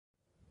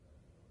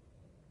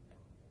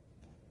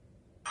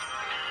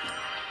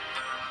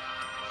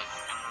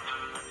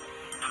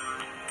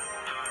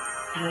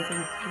Hello,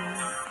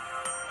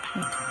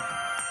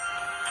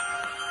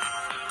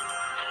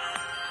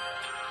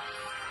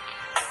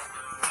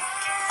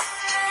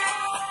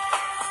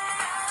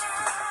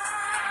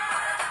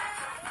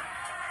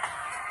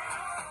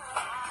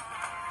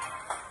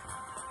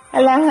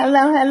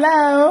 hello,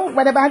 hello.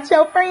 What about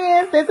your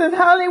friends? This is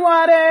Holy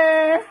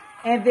Water.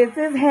 And this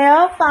is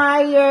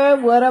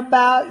Hellfire. What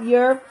about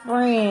your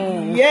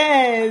friends?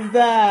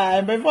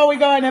 Yes. Before we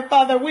go any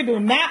further, we do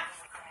not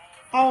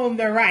own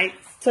the rights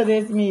to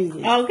this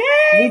music.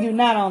 Okay? We do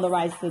not own the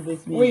rights to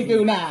this music. We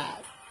do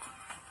not.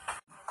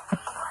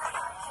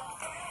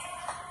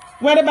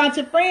 What about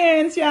your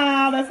friends,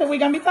 y'all? That's what we're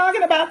going to be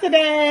talking about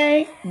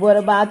today. What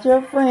about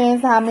your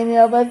friends? How many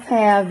of us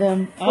have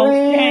them?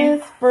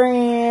 Friends,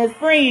 friends,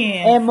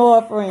 and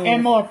more friends.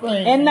 And more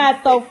friends. And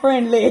not so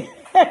friendly.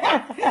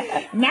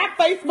 Not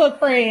Facebook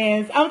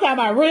friends. I'm talking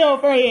about real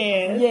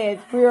friends. Yes,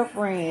 real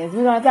friends.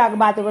 We're going to talk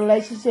about the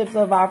relationships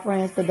of our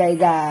friends today,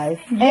 guys.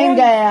 Yes. And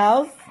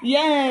gals.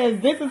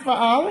 Yes, this is for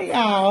all of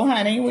y'all,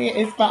 honey.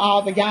 It's for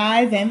all the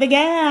guys and the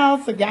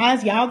gals. So,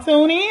 guys, y'all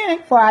tune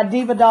in. For our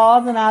diva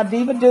dolls and our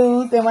diva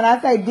dudes. And when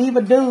I say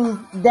diva dudes,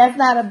 that's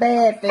not a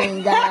bad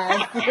thing,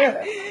 guys.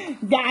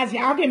 Guys,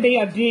 y'all can be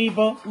a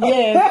diva.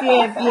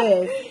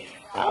 Yes.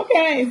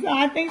 Okay, so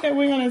I think that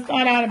we're going to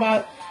start out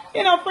about,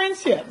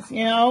 friendships.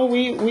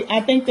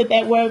 I think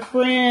that word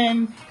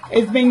friend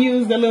has been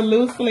used a little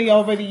loosely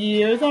over the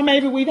years. Or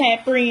maybe we've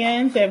had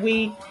friends that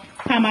we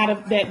come out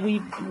of that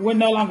we're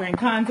no longer in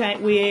contact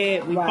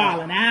with,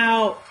 falling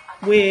out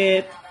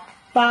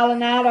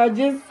or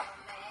just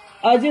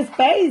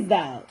phased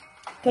out.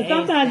 Because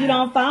sometimes you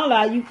don't fall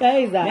out, you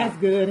phase out. That's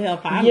good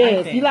help. I yes,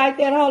 like that. You like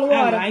that Holy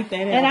Water? I like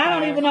that. And I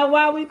don't even know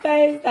why we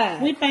phased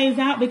out. We phase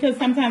out because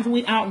sometimes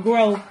we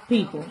outgrow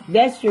people.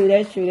 That's true.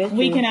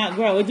 We can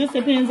outgrow. It just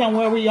depends on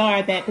where we are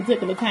at that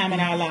particular time in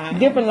our lives.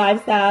 Different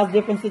lifestyles,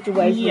 different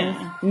situations,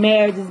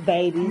 marriages,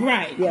 babies.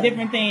 Right,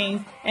 different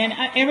things. And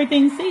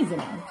everything's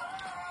seasonal.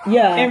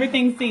 Yeah.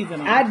 Everything's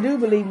seasonal. I do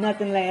believe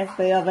nothing lasts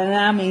forever, and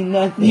I mean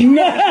nothing.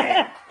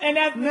 And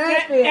that's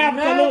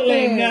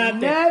absolutely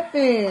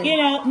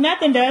nothing.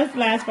 Nothing does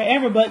last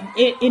forever, but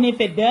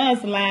if it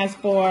does last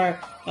for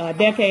a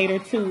decade or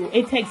two,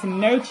 it takes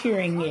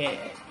nurturing it.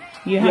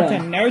 You have to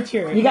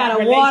nurture it. You got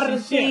to water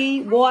the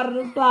seed, water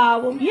the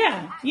flower.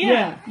 Yeah. You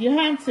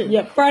have to.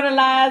 You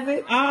fertilize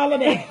it. All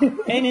of that.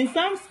 And in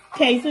some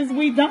cases,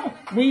 we don't.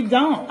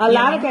 A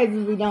lot of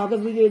cases we don't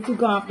because we get too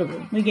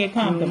comfortable. We get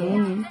comfortable.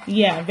 Mm-hmm.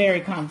 Yeah, very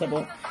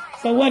comfortable.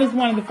 So what is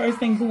one of the first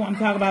things we want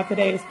to talk about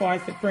today as far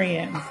as the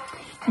friends?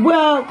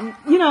 Well,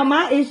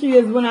 my issue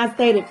is when I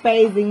stated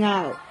phasing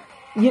out.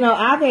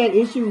 I've had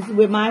issues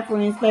with my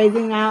friends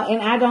phasing out,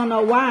 and I don't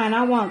know why, and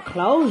I want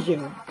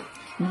closure.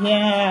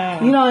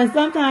 Yeah. And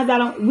sometimes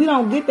we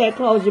don't get that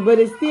closure, but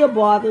it still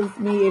bothers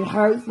me. It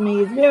hurts me.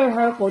 It's very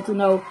hurtful to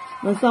know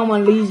when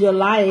someone leaves your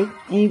life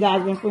and you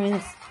guys been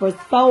friends for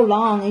so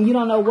long and you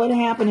don't know what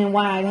happened and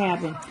why it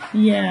happened.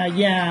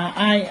 Yeah.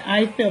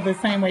 I feel the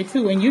same way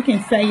too. And you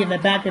can say in the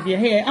back of your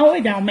head, oh,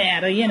 it don't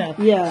matter,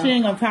 Yeah. She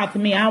ain't gonna talk to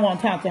me, I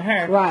won't talk to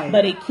her. Right.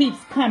 But it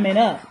keeps coming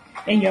up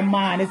in your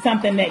mind. It's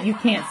something that you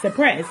can't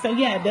suppress. So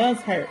yeah, it does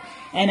hurt.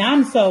 And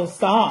I'm so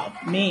soft,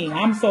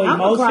 I'm so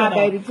emotional. I'm a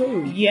crybaby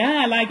too.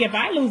 Yeah, like if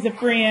I lose a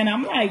friend,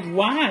 I'm like,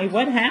 why?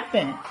 What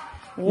happened?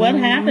 What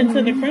happened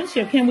to the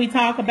friendship? Can we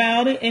talk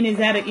about it? And is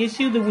that an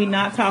issue? Do we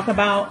not talk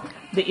about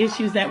the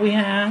issues that we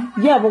have?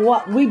 Yeah,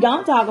 but we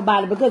don't talk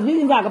about it because we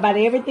can talk about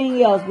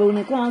everything else. But when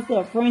it comes to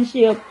a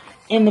friendship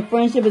and the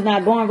friendship is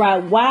not going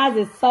right, why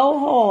is it so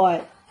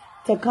hard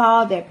to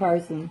call that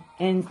person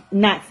and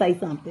not say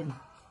something?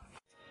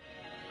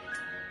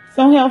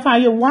 So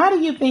Hellfire, why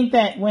do you think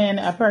that when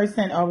a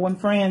person or when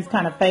friends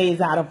kind of phase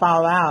out or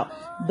fall out,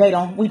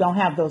 we don't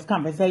have those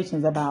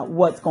conversations about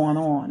what's going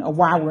on or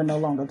why we're no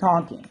longer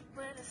talking?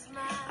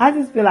 I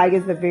just feel like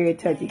it's a very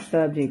touchy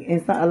subject.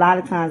 And so a lot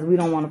of times we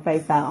don't want to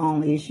face our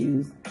own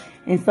issues.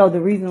 And so the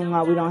reason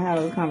why we don't have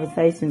those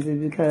conversations is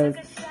because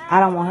I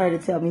don't want her to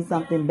tell me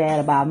something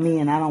bad about me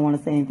and I don't want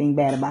to say anything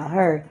bad about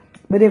her.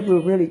 But if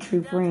we're really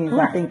true friends,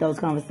 I think those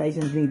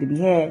conversations need to be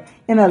had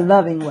in a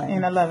loving way.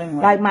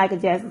 Like Michael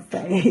Jackson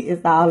say,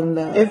 it's all in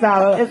love. It's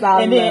all in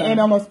love. And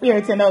on my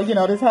spirit to know,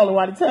 this Holy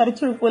Water, tell the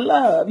truth with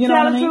love. You know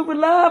what I mean? Tell the truth with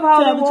love, Holy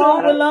Water. Tell the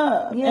truth with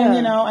love.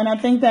 Yeah. And I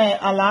think that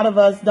a lot of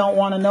us don't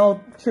want to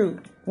know truth.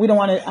 We don't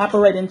want to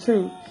operate in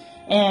truth.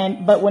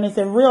 But when it's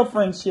a real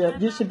friendship,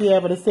 you should be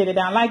able to sit it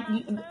down like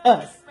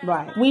us.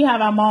 Right. We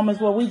have our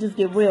moments where we just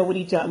get real with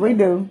each other. We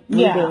do. We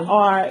do.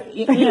 Or,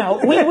 we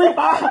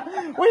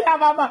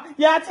have our moments.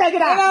 Yeah, take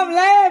it out. And I'm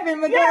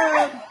laughing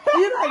because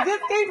you like,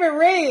 just keep it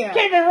real.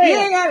 Keep it real. You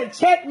ain't got to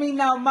check me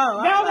no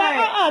more.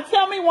 No,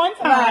 tell me one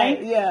time.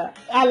 Right, yeah.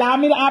 Allow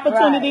me the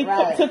opportunity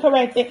to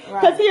correct it.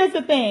 Because here's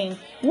the thing.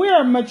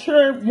 We're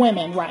mature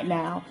women right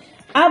now.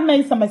 I've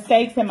made some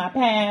mistakes in my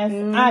past,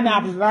 and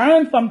I've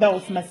learned from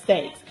those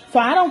mistakes. So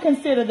I don't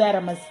consider that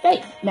a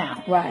mistake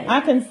now. Right.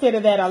 I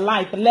consider that a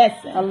life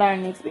lesson. A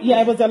learning experience.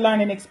 Yeah, it was a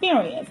learning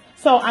experience.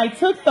 So I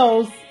took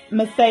those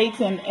mistakes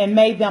and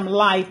made them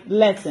life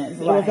lessons.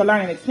 It was a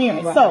learning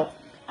experience. Right. So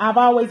I've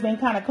always been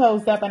kind of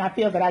closed up, and I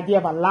feel that I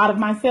give a lot of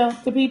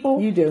myself to people.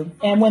 You do.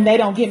 And when they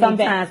don't give me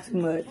that,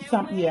 sometimes too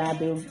much. Yeah, I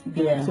do.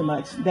 Yeah. Too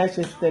much. That's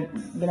just the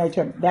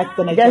nature. That's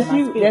the nature of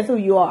my spirit. That's who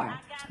you are.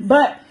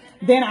 But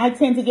then I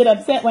tend to get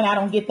upset when I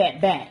don't get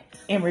that back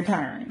in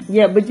return.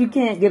 Yeah, but you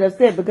can't get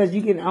upset because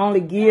you can only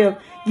give.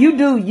 You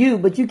do you,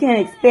 but you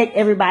can't expect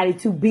everybody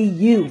to be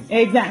you.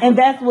 Exactly. And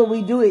that's what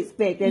we do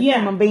expect as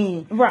human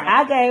beings. Right.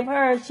 I gave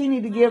her, she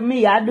need to give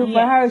me. I do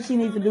for her, she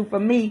needs to do for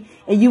me.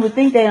 And you would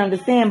think they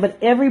understand, but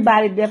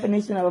everybody's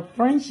definition of a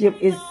friendship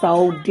is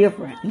so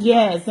different.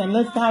 Yes, and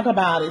let's talk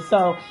about it.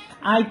 So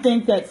I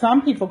think that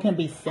some people can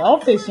be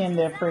selfish in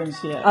their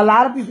friendship. A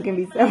lot of people can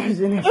be selfish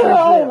in their friendship.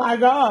 Oh my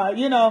God,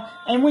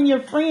 and when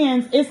you're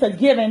friends, it's a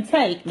give and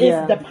take.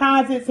 It's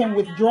deposits and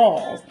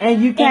withdrawals.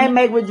 And you can't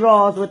make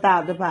withdrawals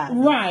without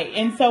deposits. Right.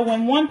 And so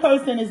when one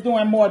person is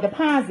doing more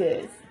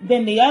deposits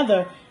than the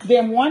other,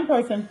 then one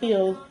person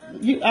feels,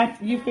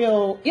 you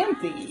feel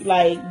empty.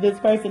 Like this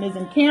person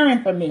isn't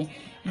caring for me.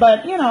 But,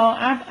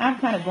 I've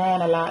kind of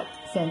grown a lot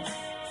since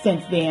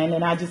then.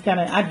 And I just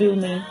I do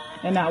me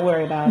and not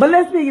worry about it. But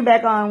let's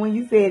piggyback on when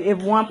you said if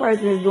one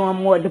person is doing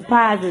more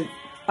deposits,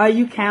 are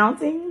you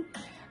counting?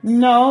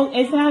 No,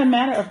 it's not a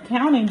matter of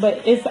counting,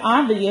 but it's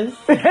obvious.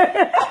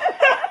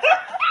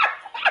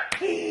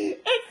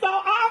 It's so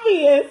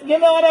obvious, you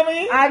know what I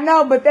mean? I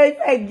know, but they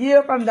say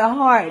give from the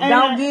heart.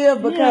 Don't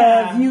give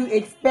because you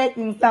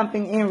expecting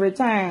something in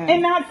return.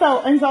 And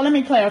so let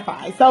me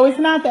clarify. So it's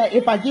not that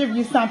if I give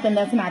you something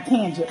that's not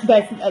tangible,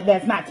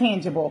 that's not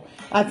tangible,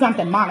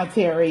 something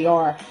monetary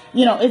or,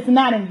 it's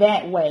not in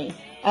that way.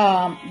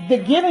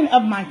 The giving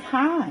of my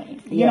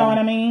time, you know what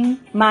I mean?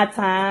 My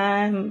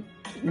time,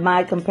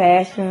 my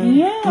compassion,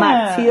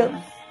 my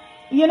tips.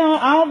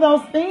 All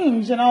those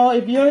things,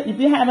 if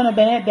you're having a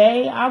bad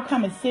day, I'll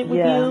come and sit with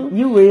you.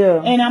 You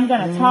will. And I'm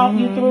going to talk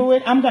you through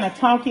it. I'm going to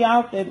talk you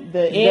out the edge,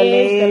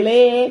 the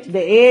ledge.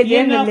 The edge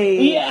and the ledge.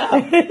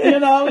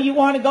 Yeah. You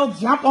want to go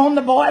jump on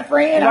the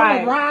boyfriend. Right.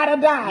 I'm going to ride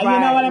or die. Right, you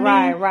know what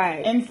I mean?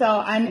 Right. And so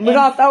we're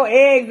going to throw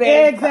eggs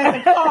at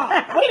the car.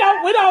 We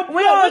don't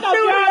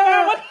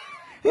drive.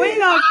 We ain't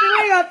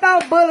gonna throw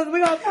bullets. We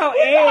gonna throw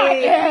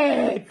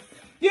eggs.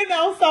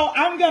 So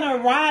I'm going to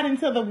ride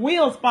until the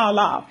wheels fall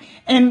off.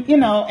 And,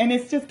 and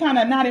it's just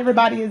not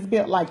everybody is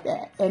built like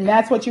that. And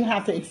that's what you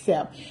have to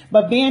accept.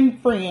 But being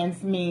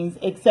friends means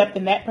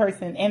accepting that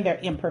person and their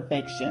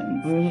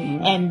imperfections.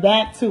 Mm-hmm. And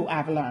that too,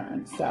 I've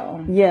learned.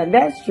 So. Yeah,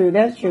 that's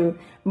true.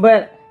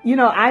 But,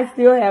 I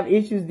still have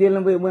issues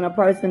dealing with when the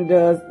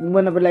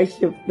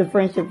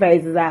friendship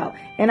phases out.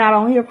 And I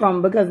don't hear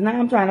from them because now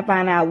I'm trying to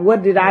find out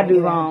what did I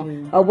do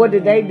wrong or what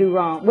did they do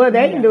wrong. Well,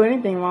 they didn't do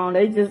anything wrong.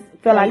 They just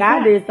feel like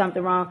I did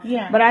something wrong.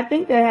 Yeah. But I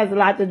think that has a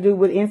lot to do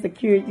with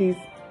insecurities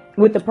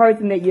with the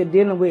person that you're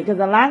dealing with. Because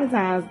a lot of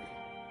times,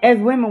 as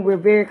women, we're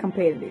very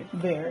competitive.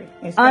 Very.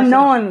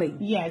 Unknowingly.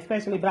 Yeah,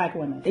 especially black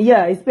women.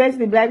 Yeah,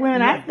 especially black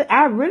women. Yeah.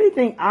 I really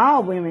think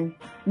all women,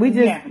 we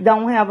just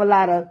don't have a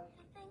lot of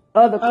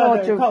other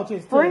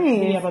cultures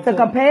friends to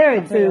compare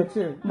it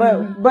to.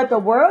 But the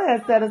world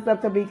has set us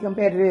up to be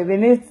competitive,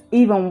 and it's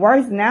even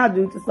worse now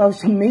due to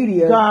social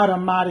media. God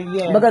Almighty,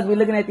 yes. Because we're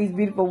looking at these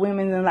beautiful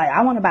women and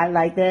I want a body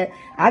like that.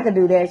 I could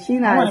do that. She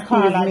not as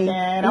cute as me.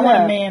 That. I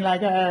want a man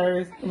like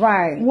hers.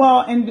 Right.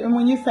 Well, and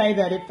when you say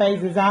that it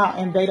phases out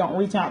and they don't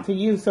reach out to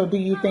you, so do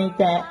you think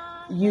that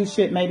you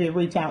should maybe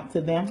reach out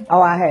to them?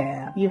 Oh, I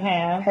have. You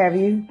have? Have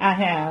you? I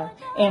have.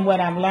 And what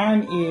I've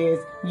learned is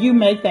you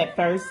make that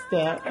first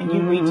step and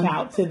you reach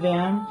out to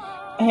them.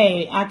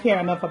 Hey, I care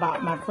enough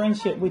about my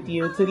friendship with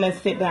you to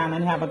let's sit down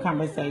and have a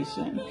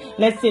conversation.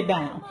 Let's sit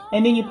down.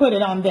 And then you put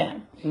it on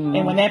them. Mm-hmm.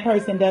 And when that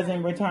person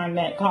doesn't return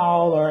that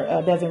call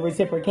or doesn't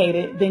reciprocate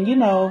it, then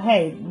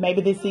hey,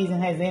 maybe this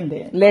season has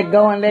ended. Let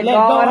go and let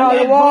God on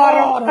the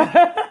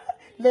water.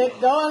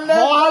 Let go and let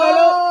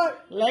God.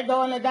 Let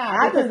go and let God.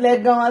 I just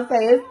let go and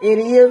say it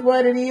is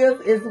what it is.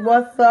 It's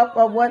what's up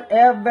or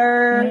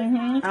whatever.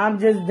 Mm-hmm. I'm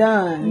just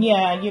done.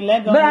 Yeah, you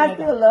let go. But I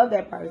still love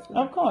that person.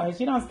 Of course,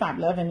 you don't stop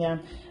loving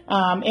them.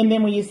 And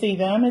then when you see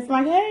them, it's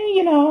like,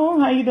 hey,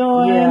 how you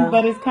doing? Yeah.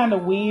 But it's kind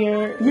of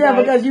weird. Yeah,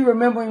 because you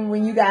remember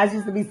when you guys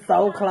used to be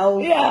so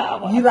close. Yeah.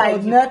 Well,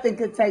 nothing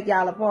could take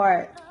y'all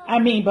apart. I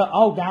mean, but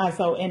oh God,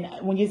 and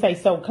when you say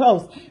so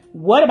close,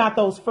 what about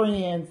those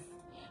friends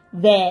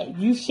that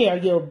you share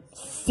your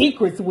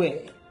secrets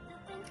with?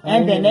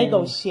 And then they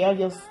go share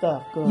your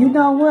stuff, girl. You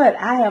know what?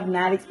 I have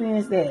not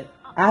experienced that.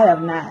 I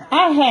have not.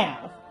 I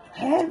have.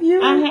 Have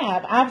you? I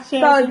have. I've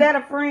shared. So is that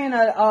a friend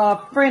or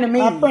a friend of me?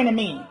 A friend of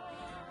me.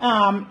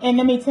 And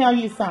let me tell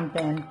you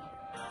something.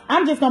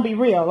 I'm just gonna be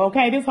real,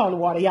 okay? This holy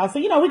water, y'all. So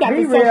we got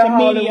this social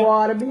media.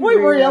 We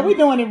real. We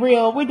doing it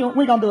real. We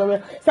gonna do it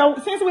real. So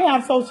since we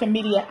have social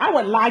media, I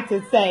would like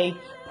to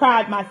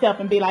pride myself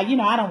and be like,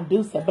 I don't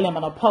do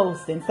subliminal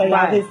posts and say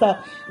all this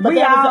stuff. But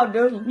we all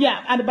do.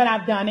 Yeah, but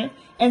I've done it.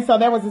 And so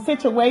there was a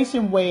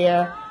situation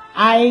where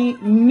I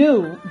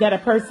knew that a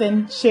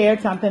person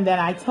shared something that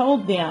I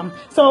told them.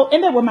 So,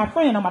 and they were my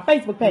friend on my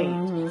Facebook page.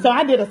 Mm-hmm. So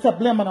I did a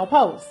subliminal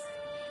post.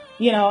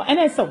 You know, and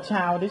that's so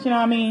childish, you know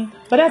what I mean?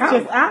 But that's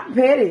just... I'm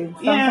petty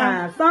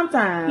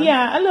sometimes.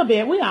 Yeah, a little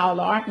bit. We all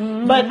are.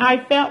 Mm-hmm. But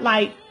I felt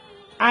like,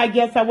 I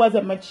guess I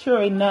wasn't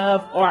mature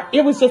enough, or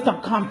it was just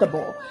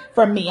uncomfortable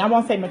for me. I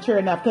won't say mature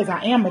enough because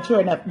I am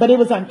mature enough, but it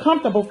was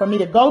uncomfortable for me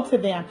to go to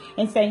them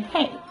and say,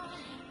 hey,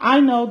 I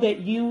know that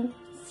you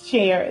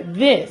share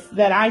this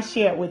that I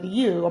shared with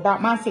you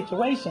about my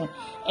situation,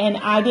 and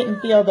I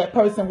didn't feel that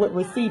person would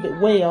receive it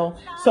well.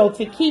 So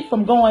to keep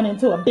from going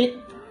into a big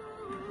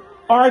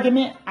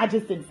argument, I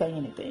just didn't say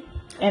anything,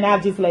 and I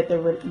just let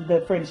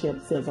the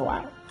friendship sizzle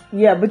out.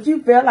 Yeah, but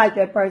you felt like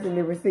that person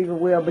did receive it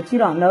well, but you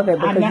don't know that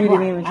because you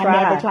didn't even try.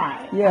 I never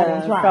tried.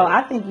 Yeah, so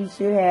I think you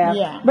should have.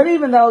 Yeah. But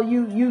even though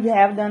you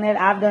have done it,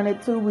 I've done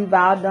it too. We've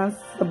all done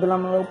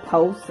subliminal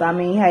posts. I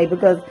mean, hey,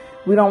 because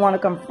we don't want to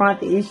confront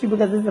the issue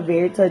because it's a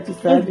very touchy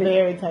subject. It's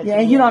very touchy. Yeah,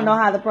 and you don't know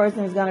how the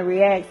person is going to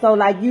react. So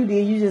like you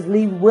did, you just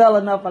leave well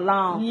enough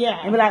alone.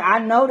 Yeah. And be like, I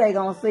know they're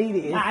going to see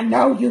this. I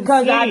know you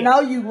because I know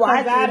you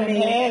watching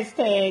me.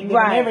 Hashtag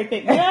right. And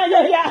everything.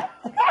 Yeah.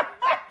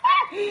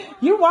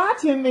 You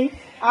watching me.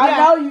 I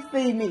know you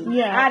see me.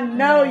 Yeah. I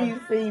know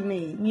you see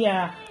me.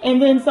 Yeah. And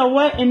then so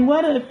what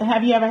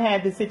have you ever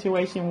had the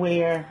situation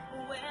where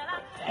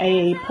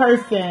a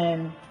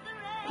person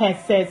has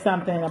said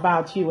something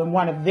about you and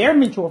one of their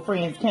mutual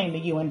friends came to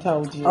you and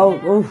told you? Oh,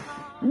 oof.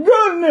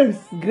 Goodness.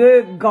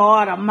 Good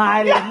God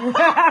Almighty.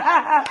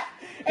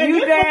 And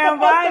you damn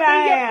right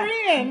I am.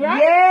 Friend, right?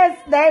 Yes,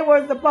 they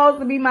were supposed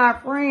to be my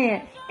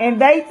friend. And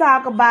they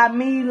talk about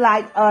me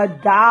like a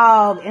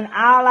dog. And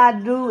all I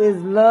do is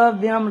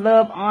love them,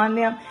 love on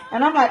them.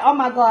 And I'm like, oh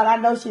my God, I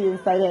know she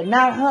didn't say that.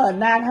 Not her,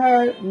 not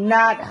her,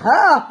 not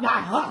her.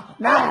 Not her.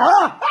 Not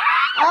her.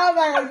 I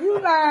was like,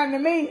 you lying to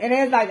me. And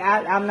it's like,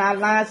 I'm not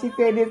lying. She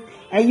said this.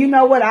 And you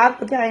know what? I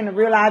became to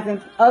realizing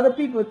other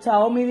people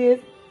told me this,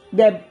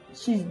 that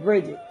she's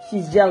Bridget.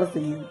 She's jealous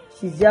of you.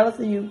 She's jealous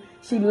of you.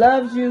 She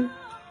loves you,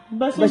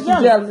 but she's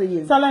jealous of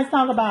you. So let's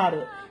talk about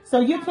it. So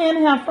you can't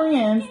have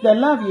friends that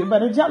love you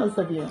but are jealous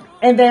of you.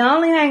 And they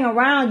only hang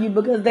around you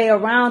because they're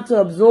around to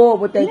absorb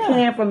what they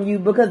can from you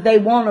because they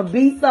want to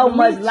be so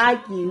much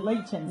like you.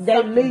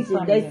 They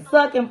leeching. They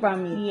sucking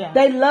from you. Yeah.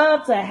 They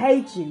love to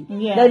hate you.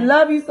 Yeah. They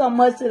love you so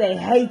much that they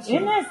hate you.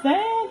 Isn't that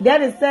sad?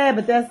 That is sad,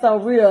 but that's so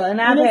real. And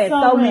I've had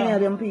so many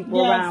of them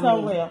people around me. Yeah,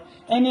 so real.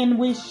 And then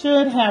we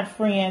should have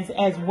friends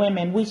as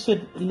women. We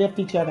should lift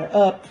each other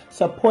up,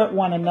 support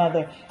one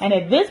another. And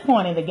at this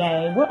point in the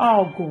game, we're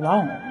all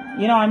grown.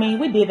 You know what I mean?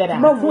 We did that at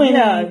 20.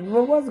 Yeah,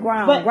 but what's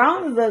grown?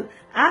 Grown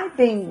I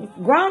think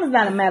grown is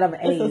not a matter of age.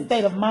 It's a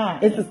state of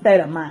mind. It's a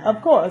state of mind.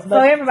 Of course. So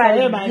everybody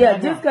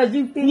just because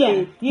you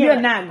 50, you're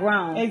not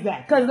grown.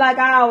 Exactly. Because like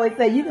I always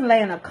say, you can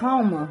lay in a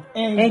coma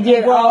and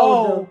get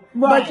older,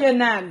 but you're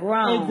not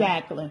grown.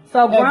 Exactly.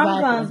 So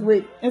grown comes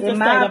with, in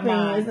my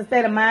opinion, it's a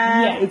state of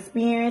mind,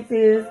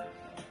 experiences,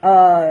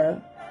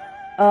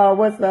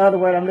 what's the other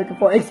word I'm looking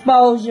for?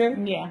 Exposure.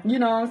 Yeah. You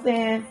know what I'm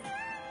saying?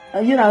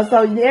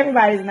 So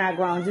everybody's not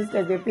grown just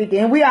because they're 50.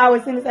 And we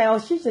always seem to say, oh,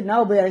 she should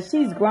know better.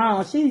 She's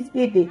grown. She's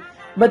 50.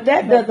 But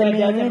that doesn't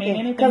mean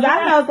anything. Because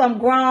I know some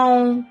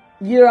grown,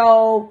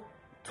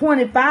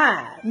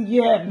 25.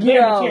 Yeah, very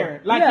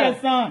mature. Like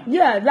your son.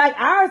 Yeah, like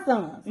our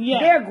sons. Yeah.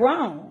 They're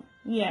grown.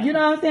 Yeah. You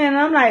know what I'm saying? And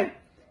I'm like,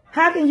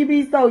 how can you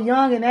be so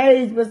young in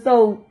age but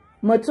so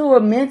mature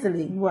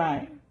mentally?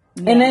 Right.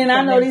 Yeah, and then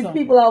I know these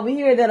people over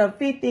here that are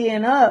 50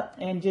 and up.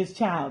 And just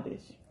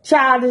childish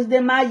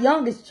than my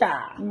youngest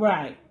child.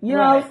 Right. You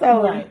know,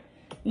 so. Right.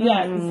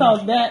 Yeah. Mm-hmm. So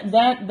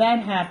that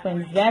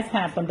happens. That's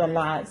happened a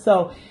lot.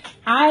 So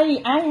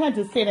I had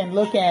to sit and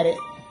look at it.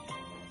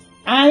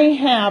 I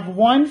have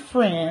one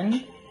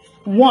friend,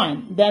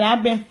 that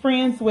I've been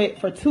friends with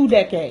for 2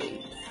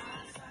 decades.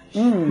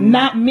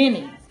 Not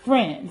many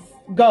friends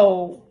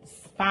go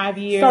 5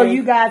 years. So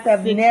you guys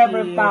have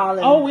never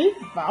fallen. We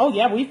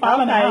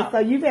fallen out. So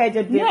you've had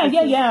your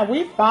differences. Yeah.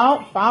 We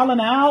fallen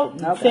out,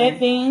 said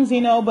things,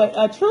 but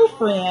a true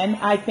friend,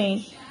 I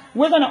think,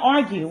 we're going to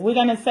argue. We're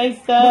going to say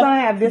stuff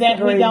that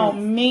we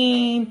don't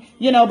mean,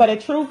 but a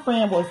true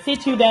friend will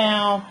sit you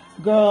down.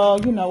 Girl,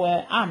 you know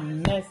what? I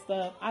messed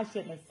up. I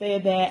shouldn't have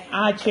said that.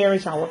 I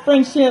cherish our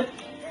friendship.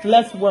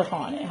 Let's work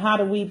on it. How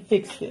do we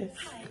fix this?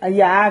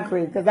 Yeah, I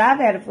agree. Because I've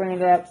had a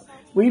friend that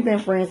we've been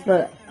friends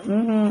for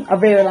a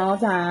very long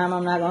time.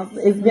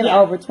 It's been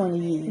over 20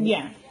 years.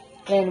 Yeah.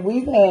 And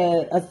we've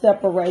had a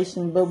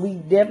separation, but we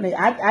definitely,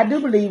 I do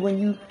believe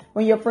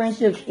when your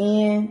friendships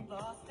end,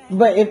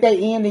 but if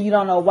they end and you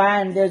don't know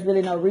why and there's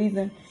really no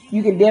reason,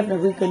 you can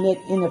definitely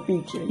reconnect in the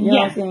future. You know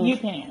what I'm saying? You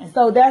can.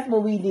 So that's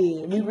what we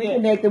did. We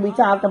reconnected, we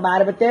talked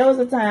about it, but there was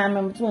a time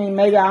in between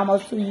maybe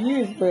almost 2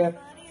 years where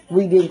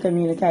we didn't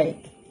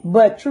communicate.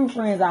 But true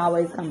friends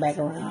always come back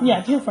around.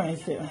 Yeah, true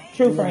friends do.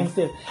 Friends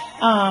do.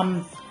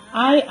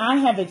 I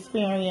have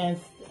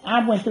experienced,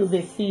 I went through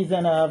this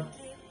season of,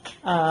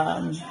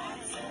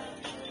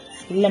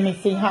 let me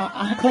see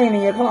how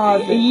cleaning your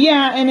closet.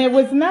 Yeah, and it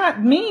was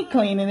not me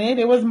cleaning it.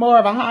 It was more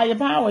of a higher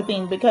power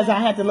thing because I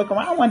had to look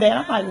around one day and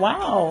I'm like,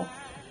 wow,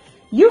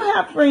 you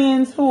have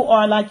friends who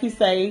are, like you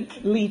say,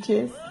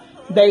 leeches.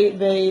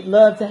 They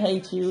love to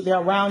hate you. They're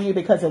around you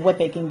because of what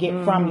they can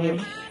get from you.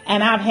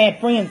 And I've had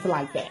friends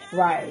like that.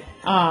 Right.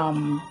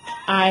 I'm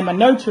a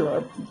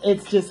nurturer.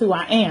 It's just who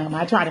I am.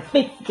 I try to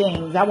fix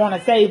things. I want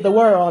to save the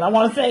world. I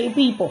want to save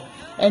people.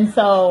 And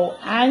so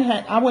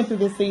I went through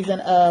this season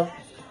of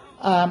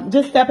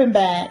just stepping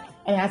back,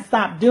 and I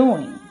stopped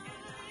doing.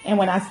 And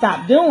when I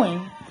stopped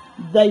doing,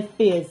 they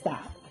fizzed out.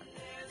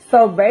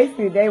 So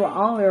basically, they were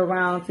only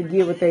around to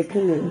get what they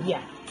could.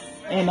 Yeah.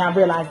 And I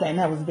realized that, and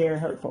that was very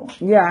hurtful.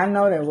 Yeah, I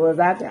know that was.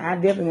 I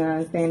definitely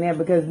understand that,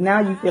 because now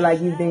you feel like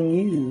you've been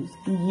used.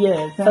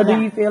 Yes. So do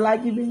you feel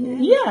like you've been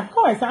used? Yeah, of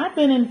course. I've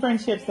been in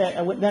friendships that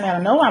I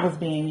know I was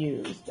being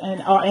used,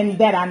 and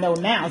that I know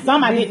now.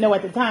 Some I didn't know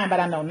at the time, but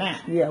I know now.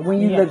 Yeah,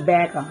 when you look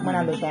back on it. When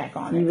I look back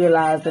on it. You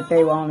realize that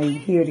they were only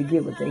here to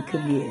get what they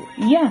could get.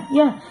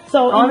 Yeah.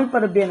 So only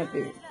for the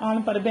benefit.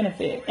 Only for the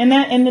benefit.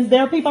 And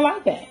there are people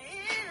like that.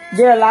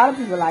 There are a lot of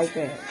people like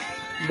that.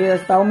 There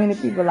are so many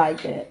people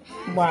like that.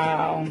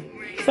 Wow.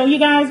 So you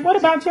guys, what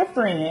about your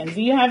friends?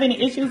 Do you have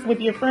any issues with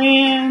your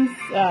friends?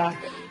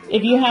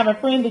 If you have a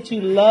friend that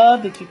you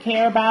love, that you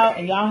care about,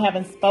 and y'all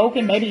haven't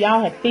spoken, maybe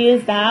y'all have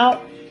fizzed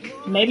out,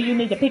 maybe you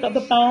need to pick up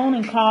the phone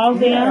and call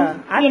them.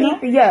 Yeah, I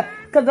think,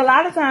 because a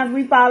lot of times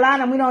we fall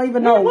out and we don't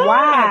even know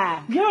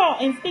why. Yo,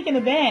 and speaking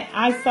of that,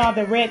 I saw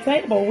the red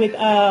table with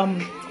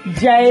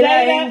Jada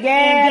and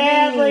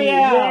Gabrielle.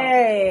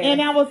 Yeah. And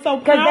that was so powerful.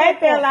 Because they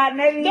felt like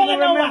they didn't even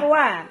remember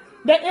why.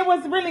 That it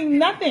was really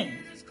nothing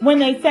when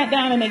they sat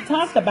down and they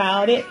talked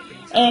about it.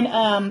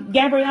 And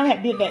Gabrielle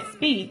had did that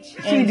speech.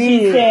 And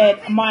she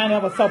said, mine,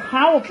 it was so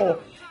powerful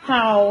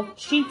how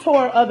she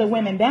tore other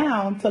women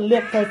down to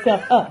lift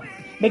herself up.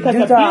 Because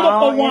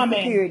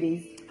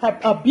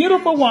a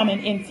beautiful woman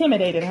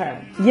intimidated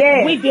her.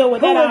 Yes. We deal with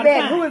that all the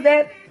time. Who is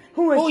that?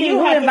 Who is she?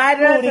 Who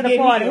invited us to the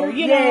party?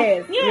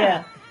 Yes.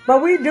 Yeah.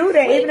 But we do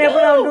that. Even if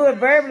we don't do it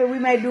verbally, we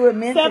may do it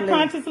mentally.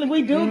 Subconsciously,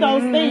 we do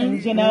those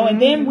things, and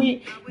then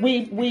we,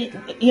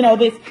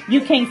 this, you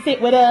can't sit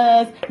with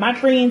us. My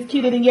friend's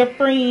cuter than your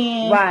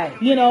friend. Right.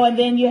 And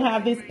then you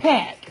have this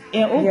pack.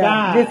 And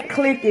God. This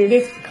clique is.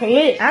 This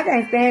clique. I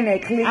can't stand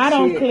that clique. I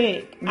don't shit.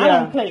 click. Yeah. I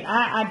don't click.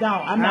 I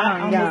don't. I'm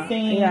not on the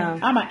scene. Yeah.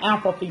 I'm an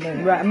alpha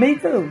female. Right. Me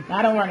too.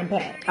 I don't run in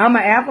pack. I'm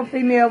an alpha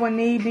female when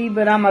need be,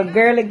 but I'm a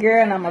girly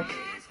girl and I'm a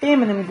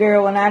feminine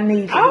girl when I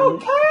need to.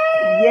 Okay.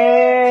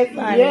 Yes,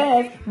 honey.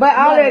 Yes. But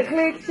all that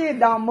clique shit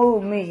don't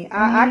move me.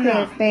 I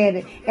can't stand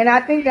it. And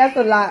I think that's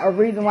a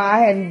reason why I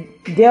hadn't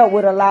dealt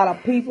with a lot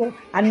of people.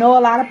 I know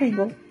a lot of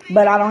people,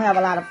 but I don't have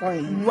a lot of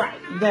friends. Right.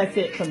 That's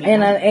it for me.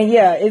 And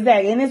yeah,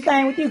 exactly. And it's the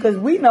same with you, because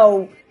we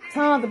know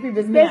tons of people,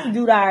 especially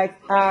due to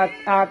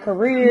our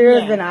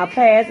careers and our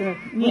past, and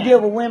we deal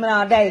with women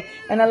all day.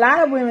 And a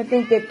lot of women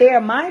think that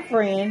they're my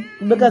friend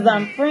because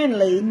I'm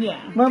friendly.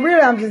 Yeah. When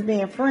really I'm just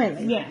being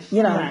friendly. Yeah.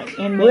 Right.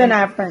 And we're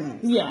not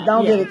friends. Yeah.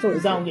 Don't get it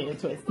twisted. Don't get it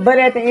twisted. But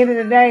at the end of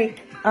the day,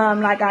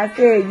 like I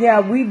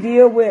said, we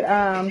deal with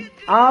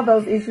all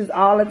those issues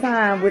all the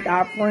time with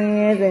our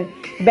friends. And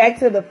back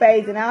to the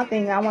phasing out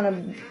thing, I want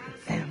to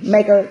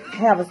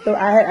have a story.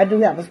 I do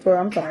have a story.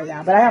 I'm sorry,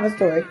 y'all, but I have a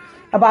story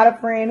about a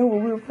friend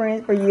we were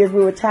friends for years.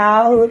 We were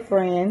childhood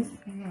friends.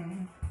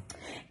 Mm-hmm.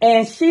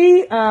 And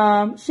she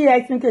asked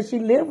me, because she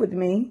lived with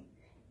me.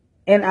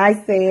 And I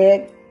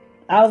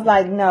was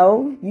like,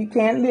 no, you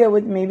can't live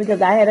with me,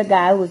 because I had a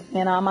guy who was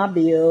paying all my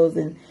bills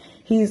and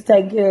he was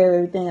taking care of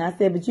everything. I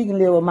said, but you can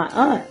live with my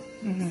aunt.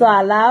 Mm-hmm. So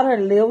I allowed her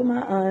to live with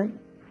my aunt.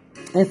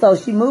 And so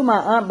she moved my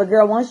aunt. But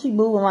girl, once she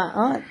moved with my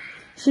aunt,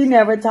 she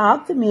never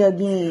talked to me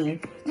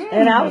again. Mm-hmm.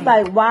 And I was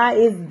like, why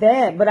is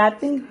that? But I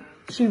think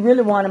she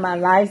really wanted my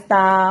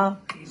lifestyle.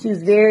 She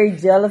was very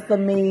jealous of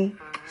me.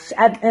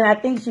 And I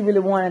think she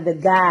really wanted the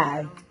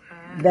guy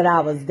that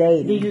I was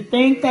dating. Do you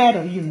think that,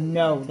 or you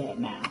know that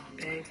now?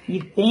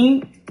 You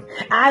think?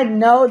 I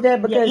know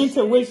that because... Your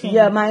intuition.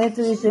 Yeah, my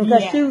intuition.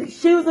 Because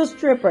she was a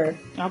stripper.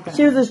 Okay.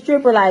 She was a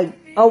stripper like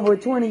over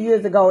 20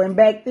 years ago. And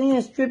back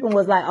then, stripping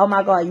was like, oh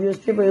my God, you're a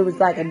stripper. It was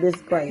like a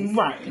disgrace.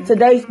 Right.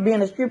 Today,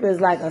 being a stripper is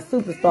like a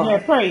superstar. Yeah,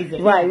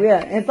 crazy. Right, yeah.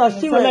 And so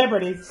she was...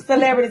 Celebrity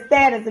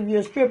status if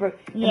you're a stripper.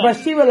 Yeah.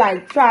 But she would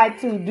like try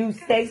to do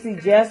sexy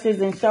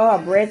gestures and show her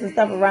breasts and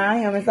stuff around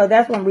him. And so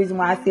that's one reason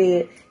why I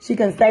said she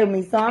couldn't stay with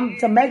me. So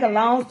to make a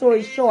long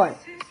story short,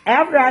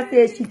 after I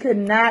said she could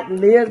not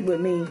live with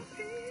me,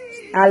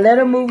 I let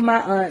her move my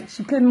aunt.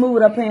 She couldn't move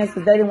with her parents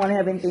because they didn't want to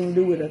have anything to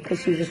do with her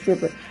because she was a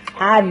stripper.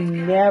 I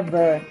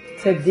never,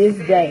 to this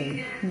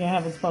day... You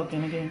haven't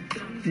spoken again?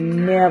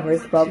 Never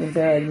spoken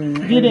to her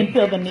again. You didn't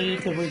feel the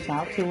need to reach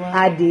out to her?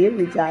 I did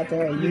reach out to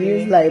her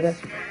years later.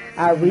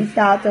 I reached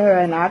out to her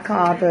and I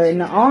called her.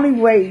 And the only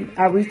way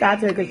I reached out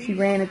to her because she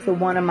ran into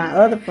one of my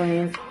other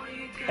friends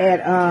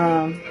at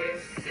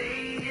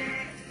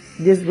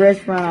this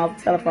restaurant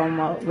off Telephone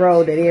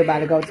Road that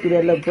everybody go to,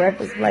 that little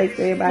breakfast place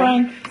for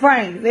everybody.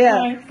 Frank's,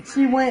 yeah. Frank.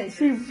 She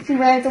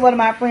ran into one of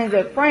my friends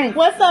at Frank's.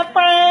 What's up,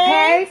 Frank?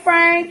 Hey,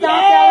 Frank, on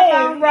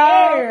Telephone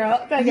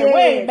Road. Take it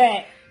way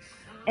back.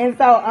 And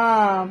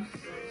so,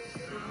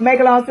 make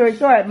a long story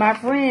short, my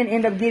friend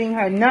ended up getting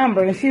her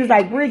number, and she was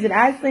like, Bridget,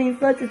 I seen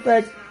such and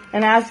such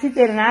And she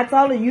said, and I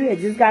told her you had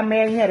just got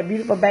married, you had a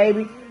beautiful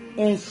baby.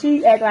 And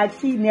she acted like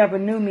she never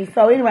knew me.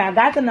 So anyway, I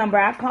got the number,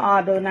 I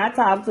called her, and I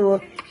talked to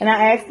her, and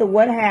I asked her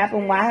what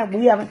happened, why have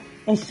we haven't,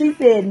 and she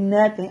said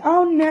nothing.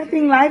 Oh,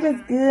 nothing, life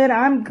is good,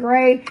 I'm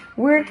great,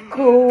 we're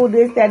cool,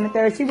 this, that, and the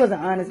third. She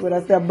wasn't honest with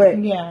herself,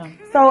 but yeah.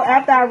 So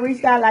after I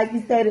reached out, like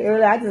you stated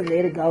earlier, I just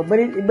let it go. But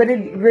it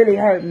really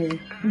hurt me.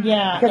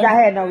 Yeah. Because I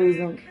had no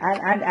reason.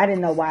 I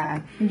didn't know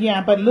why.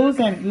 Yeah, but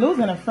losing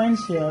a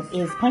friendship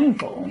is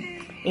painful.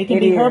 It can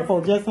be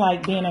hurtful, just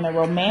like being in a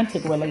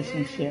romantic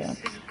relationship.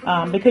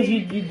 Because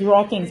you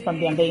draw things from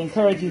them. They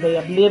encourage you. They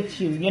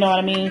uplift you. You know what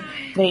I mean?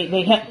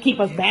 They help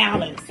keep us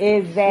balanced.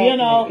 Exactly. You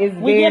know,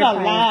 we get a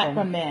painful. lot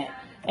from that.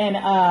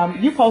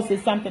 And you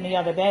posted something the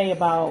other day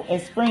about,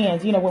 as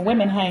friends, you know, when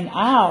women hang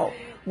out,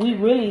 we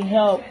really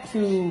help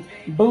to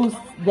boost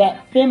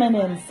that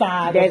feminine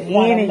side that of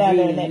one energy,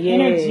 another, and that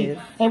energy.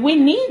 And we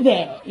need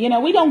that. You know,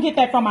 we don't get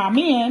that from our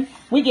men.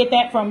 We get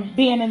that from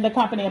being in the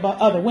company of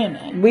other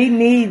women. We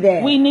need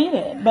that. We need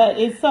it. But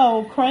it's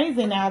so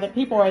crazy now that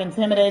people are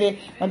intimidated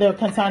when they're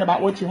concerned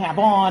about what you have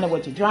on or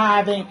what you're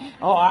driving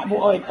or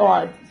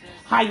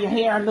how your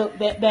hair looked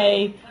that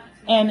day.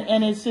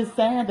 And it's just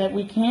sad that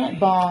we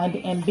can't bond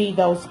and be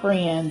those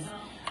friends.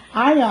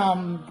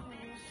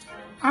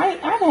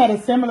 I've had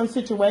a similar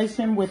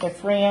situation with a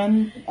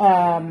friend.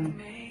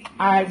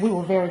 We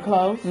were very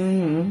close.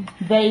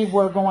 Mm-hmm. They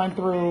were going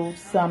through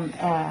some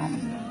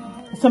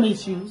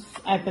issues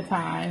at the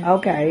time.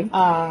 Okay.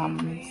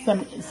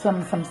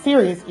 Some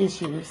serious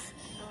issues.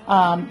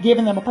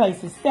 Giving them a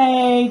place to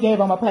stay, gave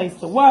them a place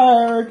to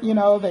work. You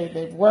know,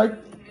 they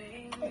worked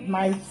at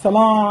my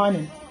salon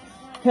and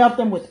helped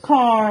them with the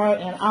car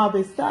and all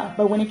this stuff.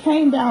 But when it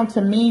came down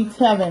to me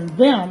telling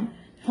them,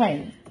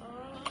 hey,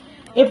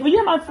 if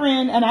you're my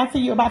friend and I see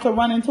you're about to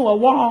run into a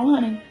wall,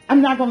 honey,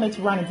 I'm not going to let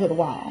you run into the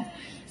wall.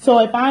 So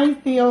if I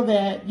feel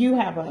that you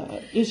have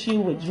an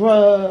issue with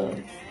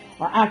drugs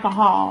or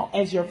alcohol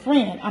as your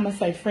friend, I'm going to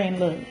say, friend,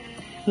 look,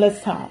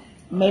 let's talk.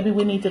 Maybe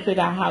we need to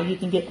figure out how you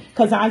can get,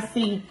 because I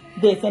see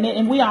this.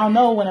 And we all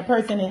know when a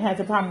person has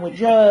a problem with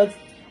drugs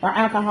or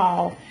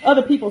alcohol,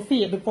 other people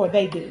see it before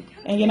they do.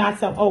 And you're not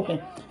so open.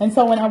 And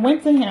so when I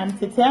went to him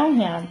to tell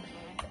him,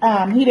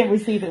 he didn't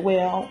receive it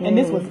well, and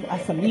this was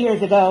some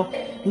years ago.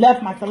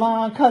 Left my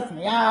salon, cussed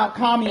me out,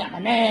 called me out my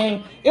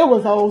name. It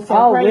was so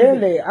crazy. Oh,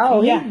 really?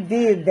 Oh, yeah. He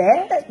did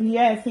that?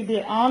 Yes, he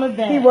did all of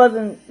that. He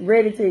wasn't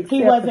ready to accept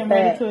He wasn't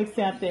ready to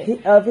accept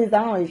it. Of his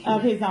own issues.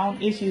 Of his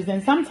own issues.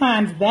 And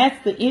sometimes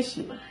that's the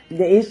issue.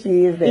 The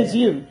issue is that. It's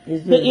you.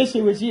 The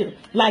issue is you.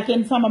 Like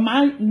in some of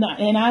my,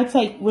 and I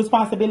take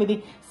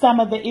responsibility, some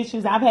of the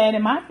issues I've had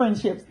in my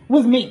friendships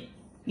was me.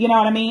 You know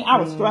what I mean? I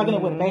was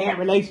struggling with a bad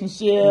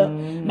relationship.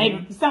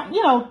 Maybe something,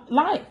 you know,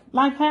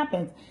 life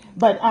happens.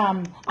 But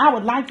I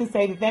would like to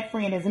say that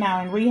friend is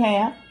now in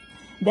rehab.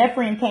 That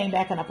friend came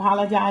back and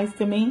apologized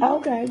to me.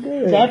 Okay,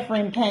 good. That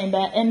friend came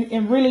back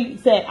and really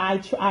said,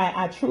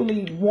 I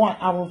truly want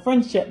our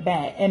friendship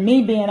back. And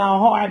me being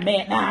all hard,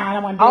 man, I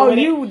don't want to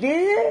do it. Oh, you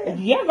did?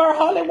 Yeah, girl,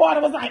 Holy Water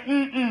was like, shut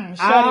it down.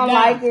 I don't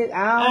like it.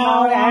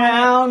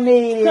 I don't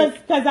need it.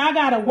 Because I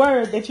got a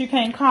word that you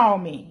can't call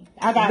me.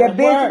 I got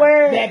the bitch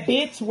word. That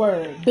bitch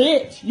word.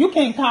 Bitch. You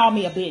can't call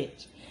me a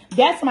bitch.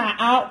 That's my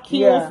out,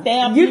 kill,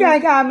 stab. You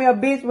can't call me a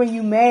bitch when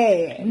you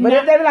mad. But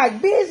if they be like,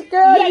 bitch,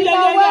 girl, you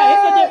know what?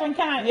 It's a different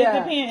kind. It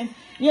depends.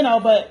 You know,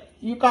 but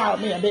you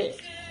called me a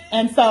bitch.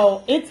 And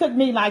so it took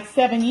me like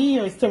 7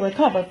 years to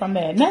recover from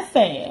that. And that's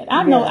sad.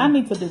 I know I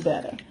need to do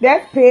better.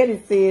 That's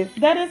petty, sis.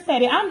 That is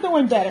petty. I'm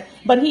doing better.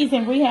 But he's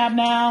in rehab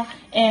now,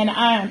 and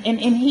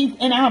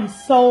I'm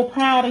so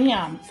proud of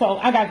him. So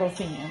I gotta go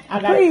see him.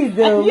 Please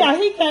do. Yeah,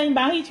 he came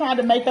by. He tried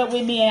to make up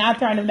with me, and I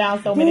turned him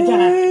down so many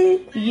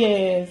times.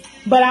 Yes.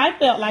 But I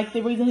felt like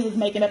the reason he was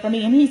making up for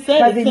me, and he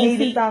said he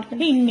needed something.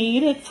 He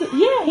needed to.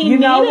 Yeah, he you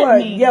know needed what?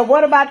 me. Yeah.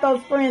 What about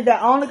those friends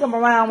that only come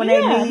around when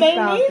they need something?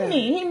 They need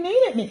me. He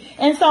needed me,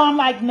 and so I'm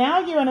like, now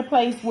you're in a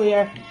place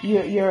where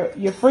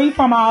you're free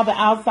from all the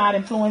outside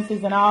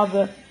influences and all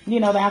the the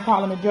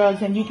alcohol and the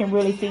drugs, and you can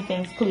really see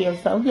things clear.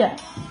 So yeah,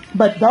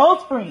 but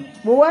those friends.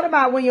 Well, what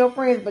about when your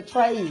friends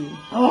betray you?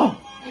 Oh,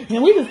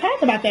 and we just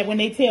talked about that when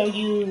they tell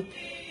your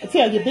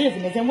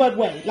business. In what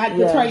way? Like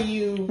betray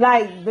you?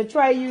 Like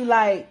betray you?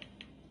 Like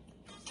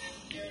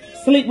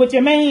sleep with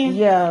your man?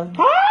 Yeah.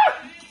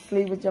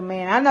 Sleep with your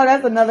man. I know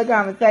that's another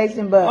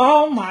conversation, but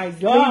oh my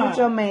God, sleep with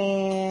your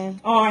man,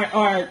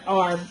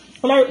 or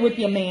flirt with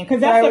your man,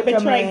 because that's a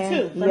betray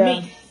too for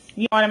me.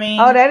 You know what I mean?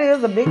 Oh, that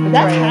is a big betray.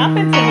 That's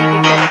happened to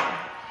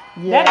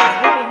me before. That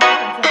has really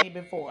happened to me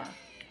before.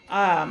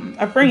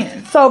 A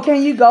friend. So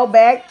can you go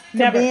back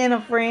to being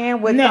a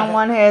friend when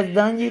someone has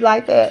done you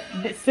like that?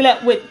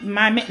 Slept with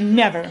my man?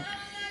 Never.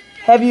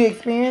 Have you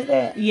experienced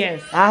that?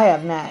 Yes. I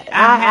have not.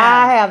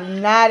 I have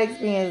not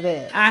experienced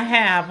that. I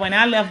have. When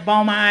I left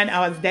Beaumont,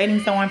 I was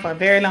dating someone for a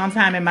very long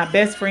time, and my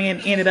best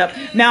friend ended up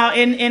now.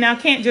 And I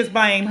can't just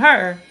blame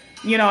her.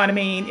 You know what I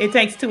mean? It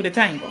takes two to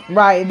tangle.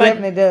 Right,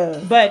 definitely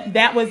does. But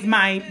that was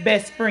my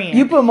best friend.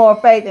 You put more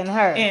faith in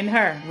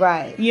her.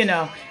 Right. You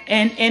know,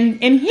 and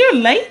here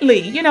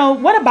lately,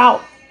 what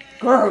about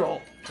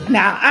girls?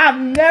 Now, I've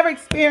never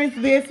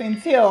experienced this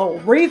until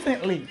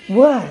recently.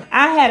 What?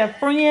 I had a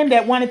friend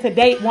that wanted to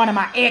date one of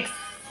my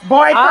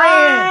ex-boyfriends.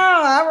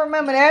 Oh, I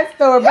remember that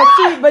story.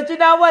 But you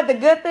know what? The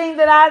good thing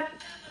that I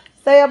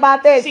say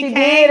about that, she She did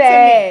came to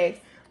ask.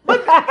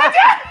 But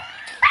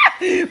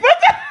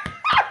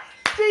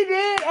She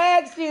did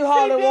ask you,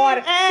 Holy did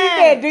Water. She ask.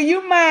 said, do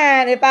you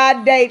mind if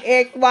I date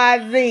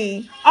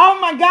XYZ? oh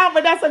my God,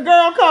 but that's a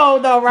girl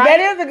code though, right? That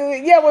is a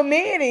good, yeah, with me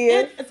it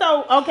is.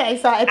 So at the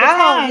I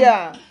time, don't,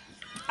 yeah.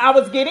 I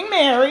was getting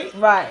married.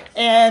 Right.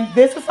 And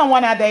this is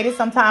someone I dated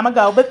some time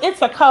ago, but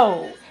it's a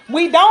code.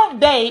 We don't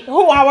date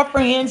who our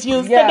friends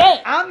used to Yeah.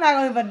 date. I'm not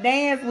going to even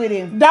dance with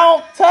him.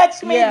 Don't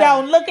touch me. Yeah.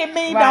 Don't look at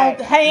me. Right.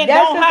 Don't hand.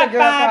 That's Don't just a high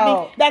girl five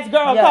code. me. That's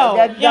girl Yeah, code.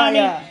 that's- You know what I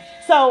yeah. mean?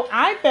 So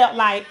I felt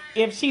like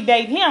if she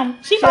date him,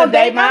 she She'll gonna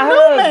date date my my new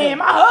husband. man,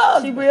 my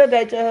husband. She will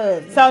date your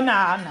husband. So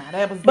nah,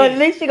 that was. But it. at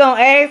least she going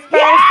to ask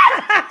first.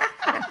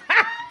 Yeah.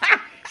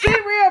 She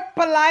real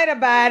polite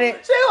about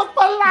it. She was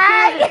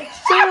polite.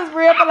 She was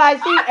real polite.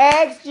 She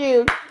asked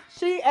you.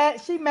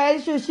 She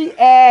made sure she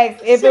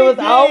asked if She it was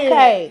did.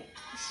 okay.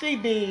 She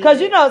did. Because,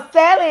 you know,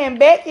 Sally and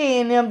Becky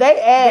and them, they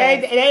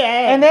asked. they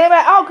asked. And they were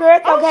like, oh, girl,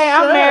 it's Oh, okay. sure.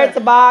 I'm married to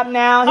Bob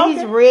now. He's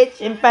Okay.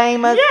 rich and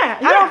famous. Yeah,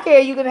 I don't care.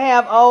 You can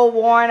have old,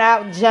 worn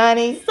out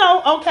Johnny.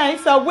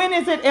 So when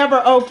is it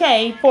ever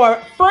okay for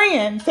a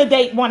friend to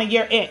date one of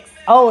your ex?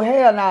 Oh,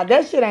 hell no.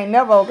 That shit ain't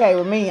never okay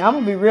with me. I'm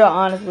going to be real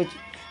honest with you.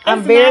 I'm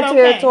It's very not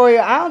okay.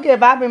 territorial. I don't care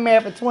if I've been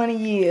married for 20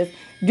 years.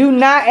 Do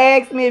not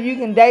ask me if you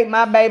can date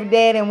my baby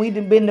daddy and we've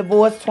been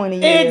divorced 20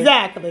 years.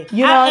 Exactly.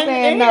 You know what I'm and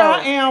saying? here I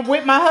am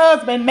with my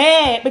husband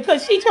mad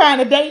because she trying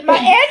to date my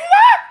ex.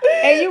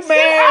 And you Shit,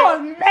 married? I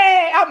was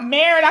mad. I'm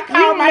married. I You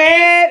called my ex.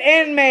 mad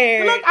and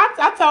married. Look,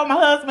 I told my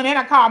husband and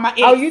I called my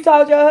ex. Oh, you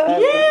told your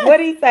husband? Yes.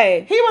 What'd he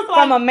say? He was like,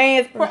 From a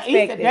man's he said,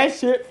 perspective. that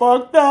shit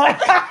fucked up.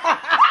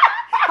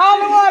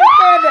 Holy Water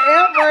said the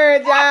F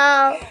word,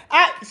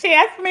 y'all. She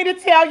asked me to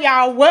tell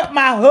y'all what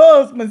my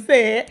husband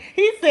said.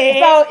 He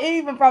said, So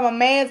even from a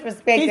man's he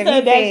perspective,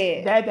 said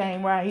he said that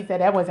ain't right. He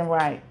said that wasn't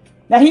right.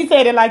 Now he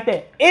said it like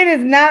that. it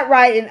is not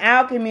right in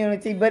our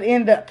community, but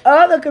in the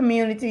other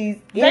communities,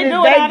 They is,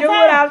 do it all the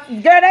time.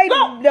 out.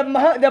 Girl,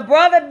 Look. the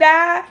brother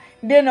died,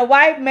 then the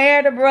wife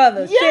married the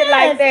brother. Shit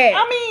like that.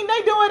 I mean,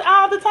 they do it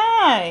all the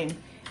time.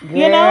 Girl,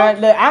 You know,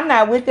 look, I'm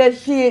not with that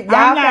shit. Y'all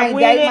I'm not can't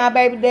with date it. my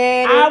baby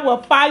daddy. I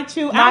will fight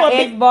you. I my will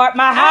ex boy,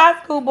 my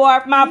high school boy,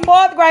 my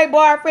fourth grade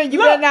boyfriend. You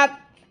Look. better not.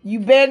 You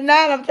better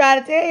not. I'm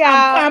trying to tell y'all.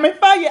 I'm coming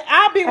for you.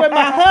 I'll be with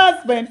my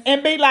husband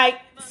and be like,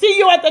 see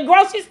you at the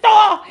grocery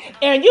store,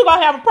 and you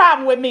gonna have a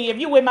problem with me if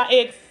you with my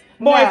ex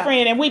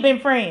boyfriend and we've been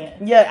friends.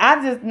 Yeah,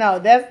 I just know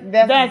That's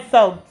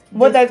so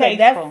what they say.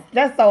 distasteful.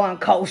 That's so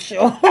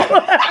unkosher.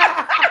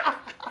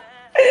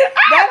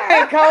 That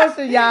ain't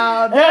kosher,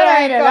 y'all.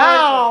 That ain't at kosher.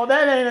 all.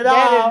 That ain't at all.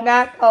 That is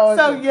not kosher.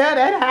 So yeah,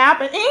 that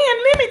happened.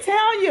 And let me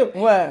tell you,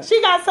 What? she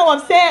got so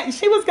upset.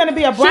 She was gonna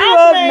be a She was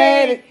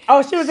bridesmaid. mad.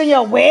 Oh, she was in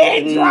your It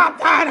wedding.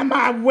 dropped out of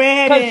my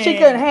wedding. 'Cause she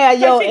couldn't have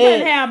 'Cause your she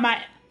couldn't ex. have my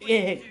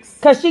ex.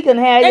 Cause she can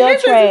have And your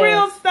this trash. is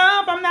real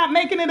stuff. I'm not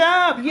making it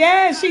up.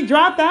 Yeah, she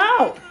dropped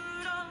out.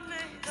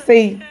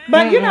 See,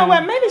 But you know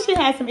what? Maybe she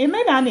has some. Maybe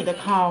I need to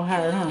call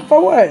her, huh?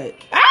 For what? See,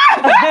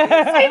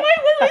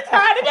 we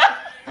trying to go.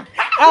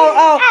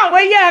 Oh,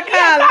 well, yeah,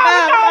 call her.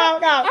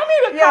 I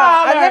need to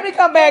call her. Let me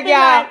come back, And be y'all.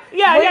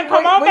 like, yeah,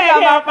 come on back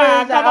talking here, about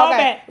friends, Come y'all. on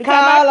Okay. back. Call Become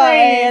her my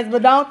friend. ass,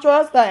 but don't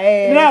trust her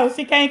ass. No,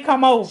 she can't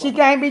come over. She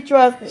can't be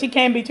trusted. She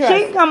can't be She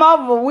trusted. can come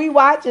over, but we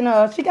watching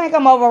her. She can't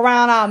come over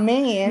around our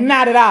men.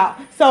 Not at all.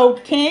 So,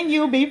 can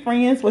you be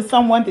friends with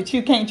someone that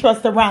you can't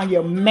trust around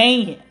your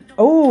man?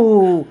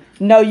 Ooh,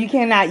 no, you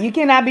cannot. You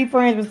cannot be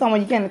friends with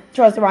someone you can't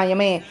trust around your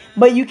man,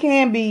 but you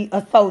can be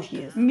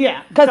associates.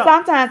 Yeah. Because So-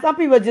 sometimes some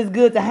people are just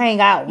good to hang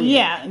out with.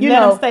 Yeah, you let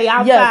know, them stay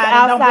outside Yes,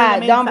 and don't bring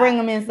outside. them Don't inside. bring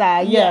them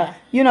inside. Yeah. Yeah.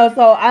 You know,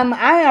 so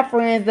I have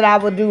friends that I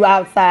would do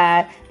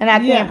outside, and I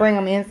can't Yeah. bring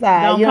them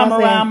inside. Don't you know come what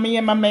I'm around saying? me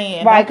and my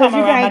man. Right, Don't 'cause come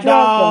you around my can't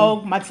trust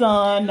dog, my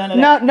son, none of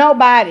that. No,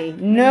 nobody.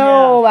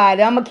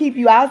 I'm gonna keep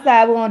you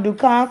outside. We're gonna do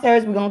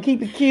concerts. We're gonna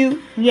keep it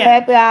cute. Yeah.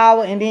 Happy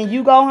hour, and then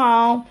you go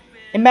home.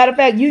 And matter of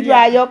fact, you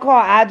drive your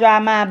car, I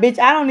drive mine. Bitch,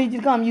 I don't need you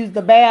to come use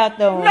the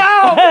bathroom. No,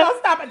 we're going to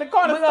stop at the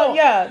corner store.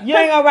 Yeah, you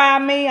ain't gonna ride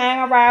me. I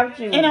ain't gonna ride with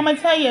you. And I'm going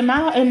to tell you,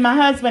 my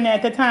husband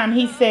at the time,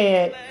 he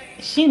said,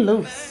 she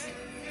loose.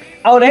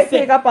 Oh, they He said-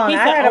 pick up on he it.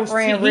 I said, had a oh,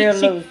 friend she- real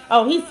she- loose.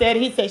 Oh, he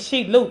said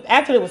she loose.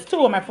 Actually, it was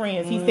two of my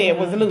friends he said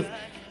was loose.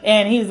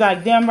 And he's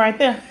like, them right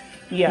there.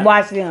 Yeah.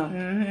 Watch them.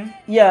 Mm-hmm.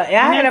 Yeah, and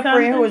I Isn't had a that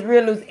friend who something? was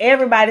real loose.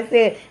 Everybody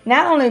said,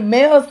 not only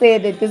male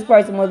said that this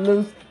person was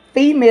loose,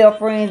 female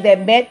friends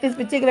that met this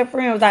particular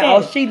friend was like,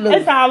 oh, she loose.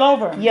 It's all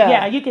over. Yeah.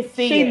 Yeah, you can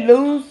see She it.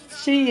 loose.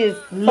 She is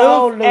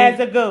so Loose loose. as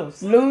a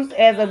goose. Loose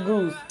as a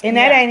goose. And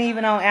that Yeah. ain't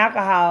even on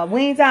alcohol.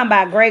 We ain't talking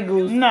about Grey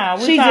Goose. No,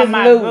 we She talking just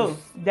about loose. goose.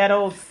 That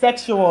old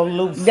sexual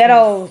loose. That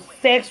old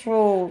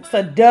sexual,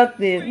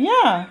 seductive.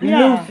 yeah,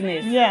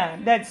 looseness. Yeah,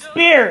 that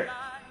spirit.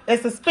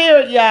 It's a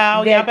spirit,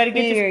 y'all. That Y'all better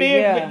get your spirit,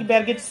 spirit. yeah. You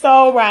better get your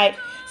soul right.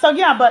 So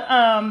yeah, but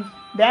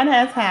that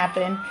has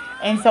happened,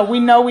 and so we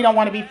know we don't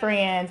want to be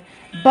friends.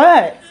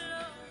 But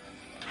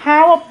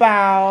How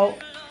about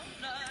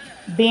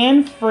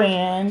being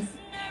friends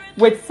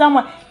with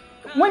someone?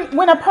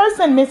 When a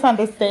person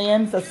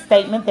misunderstands a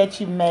statement that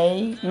you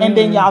made, and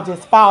then y'all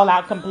just fall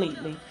out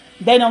completely.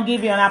 They don't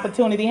give you an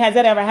opportunity. Has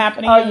that ever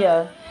happened to you? Oh,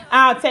 yeah.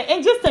 I'll say,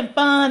 and just in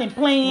fun and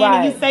playing,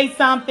 and you say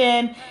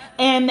something.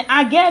 And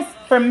I guess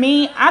for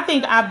me, I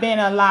think I've been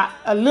a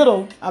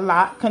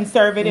lot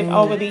conservative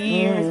over the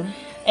years.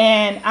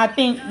 And I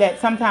think that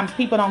sometimes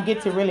people don't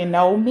get to really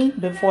know me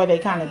before they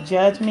kind of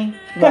judge me.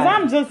 Because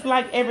I'm just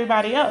like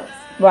everybody else.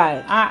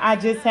 Right. I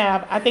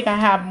think I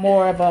have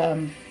more of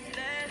a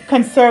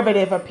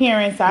conservative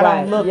appearance. I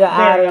don't look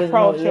very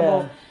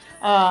approachable.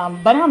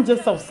 But I'm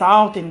just so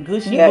soft and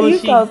gushy. Yeah, you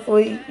so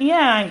sweet.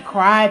 Yeah, and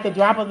cry at the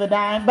drop of the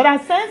dime. But I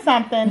said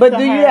something. But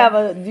do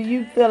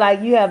you feel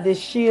like you have this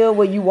shield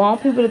where you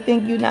want people to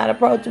think you're not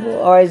approachable,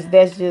 or is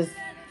that just?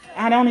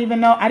 I don't even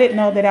know. I didn't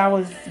know that I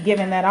was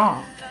giving that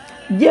off.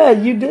 Yeah,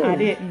 you do. I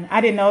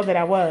didn't know that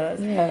I was.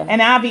 Yeah.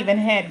 And I've even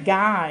had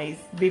guys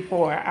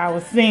before I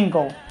was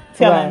single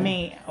telling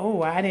me,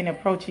 "Oh, I didn't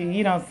approach you.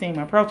 You don't seem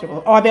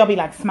approachable," or they'll be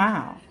like,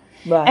 "Smile."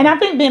 Right. And I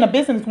think being a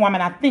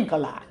businesswoman, I think a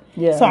lot.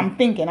 Yeah. So I'm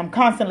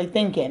constantly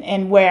thinking,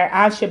 and where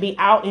I should be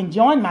out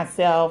enjoying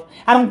myself,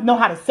 I don't know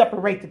how to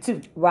separate the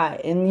two. Right,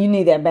 and you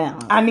need that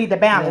balance. I need the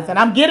balance, and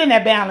I'm getting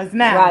that balance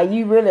now. Right,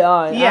 you really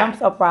are. Yeah. I'm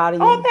so proud of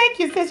you. Oh, thank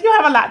you, sis. You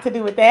have a lot to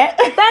do with that.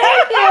 Thank you.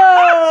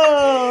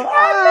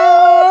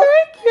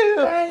 Thank you.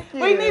 Thank you.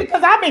 We need,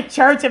 because I've been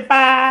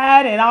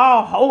churchified and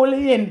all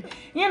holy, and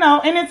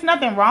and it's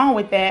nothing wrong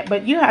with that,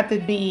 but you have to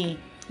be.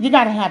 You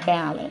got to have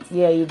balance.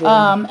 Yeah, you do.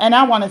 And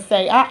I want to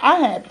say, I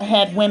have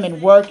had women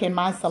work in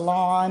my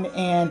salon,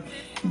 and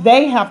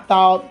they have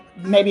thought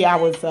maybe I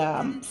was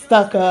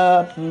stuck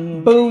up,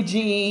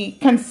 bougie,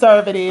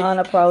 conservative,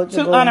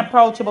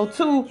 unapproachable,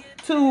 too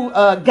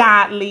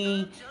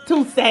godly,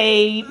 too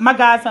saved. My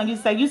godson, you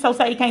say, you so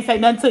saved, you can't say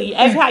nothing to you.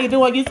 Ask how you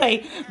doing, you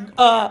say,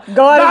 God is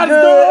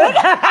good.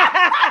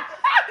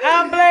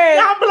 I'm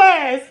blessed. I'm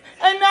blessed.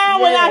 And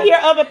now when I hear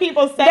other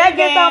people say that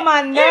gets on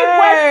my nerves. It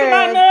works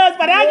my nerves,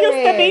 but I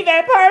used to be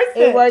that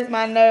person. It works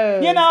my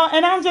nerves. And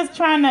I'm just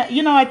trying to,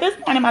 at this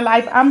point in my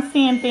life, I'm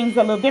seeing things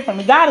a little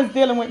differently. God is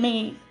dealing with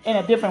me in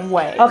a different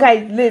way.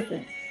 Okay,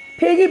 listen.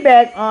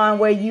 Piggyback on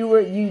where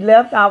you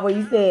left off where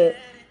you said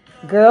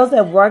girls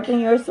have worked in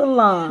your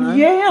salon.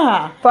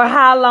 Yeah. For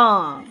how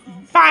long?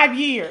 5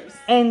 years.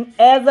 And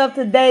as of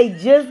today,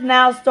 just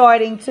now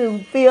starting to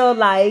feel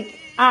like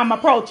I'm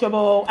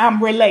approachable. I'm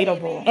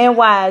relatable. And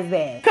why is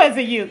that? Because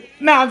of you.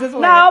 No, I'm just the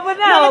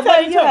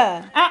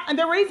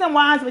reason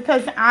why is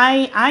because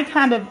I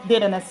kind of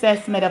did an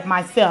assessment of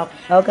myself.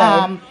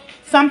 Okay.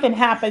 Something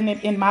happened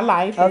in my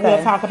life. Okay.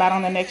 We'll talk about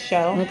on the next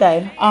show.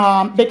 Okay.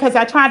 Because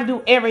I tried to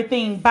do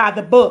everything by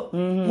the book.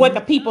 What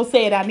the people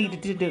said I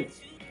needed to do.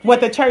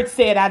 What the church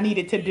said I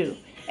needed to do.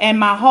 And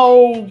my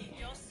whole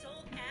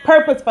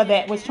purpose for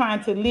that was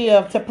trying to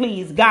live to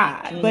please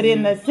God. But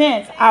in the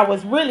sense, I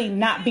was really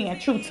not being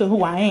true to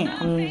who I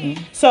am.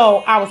 So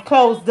I was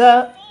closed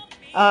up,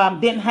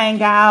 didn't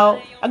hang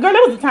out. Girl,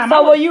 there was a time.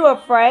 So were you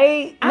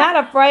afraid? Not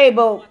afraid,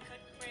 but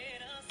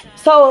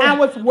so I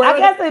was worried. I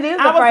guess it is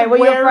afraid. Were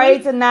you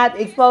afraid to not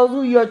expose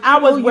who you're? I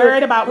was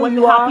worried about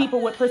how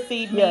people would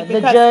perceive me. Yeah,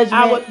 because the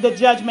judgment. The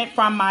judgment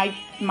from my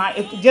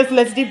just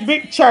let's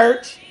do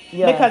church.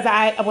 Yeah. Because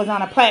I was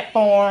on a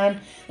platform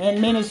in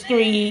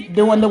ministry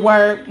doing the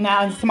work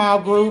now in small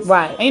groups.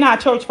 Right. And you know how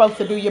church folks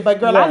will do you,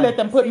 but girl, I let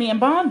them put me in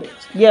bondage.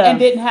 Yeah. And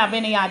didn't have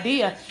any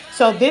idea.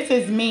 So this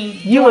is me.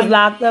 You was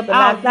locked up and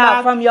locked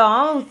out from your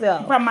own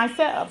self. From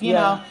myself, you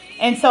know.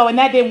 And so, and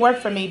that didn't work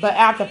for me. But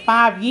after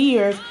 5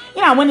 years,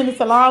 I went in the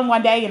salon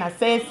one day and I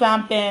said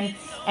something.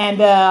 And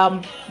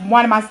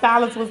one of my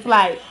stylists was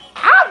like,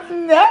 I've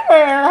never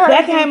heard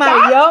that came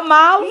out of your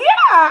mouth.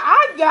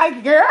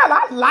 Yeah, girl,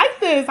 I like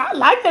this. I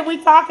like that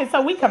we talking,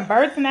 so we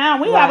converse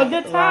now. We have a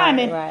good time,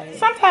 and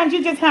sometimes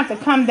you just have to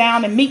come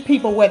down and meet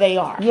people where they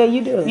are. Yeah,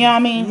 you do. You know what I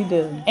mean? You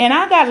do. And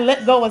I got to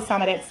let go of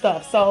some of that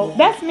stuff. So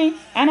that's me.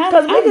 And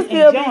because we can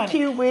still be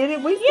cute with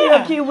it. We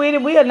still cute with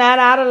it. We are not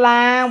out of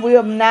line. We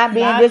are not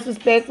being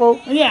disrespectful.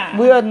 Yeah.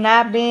 We are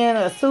not being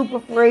a super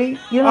freak.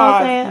 You know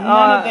what I'm saying?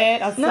 None of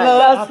that. A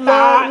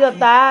slut, a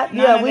thought.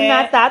 Yeah, we're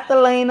not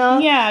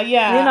Thathalina.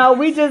 Yeah.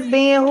 We just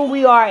being who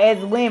we are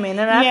as women.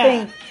 And I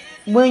think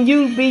when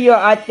you be your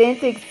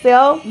authentic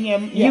self,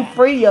 you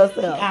free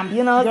yourself.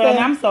 You know what I'm saying?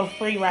 I'm so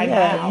free right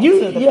now.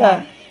 To the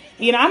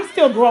point. I'm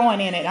still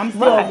growing in it. I'm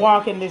still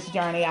walking this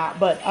journey out.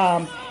 But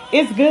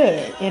it's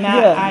good. And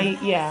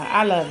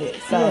I love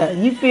it. So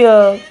you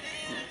feel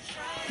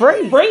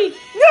free. Free.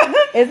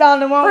 It's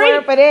only one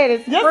word for that.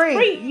 It's just free.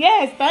 Free.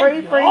 Yes.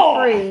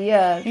 Free.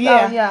 Yeah.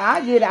 So,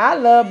 I get it. I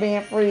love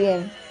being free.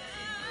 And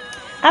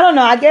I don't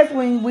know. I guess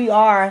when we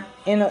are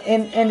in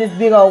this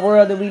big old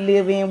world that we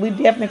live in, we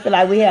definitely feel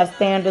like we have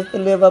standards to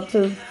live up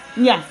to.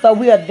 Yeah. So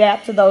we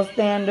adapt to those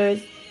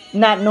standards,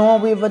 not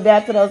knowing we've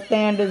adapted to those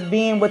standards,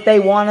 being what they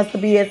want us to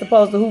be as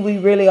opposed to who we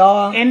really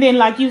are. And then,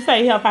 like you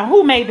say,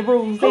 who made the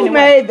rules? Who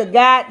made the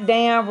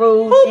goddamn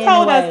rules? Who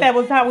told us that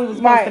was how we were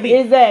supposed to be?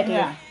 Exactly.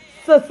 Yeah.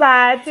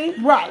 Society.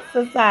 Right.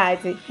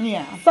 Society.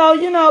 Yeah. So,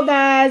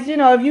 guys,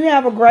 if you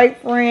have a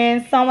great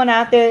friend, someone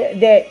out there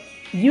that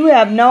you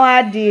have no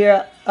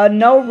idea or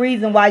no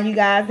reason why you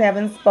guys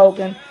haven't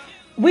spoken,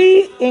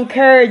 we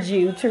encourage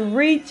you to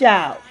reach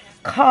out,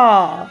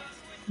 call,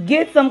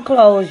 get some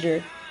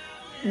closure,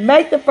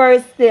 make the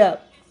first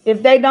step.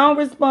 If they don't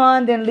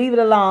respond, then leave it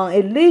alone.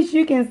 At least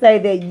you can say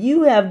that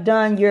you have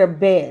done your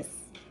best.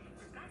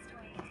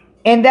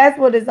 And that's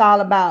what it's all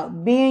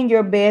about. Being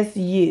your best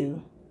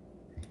you.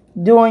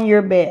 Doing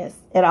your best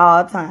at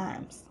all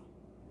times.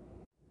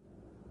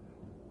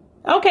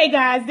 Okay,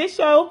 guys, this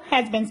show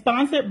has been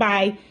sponsored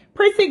by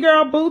Prissy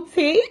Girl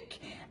Boutique.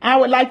 I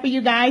would like for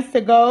you guys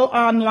to go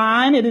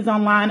online. It is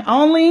online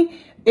only.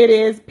 It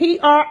is PRISSY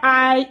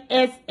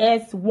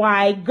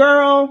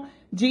Girl,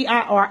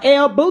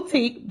 GIRL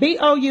Boutique,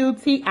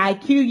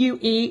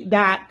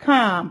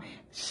 BOUTIQUE.com.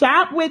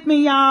 Shop with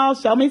me, y'all.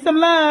 Show me some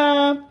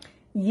love.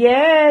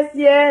 Yes,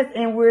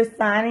 and we're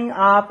signing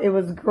off. It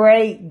was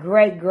great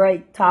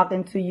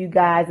talking to you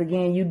guys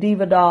again, you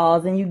diva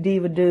dolls and you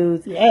diva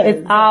dudes. Yes.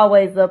 It's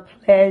always a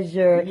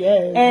pleasure.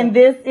 Yes. And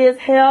this is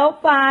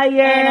Hellfire.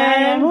 And I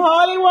am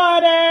Holy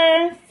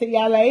Water. See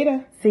y'all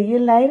later. See you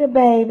later,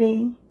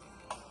 baby.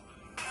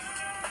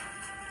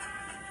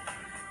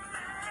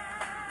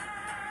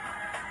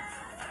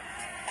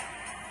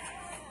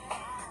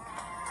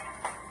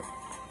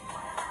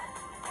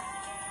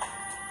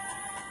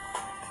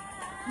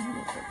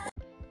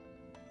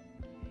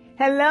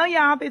 Hello,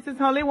 y'all. This is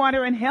Holy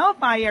Water and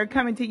Hellfire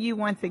coming to you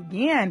once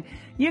again.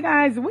 You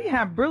guys, we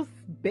have Bruce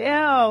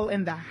Bell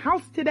in the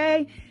house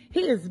today.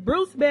 He is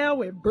Bruce Bell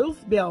with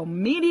Bruce Bell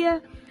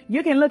Media.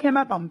 You can look him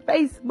up on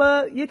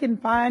Facebook. You can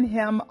find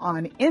him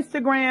on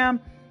Instagram.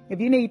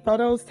 If you need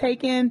photos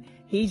taken,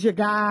 he's your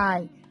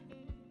guy.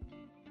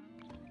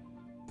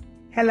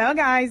 Hello,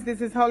 guys.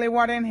 This is Holy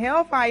Water and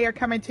Hellfire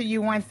coming to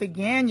you once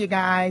again, you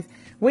guys.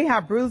 We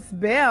have Bruce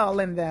Bell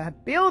in the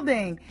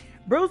building.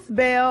 Bruce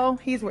Bell,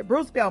 he's with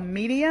Bruce Bell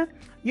Media.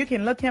 You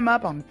can look him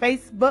up on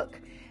Facebook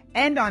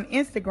and on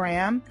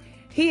Instagram.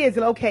 He is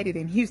located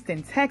in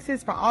Houston,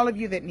 Texas. For all of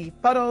you that need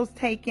photos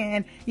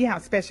taken, you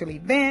have special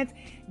events,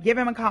 give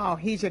him a call.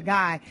 He's your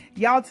guy.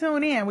 Y'all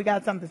tune in. We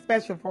got something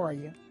special for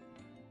you.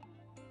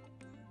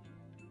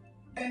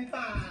 And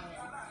five.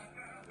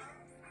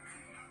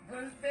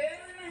 Bruce Bell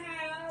in the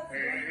house.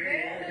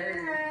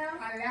 Hey.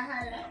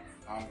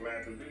 I'm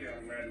glad to be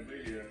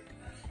here.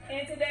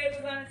 And today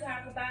we're going to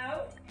talk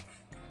about,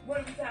 what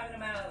are we talking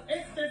about?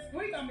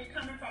 We're going to be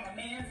coming from a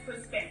man's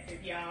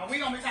perspective, y'all. We're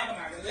going to be talking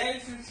about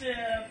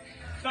relationships,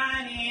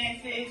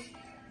 finances,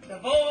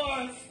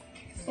 divorce,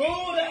 boot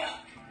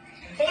up,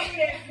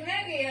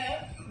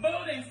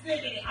 boot and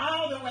sticky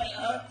all the way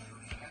up.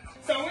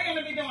 So we're going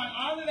to be doing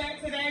all of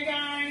that today,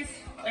 guys.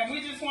 And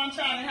we just want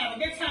y'all to have a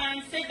good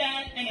time, sit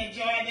back, and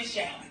enjoy the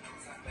show.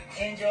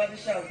 Enjoy the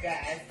show,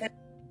 guys.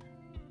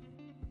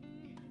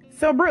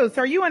 So, Bruce,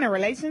 are you in a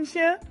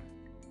relationship?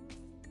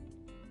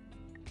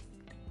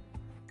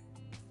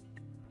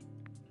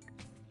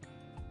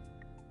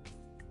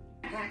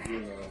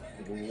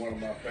 One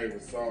of my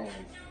favorite songs.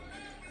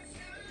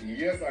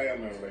 Yes, I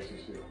am in a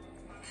relationship.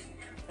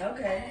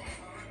 Okay.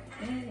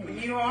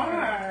 You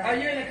are. Are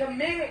you in a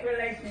committed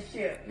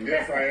relationship?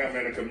 Yes, I am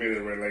in a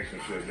committed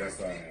relationship.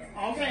 Yes, I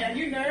am. Okay, are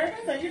you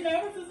nervous? Are you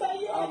nervous to say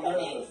you're I'm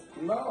nervous.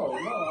 No,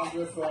 I'm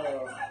just,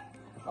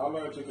 I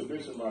learned to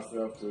condition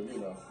myself to,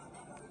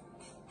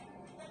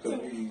 to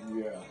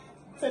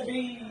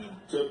be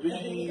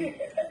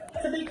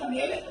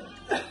committed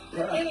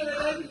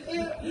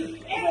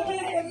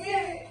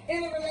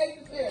in a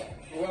relationship.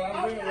 Well,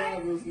 I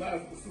realize it's not,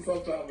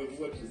 sometimes it's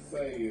what you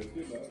say is,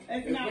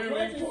 It's not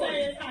what you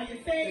say, it's how you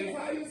say it. It's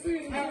how you see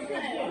it.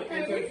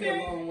 It takes you a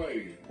long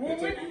way.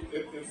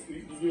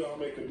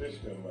 I'm a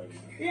conditioner right now.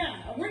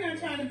 Yeah, we're not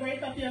trying to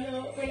break up your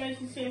little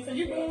relationship, so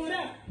you booed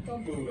up.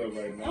 I'm booed up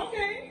right now.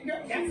 Okay,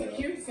 that's a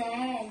cute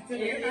song too.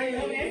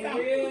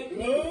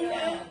 Booed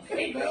up.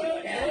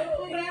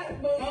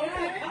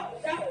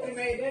 I would have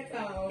made that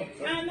song.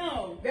 I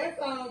know. That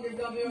song is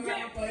going to be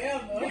around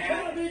forever.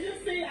 Did you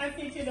see? I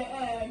sent you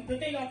the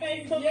thing on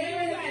Facebook. Yeah, you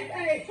was like,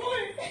 hey, who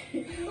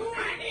I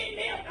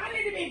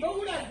need to be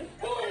booed up.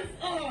 Who is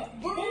booed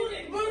up?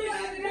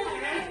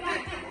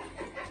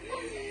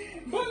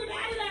 Booed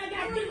out. I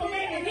got people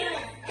making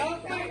hits.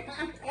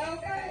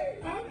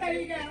 Okay,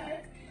 you guys.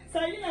 So,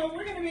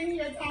 we're going to be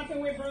here talking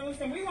with Bruce,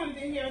 and we wanted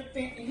to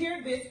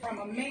hear this from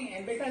a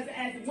man, because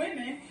as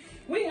women,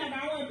 we have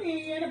our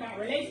opinion about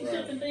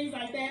relationships and things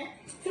like that.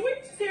 So we're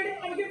just here to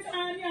have a good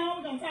time, y'all.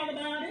 We're going to talk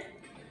about it.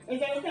 Is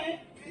that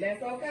okay?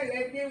 That's okay.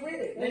 Let's get with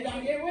it. We're going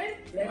to get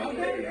with it? I'm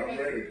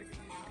ready.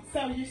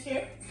 So, you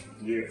sure?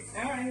 Yes.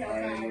 All right. I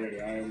am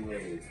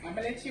ready. I'm going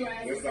to let you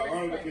ask It's the an first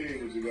honor to question.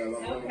 be with you guys.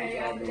 Okay,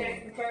 I'll ask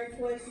the first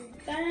question.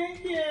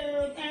 Thank you.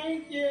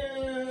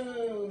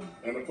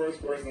 And the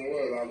first question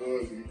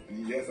was,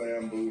 yes, I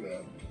am booed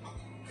up.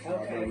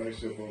 I've been in a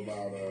relationship for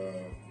about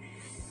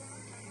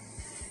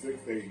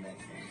 6 to 8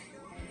 months now.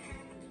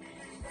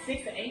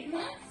 6 to 8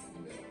 months?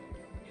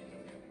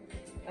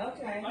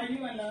 Okay. Are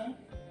you in love?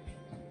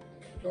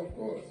 Of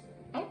course.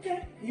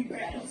 Okay, you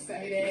better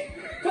say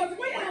that. Because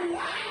we are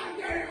live,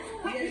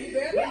 girl. Yeah, you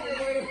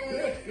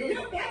better.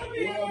 You better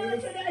be Well, on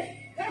this- today.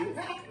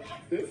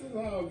 This is how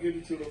I'm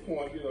getting to the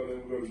point, that we're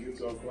going to get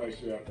you on Christ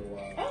after a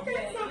while.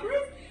 Okay, so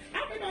Bruce,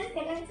 I've been on you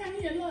for a long time.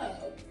 You're in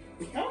love.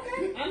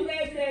 Okay. I'm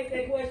glad you asked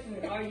that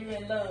question. Are you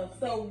in love?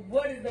 So,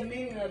 what is the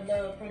meaning of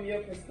love from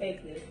your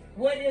perspective?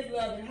 What is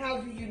love, and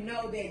how do you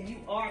know that you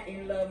are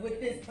in love with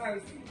this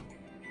person?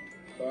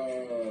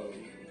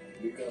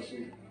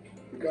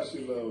 Because she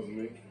loves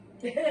me.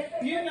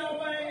 You know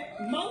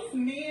what? Most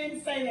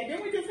men say that.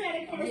 Didn't we just have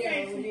a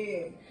conversation?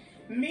 Yeah.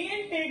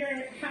 Men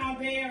figure how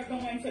they are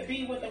going to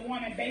be with a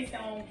woman based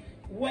on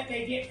what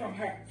they get from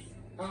her,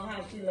 On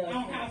how she loves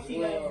on you. how she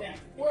loves them.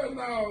 Well,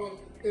 no,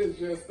 it's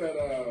just that,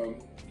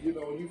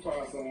 when you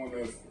find someone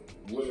that's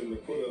willing to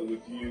put up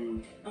with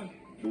you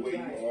the way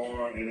Right. you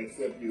are and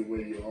accept you the way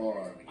you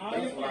are, All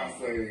that's your when I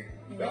flaws. say,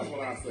 that's when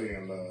I say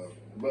in love.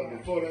 But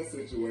before that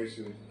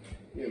situation,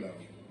 You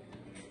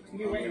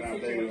I ready mean, I to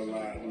dated a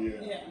lot, yeah.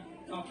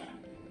 Yeah. Okay.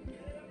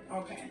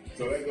 Okay.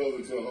 So that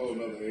goes into a whole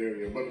nother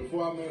area. But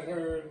before I met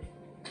her,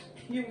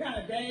 You were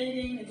kind of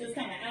dating and just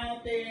kind of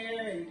out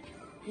there and,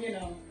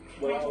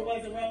 Well, Papa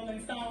was a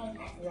Rolling Stone.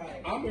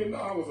 Right. I mean, no,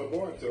 I was a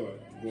boy to her.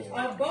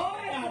 A boy.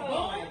 A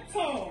boy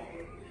toy.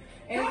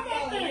 And How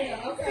about so, that?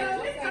 yeah, okay, So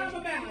let's okay. talk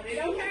about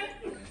it, okay?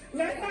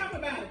 Let's talk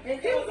about it. And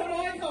He was a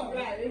boy toy.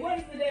 Right. And what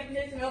is the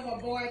definition of a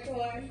boy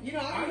toy?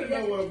 I didn't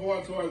know what a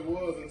boy toy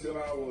was until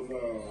I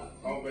was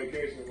on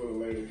vacation with a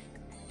lady.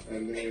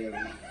 And then,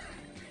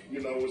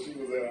 when she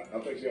was at, I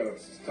think she had a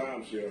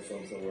timeshare or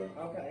something somewhere.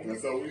 Okay. And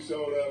so we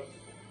showed up,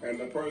 and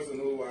the person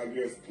who I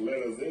guess let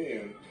us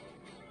in,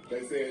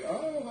 they said,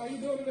 "Oh, how you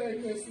doing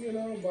today, miss?"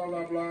 Blah,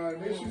 blah, blah.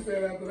 And then she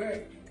said after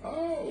that,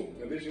 "Oh,"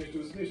 and then she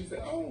introduced me. She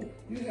said, "Oh,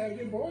 you have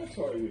your boy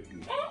toy with you."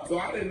 Oh. So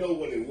I didn't know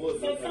what it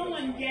was. So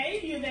someone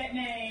gave you that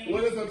name.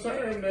 Well, it's a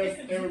term that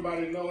It's a-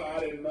 everybody know. I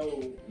didn't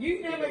know.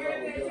 You never because I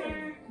heard was that young.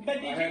 term? But I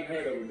did hadn't you?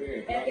 heard of it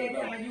then. At I that didn't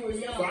know. time, you were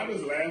young. So I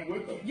just laughed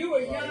with them. You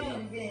were So,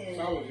 young then.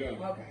 I was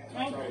young. Okay.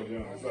 I was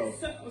young. So,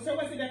 So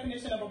what's the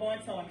definition of a boy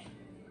toy?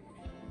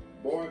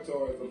 boy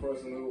toy is the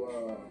person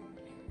who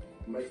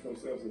makes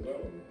themselves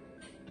available.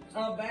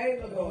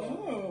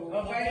 Available.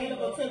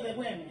 Available to the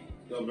women.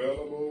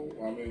 Available,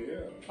 I mean,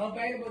 yeah.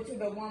 Available to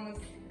the woman's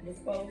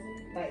disposal.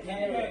 Like,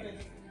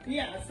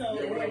 Yeah, so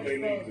Yeah, whatever they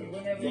need to.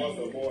 Whenever So they it's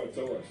a need boy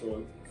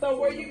toy. So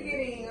were you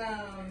getting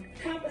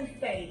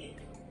compensated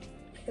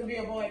to be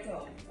a boy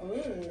toy? Ooh,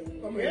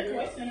 I mean, good yeah.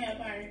 question,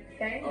 Harry.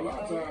 Thank A you. lot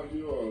of times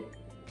you're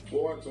a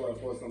boy toy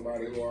for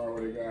somebody who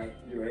already got,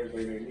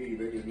 everything they need.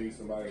 They just need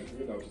somebody,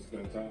 to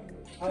spend time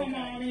with. Come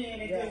on in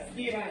and just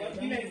get it.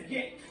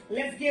 Right.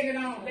 Let's get it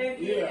on. Let's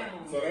get Yeah,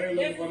 down. so they ain't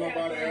looking for Let's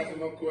nobody have asking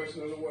no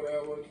questions or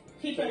whatever.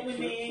 Keep Take up with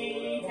trips or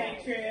me, whatever.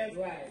 take trips.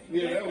 Right.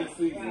 Yeah, that was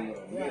season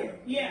Right, though. right.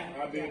 Yeah.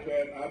 I did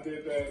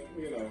that,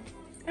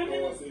 I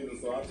mean, all season.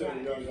 So I tell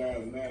the young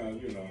guys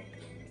now,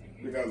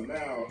 because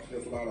now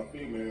there's a lot of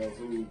females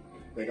who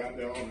they got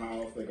their own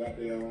house, they got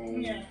their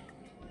own Yeah.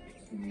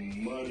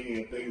 money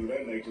and things of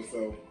that nature.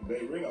 So they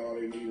really all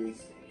they need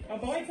is A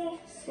boy toy?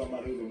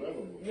 somebody who's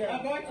available. Yeah.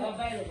 A boy toy.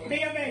 Available.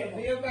 Be available.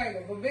 Be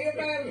available. Be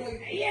available.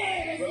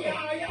 Yes,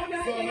 y'all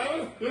know So that.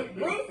 now,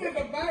 Bruce is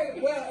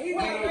available. Well, he's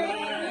not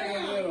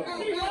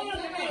available. He was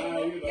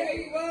available. Yeah,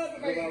 he was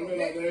Because I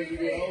realize as you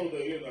get older,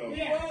 He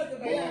Yeah. was boy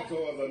available.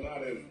 toys are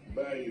not as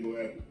valuable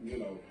as,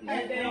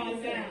 As they All are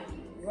the now. time.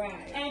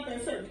 Right. After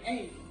a certain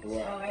age.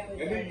 right.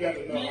 And then you got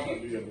to know how to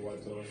be a boy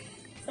toy.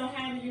 So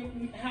how do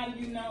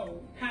you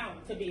know how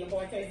to be a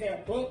boy toy? Is there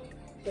a book,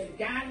 the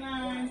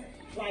guidelines?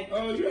 Like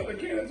You have to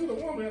cater to the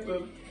woman. You have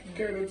to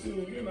cater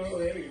to,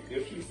 hey,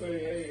 if she say,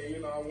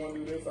 hey, I want to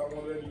do this, I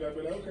want that, you got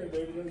to be like, okay,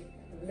 baby,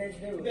 Let's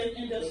do it.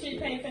 and does she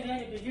pay for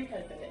that or do you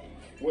pay for that?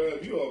 Well,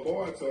 if you're a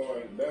boy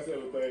toy, that's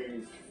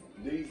everything.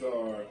 These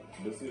are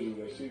decisions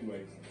that she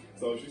makes.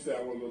 So if she said,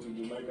 I want to go to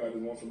Jamaica, I just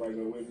want somebody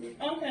to go with me.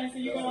 Okay, so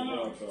you That's go a boy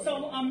along. toy.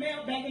 So a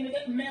male back in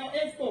the male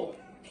escort.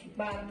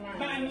 Bottom line.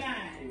 Bottom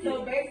line.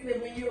 So basically,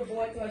 when you're a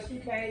boy toy, she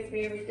pays for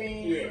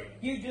everything. Yeah.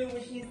 You do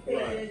what she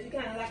says. Right. You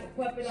kind of like a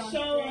puppet on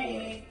Show the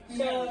screen. up.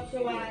 Show up,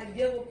 show out,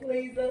 give her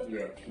pleaser.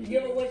 Yeah.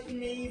 Give her what she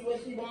needs,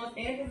 what she wants,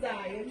 and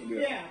desires.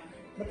 Yeah.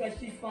 Because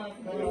she's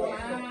responsible.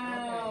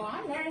 Wow,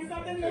 I learned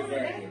something new Exactly.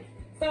 today.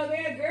 So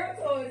there are girl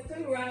toys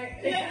too, right?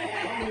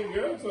 I mean,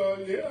 girl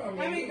toy, yeah.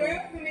 I mean,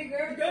 girls can be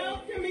girl Girls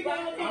toys. can be girl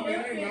toys. I mean,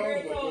 Girls they can be know,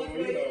 girl but, toys,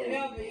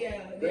 whatever,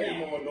 yeah. They're Yeah.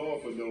 more known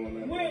for doing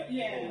that. Well,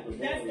 yeah,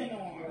 that's the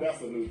norm.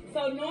 That's a new thing.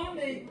 So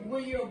normally,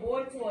 when you're a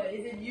boy toy,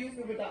 is it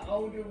usually with an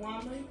older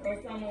woman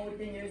or someone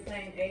within your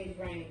same age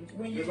range?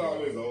 When It's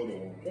always older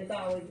one. It's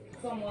always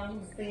someone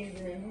who's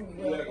seasoned and who's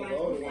Yeah, 'cause the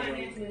older who's woman-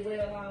 financially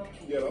well off.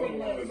 Yeah, the older Pretty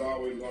one much. is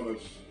always going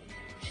to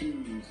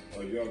choose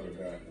a younger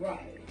guy. Right.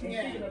 And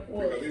Yeah. she can Because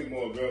afford he's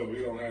more available.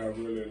 He don't have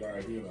really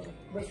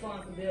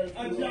responsibility.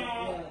 A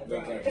job.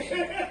 that type of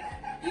shit.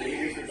 He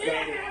gets Yeah,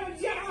 excited. have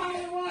a job.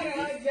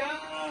 A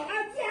job.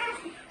 A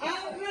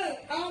job.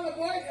 All the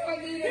boy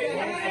toy needed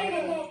a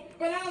haircut.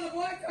 But all the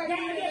boy toy Go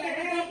needed a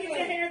get your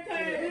haircut.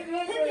 haircut. Just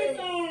look Put good. this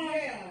on.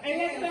 Yeah. And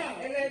let's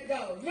go. And let's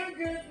go. go. Look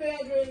good, smell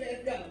good,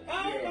 let's go.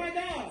 Oh Yeah. my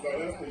God. So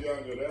that's the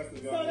younger.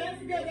 So that's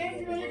good.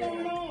 That's really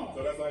going on.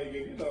 So that's how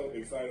you get,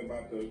 excited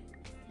about the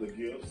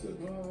gifts and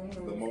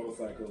the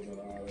motorcycles and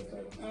all that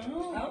type of stuff.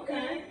 Oh,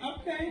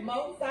 okay.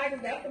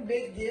 Motorcycles, that's a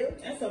big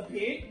gift. That's a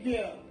big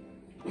deal.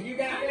 You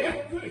got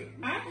that?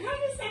 How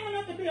you sign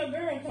up to be a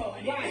girl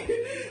toy? Right.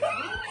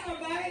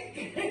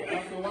 Somebody.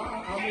 After a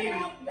while,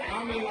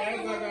 I mean, as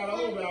I got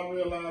older, I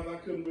realized I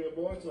couldn't be a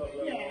boy toy.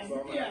 Yeah, So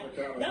I'm gonna have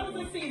to That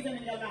was a season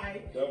in your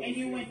life, That was and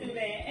you a went season. through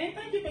that. And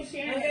thank you for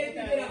sharing And then you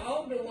that. get an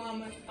older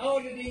woman,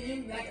 older than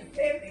you, like a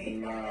 70.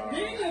 Nah.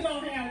 Then you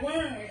gonna have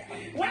worms.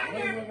 Why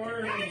Wait,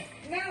 worms?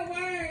 Not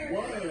worms.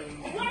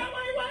 Worms. Why?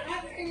 I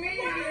think men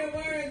get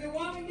worms. The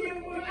woman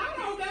get worms. I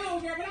don't know,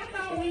 girl, but I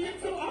thought when you're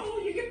too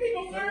old, you give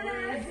people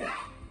worms.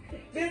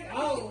 Just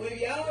old. When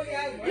you old, you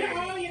got worms. You're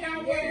old, you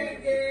got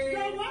worms. Girl.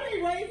 So why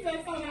they raise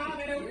us on all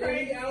that old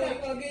crazy Girl,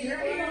 stuff? gonna get you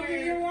Girl, you gonna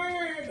get your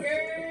worms.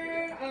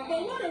 Girl.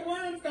 But what are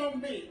worms gonna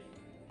be?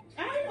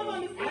 I don't I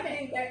understand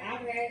think that.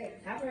 that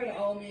I've heard of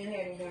old men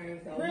having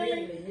worms. So Really?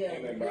 literally, yeah.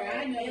 And they Girl,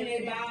 I know And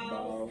they balls.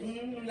 balls.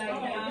 Like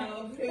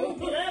dogs.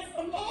 Oh, that's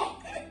some more.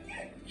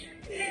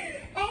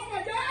 Oh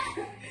my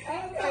God.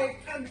 Okay,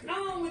 I'm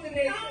on with the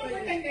next On with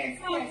question. the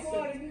next question.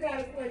 Porter, you got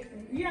a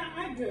question. Yeah,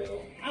 I do.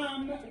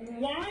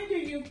 Why do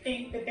you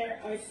think that there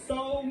are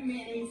so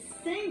many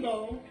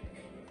single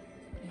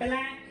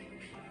black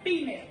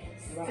females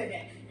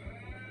today?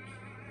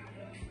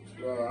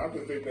 I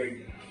just think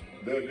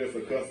they're just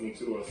accustomed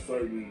to a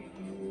certain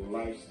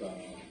lifestyle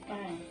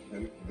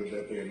and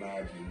that they're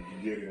not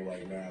getting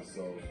right now.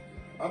 So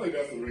I think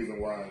that's the reason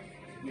why,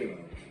 They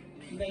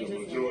the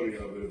just majority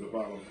of it is a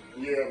problem.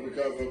 Yeah,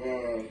 because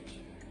of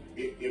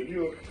if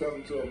you're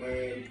accustomed to a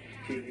man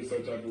treating you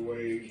some type of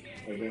way,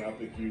 and then I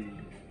think you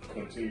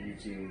continue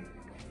to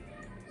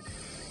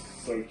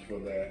search for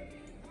that,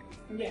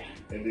 Yeah.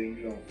 and then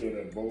you don't feel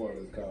that void.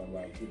 It's kind of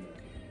like,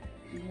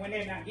 When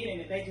they're not getting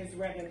it, they just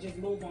rather just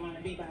move on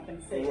and be by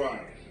themselves.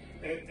 right.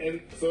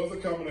 And so it's a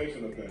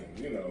combination of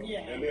things, Yeah.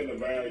 And then the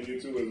value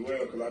too as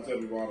well, because I tell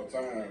people all the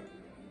time,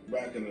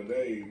 back in the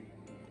day,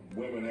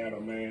 women had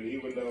a man,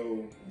 even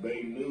though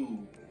they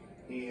knew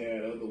he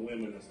had other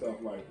women and stuff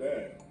like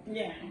that,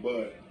 Yeah.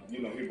 but, he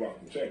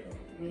brought the check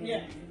home.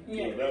 Yeah.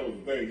 Yeah. That was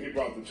the thing. He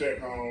brought the check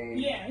home.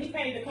 Yeah, he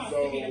paid the cost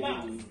to be the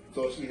boss.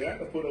 So she had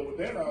to put up with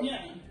that option.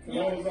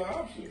 Yeah. What was the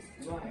options?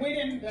 We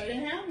didn't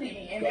have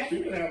any. And Because that's she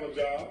didn't have a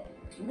job.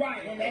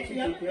 right, and that's She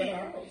the other took care of thing. the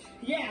house.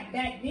 Yeah,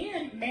 back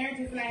then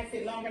marriages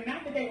lasted longer.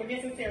 Not that they were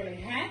necessarily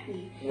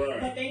happy, Right.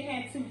 but they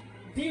had to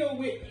deal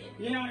with it.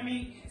 You know what I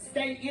mean?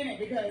 Stay in it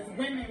because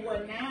women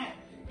were not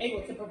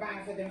able to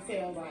provide for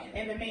themselves,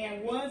 and the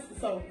man was the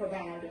sole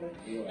provider.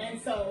 Right.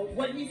 And so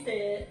what he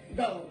said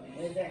goes,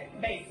 Exactly.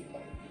 basically.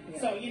 Yeah.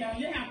 So, you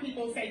have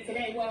people say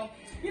today, well,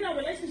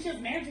 relationships,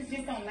 marriages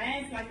just don't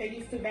last like they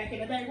used to back in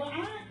the day. Well,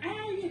 I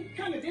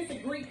kind of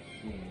disagree.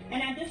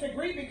 And I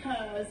disagree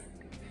because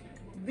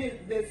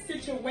the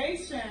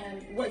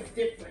situation was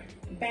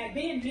different. Back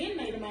then, men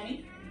made the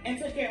money and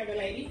took care of the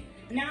ladies.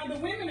 Now the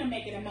women are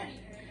making the money.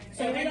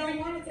 So And we don't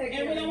want to take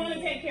care and we of don't the want to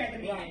men. take care of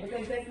the men. Right,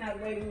 because that's not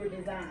the way we were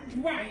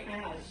designed. Right.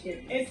 How it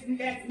should be.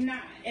 That's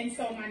not. And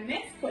so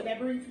that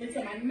brings me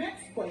to my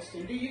next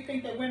question. Do you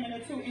think that women are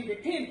too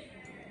independent?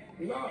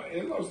 No,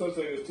 there's no such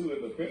thing as too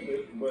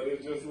independent, but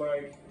it's just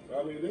like,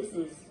 this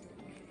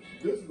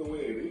is the way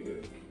it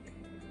is.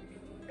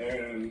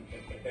 And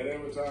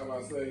every time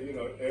I say,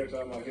 every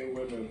time I hear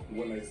women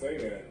when they say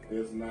that,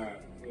 it's not,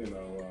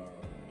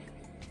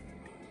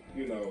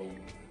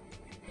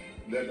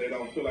 that they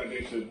don't feel like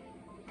they should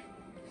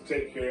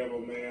take care of a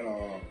man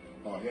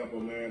or help a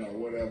man or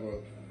whatever.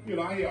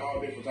 I hear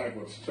all different type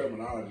of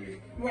terminology.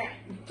 Right.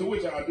 To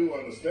which I do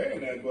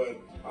understand that, but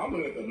I'm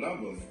looking at the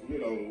numbers.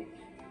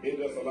 It's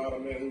just a lot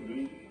of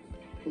men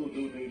who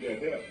do need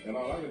that help, and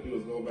all I can do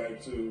is go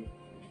back to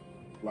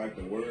like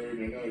the word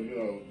and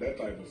that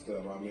type of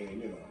stuff.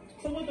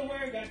 So what the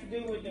word got to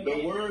do with the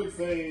The word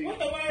say What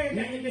the word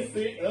got to he do?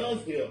 sent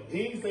us help.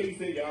 He didn't say he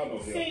said y'all no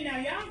help. See, now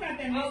y'all got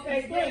that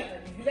Okay, misconstrued.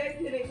 good.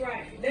 Let's get it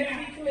right.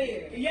 Let's be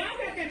clear. Y'all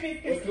got that It's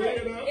misconstrued.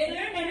 clear enough.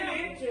 It's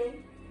financial.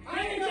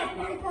 I ain't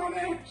talking about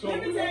financial.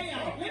 Let me tell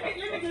y'all. Let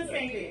me just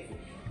say this.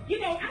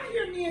 I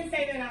hear men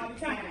say that all the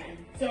time.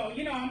 So, I'm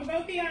gonna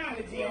go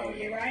theology on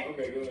you, right?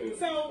 Okay, go ahead.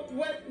 So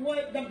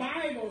what the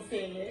Bible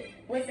said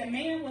was the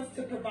man was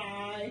to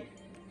provide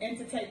and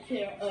to take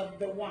care of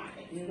the wife,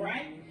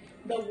 right?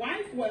 The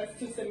wife was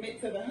to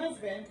submit to the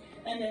husband,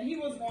 and then he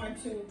was going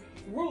to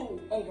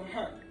rule over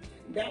her.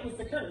 That was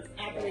the curse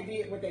after they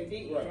did what they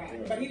did.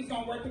 Right. But he was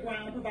going to work the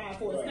ground and provide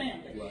for his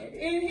family. Right.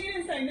 And he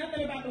didn't say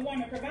nothing about the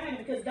woman providing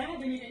because God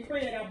didn't even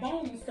create our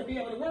bones to be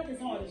able to work as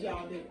hard as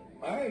y'all do.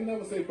 I ain't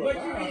never say But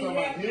provide. you I'm mean talking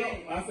about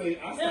help.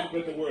 help. I stop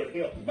with the word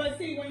help. But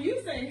see, when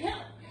you say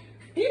help,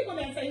 people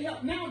that say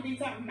help now be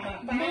talking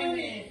about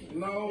money.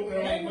 No,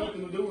 it has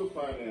nothing to do with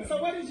finance.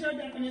 So what is your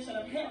definition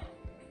of help?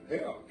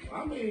 Help.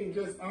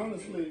 Just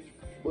honestly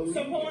believe.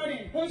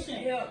 Supporting,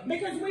 pushing. Yeah.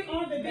 Because we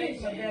are the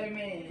Makes a vision. better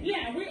man.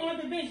 Yeah, we are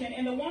the vision.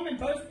 And the woman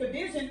births the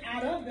vision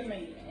out of the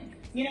man.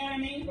 You know what I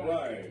mean?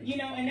 Right. You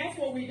know, and that's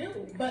what we do.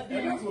 But then,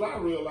 And that's what I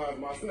realized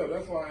myself.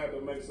 That's why I had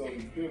to make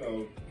some,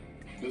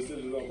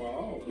 decisions on my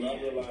own. Because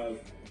I realized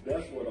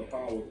that's where the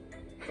power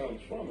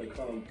comes from. It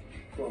comes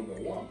from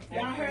the woman.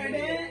 y'all heard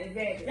that?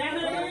 Exactly. Y'all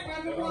heard that?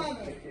 From the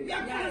woman.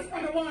 Y'all comes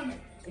from the woman.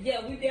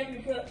 Yeah, we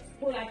definitely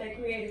pull out that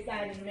creative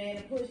side of the man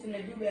and push them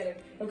to do better.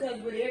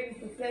 Because with every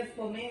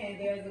successful man,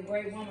 there's a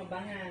great woman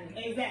behind him.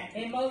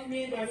 Exactly. And most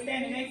men Or that we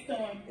standing see, next to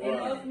him. and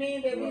Right. most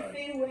men that we Right.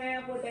 see who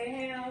have what they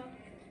have,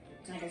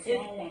 Like a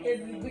strong woman.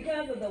 it's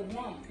because of the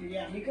woman.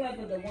 Yeah. Because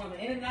of the woman.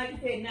 And like you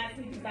said, not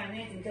speaking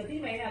financially, because he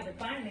may have the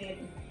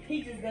finances,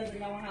 he just doesn't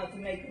know how to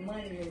make the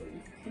money move.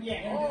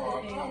 Yeah. Or,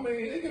 I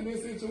mean, it can be a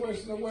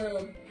situation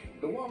where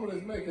the woman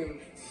is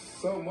making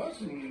so much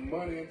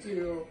money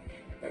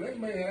and they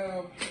may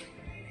have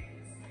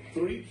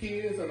 3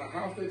 kids and a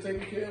house they're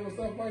taking care of and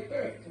stuff like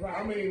that. Right.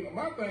 I mean,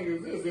 my thing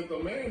is this: if the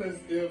man is,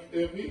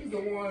 if he's the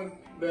one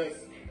that's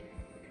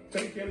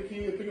taking care of the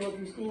kids, picking up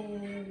from school,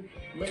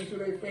 making sure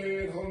they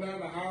fed, holding down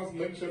the house,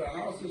 making sure the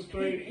house is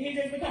straight, He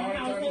just become all a that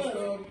house type of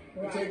husband.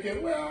 stuff, and take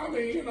care. Well, I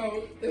mean, it's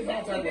all That's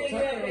type a of big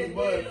terms, difference.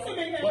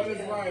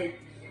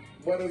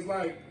 but it's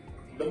like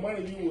the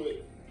money you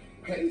would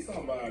pay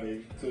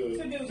somebody to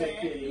To do take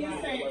that. care of you, You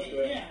stuff say like it,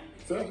 that. yeah.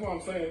 So that's what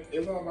I'm saying.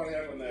 It's all about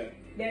having that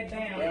That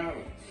balance.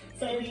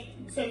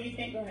 balance. So you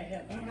think, go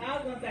ahead. I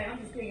was gonna say, I'm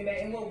just thinking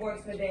that and what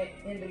works for that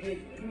individual.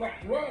 Right.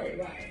 Right.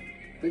 Right.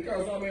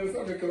 Because I mean, it's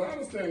something. Because I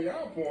understand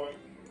y'all point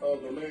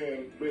of the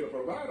man being a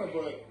provider,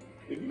 but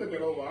if you look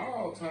at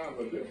overall, times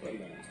are different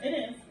now.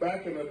 It is.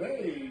 Back in the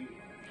day,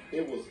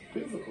 it was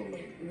physical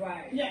labor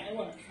Right. Yeah, it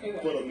was.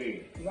 It for was. the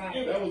men.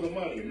 Right. That was the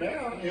money.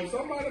 Now,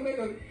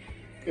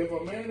 if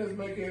a man is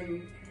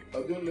making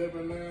a good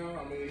living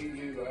now, I mean,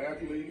 he's an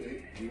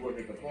athlete. He work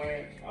at the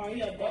plant. Oh,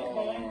 yeah, dope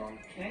boy.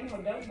 Ain't no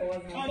dope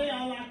boys. Oh, they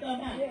all locked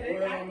up, huh? Yeah, they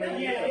Well, I locked mean, up.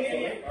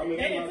 Yeah. I mean,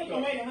 They they done took locked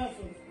away up. the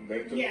hustles. They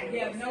took Yeah, away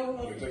yeah, the no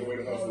hustle. They took away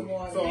the hustle. hustle.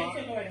 No So,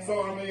 They took away the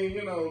so I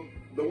mean,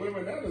 the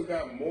women now just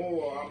got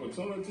more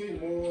opportunity,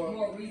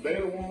 More resources. they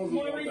the ones who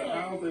More want the resources.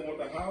 house,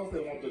 they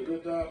want the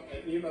good job,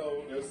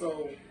 and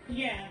so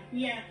Yeah.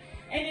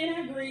 And I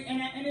agree,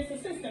 and it's a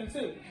system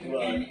too.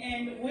 Right.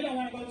 And we don't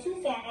want to go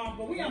too far off,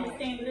 but we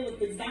understand that it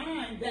was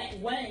designed that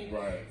way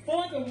Right.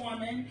 for the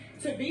woman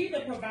to be the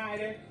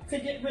provider to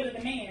get rid of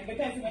the man,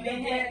 because when they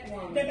black had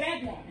woman. the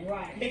black woman,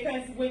 Right.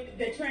 Because with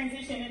the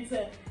transition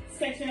into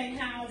Section 8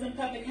 housing,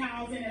 public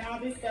housing, and all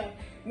this stuff,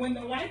 when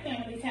the white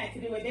families had to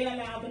do it, they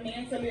allowed the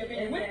man to live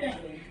in with them.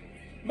 Exactly.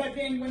 But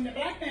then when the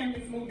black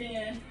families moved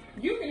in,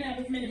 you can have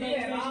as many babies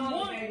Yeah, as you all the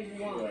want. babies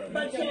you want. Right.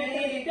 But your man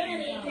baby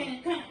daddy can't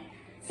can't come.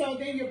 So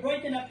then you're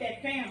breaking up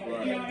that family.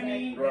 Right. You know what I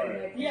mean?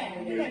 Right. Yeah.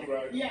 Yeah, because-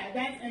 right. Yeah,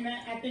 that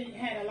I think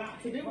had a lot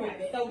to do with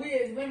Right. it. So we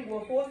as women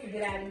were forced to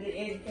get out and get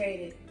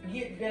educated,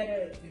 get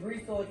better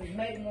resources,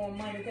 make more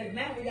money. Because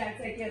now we got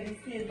to take care of these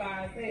kids by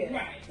ourselves.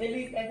 Right. At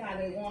least that's how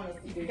they want us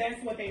to do.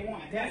 That's what they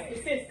want. That's the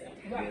system.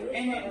 Right.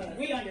 And For us.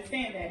 we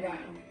understand that. Right.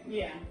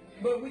 Yeah.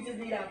 But we just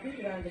need our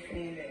people to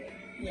understand that.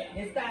 Yeah.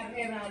 And stop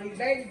having all these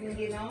babies and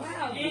getting on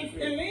houses.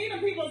 And leaving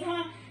people's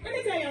home. Let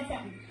me tell y'all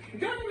something.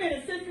 Government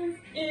assistance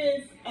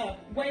is a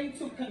way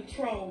to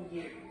control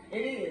you. It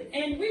is.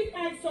 And we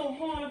fight so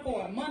hard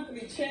for a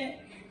monthly check.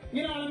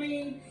 You know what I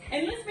mean?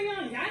 And let's be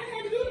honest, I didn't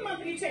have to do the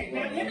monthly check.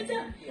 Now, let me tell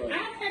you, Right. I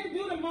didn't have to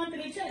do the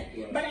monthly check.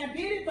 Right. But I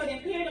did it for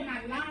that period of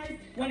my life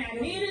when I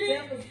needed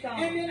Stepping it. stone.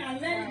 And then I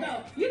let it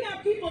go. You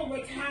got people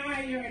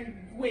retiring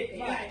with it.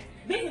 Right. Like,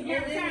 this is And my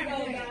then it goes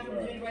retirement. down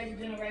from generation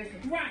to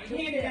generation. Right,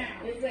 hand it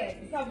down.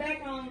 Exactly. So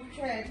back on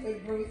track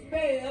with Bruce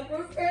Bell.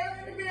 Bruce Bell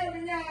in the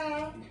building,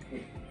 y'all.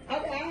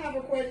 Okay, I have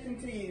a question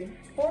to you.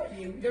 For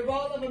you, the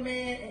role of a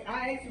man,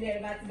 I asked you that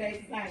about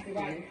today's society,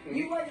 right? Mm-hmm.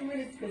 You wasn't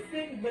really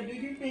specific, but do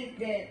you think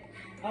that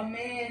a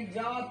man's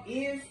job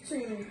is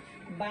to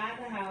buy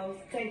the house,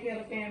 take care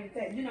of the family,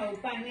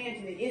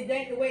 financially? Is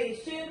that the way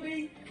it should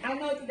be? I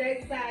know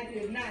today's society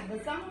is not,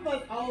 but some of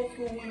us old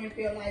school women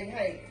feel like,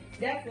 hey,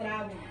 that's what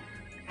I want.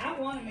 I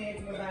want a man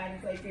to provide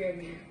and take care of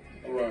me.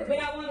 right. But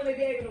I want to be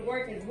able to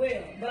work as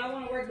well. But I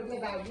want to work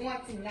because I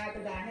want to, not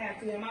because I have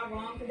to. Am I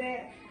wrong for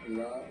that?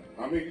 No,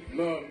 I mean,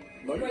 no,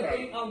 you're For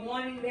right.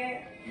 wanting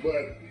that?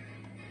 But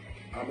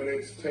I mean,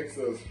 it takes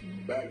us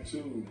back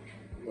to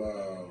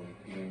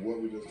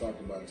what we just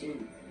talked about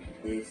too.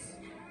 It's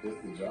the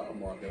job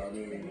market. I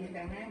mean,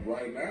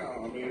 right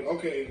now, I mean,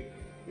 okay,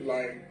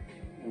 like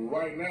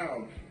right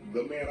now,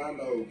 the men I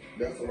know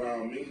that's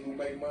around me who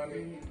make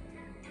money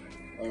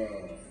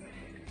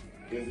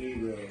is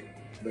either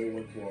they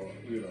work for,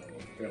 in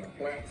a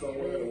plant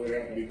somewhere where they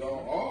have to be gone,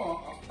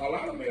 or a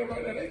lot of men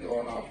right now, they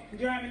going off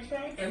Driving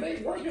trucks? and they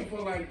working for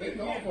they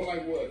gone for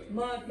what?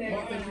 Month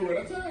Month and two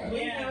at a time.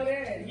 We know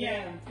that.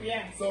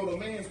 Yeah. So the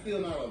man's still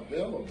not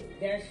available.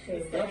 That's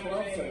true. That's what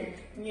I'm saying.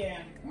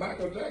 Yeah.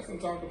 Michael Jackson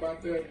talked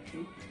about that,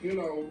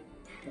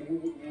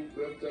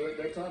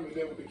 that time he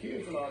did with the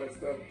kids and all that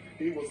stuff.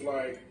 He was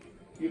like,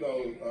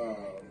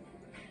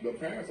 the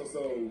parents are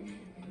so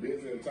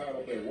busy and tied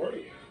up at work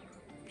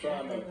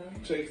trying to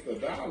chase the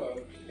dollar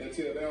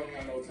until they don't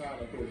have no time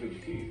to put it to the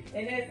kids.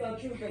 And that's so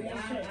true because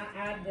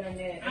I've done that.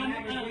 And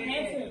I'm I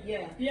regret that.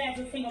 Yeah. Yeah, as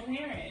a single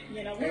parent,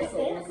 you know, And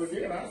so once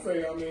again, I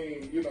say, I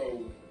mean, you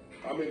know,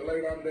 the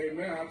lady I'm dating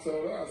now, I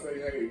told her, I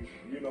say, hey,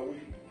 you know, we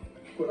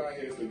put our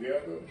heads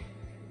together.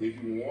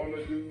 If you want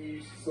to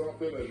do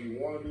something, if you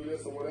want to do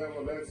this or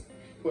whatever, let's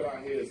put our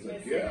heads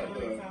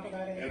together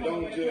and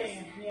don't just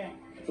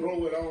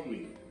throw it on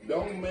me.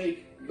 Don't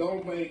make,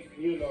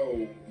 you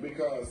know,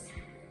 because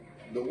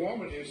the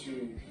woman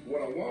issue,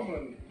 when a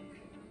woman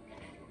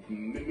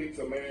meets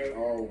a man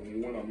or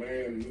when a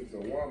man meets a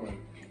woman,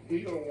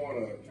 he don't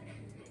want to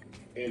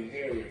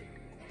inherit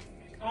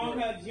all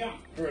her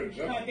junk. Her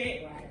junk. Her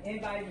debt. Right.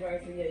 And vice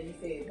versa, yeah, you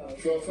said both.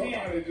 So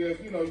somebody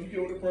just, you know, you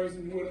get with a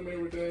person, you with them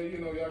every day, you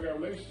know, y'all got a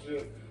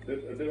relationship,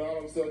 then all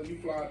of a sudden you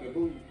fly to the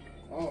booth.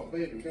 Oh,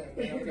 baby,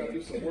 goddamn, I gotta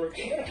do some work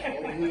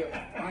over here.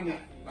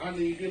 I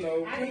need, you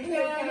know, I need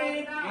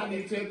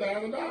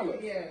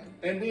 $10,000. Yeah.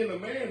 And then the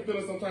man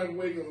feeling some type of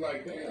way because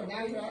like, damn,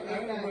 I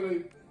don't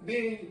really.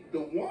 Then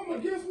the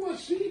woman, guess what?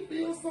 She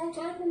feels some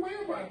type of way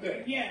about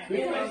that. Yeah,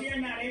 because you're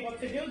not able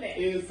to do that.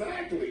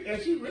 Exactly.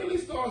 And she really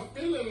starts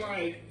feeling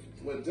like,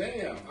 well,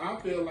 damn, I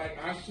feel like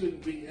I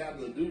shouldn't be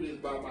having to do this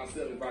by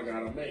myself if I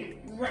got a man.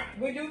 Right.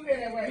 We do feel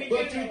that way.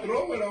 But you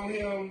throw it on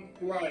him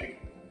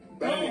like,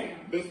 bam,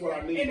 this is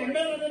what I need. In the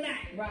middle of the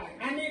night. Right.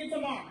 I need it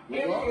tomorrow.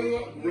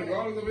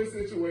 Regardless of his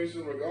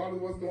situation, regardless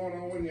of what's going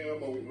on with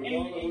him, or regardless of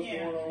what's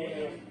going on with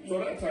him. So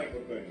that type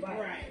of thing.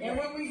 Right. And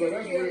when we so get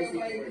that's real that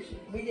way, situation.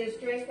 we get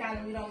stressed out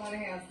and we don't want to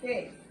have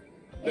sex.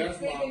 That's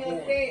my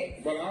point.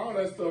 Sex, but all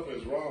that stuff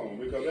is wrong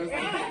because that's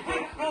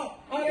that's wrong.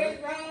 I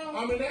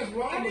mean, that's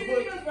wrong.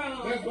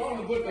 That's wrong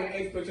to put the Right.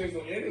 expectations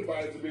on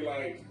anybody to be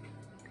like.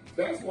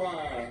 That's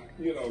why,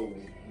 you know,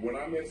 when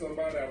I met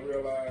somebody, I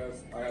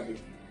realized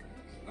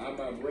I'm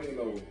not bringing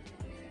no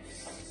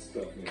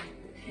stuff in.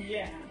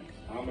 Yeah.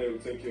 I'm able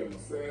to take care of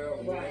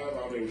myself, whatever.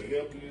 I'm able to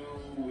help you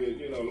with,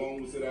 you know, long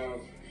as we sit down,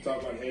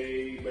 talk about,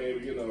 hey,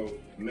 baby, you know,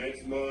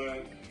 next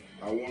month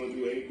I want to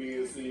do A, B,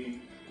 and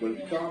C. But if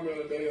you call me on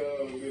the day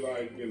of and be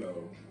like, you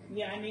know,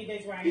 I need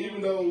this right even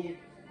now. though,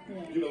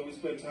 you know, we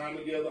spend time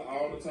together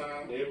all the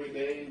time, every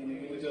day, we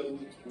meet each other,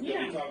 we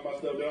talk about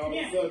stuff, then all of a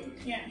sudden,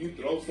 you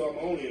throw something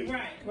on him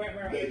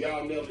that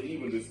y'all never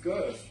even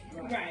discussed.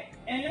 Right.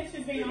 And let's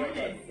just be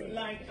honest,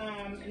 like,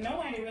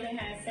 nobody really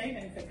has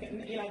savings, like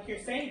your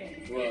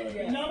savings. Right.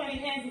 Yeah. Nobody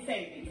has a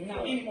savings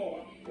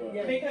anymore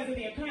because of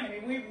the economy.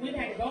 We've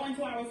had to go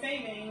into our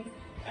savings.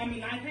 I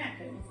mean, life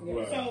happens.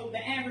 Right. So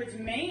the average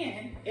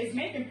man is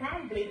making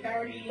probably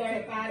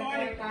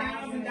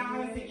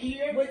 $40,000 a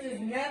year, which is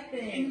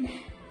nothing.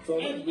 So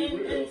let's be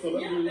real. So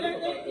let's be real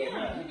about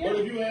that. But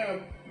if you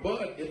have,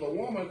 if a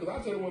woman, because I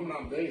tell the women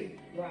I'm dating,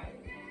 right.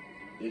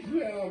 If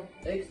you have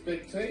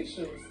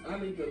expectations, I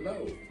need to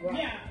know.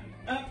 Right.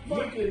 Yeah.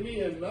 Look at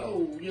me and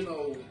know, you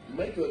know,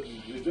 make a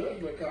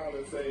judgment call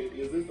and say,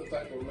 is this the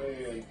type of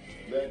man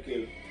that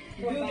can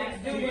keep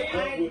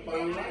up with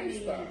my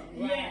lifestyle?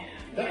 Yeah.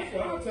 That's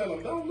what I tell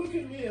them. Don't look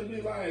at me and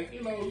be like,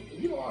 you know,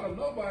 you ought to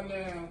know by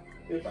now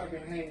if I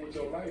can hang with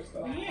your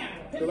lifestyle. Yeah.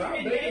 Because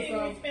I'm dating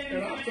some,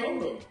 and I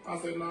told them, I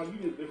said, no, you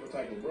need a different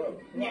type of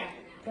brother. Yeah.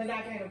 Because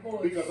I can't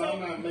afford Because I'm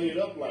not made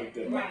up like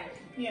that. Right.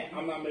 Yeah.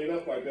 I'm not made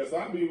up like that. So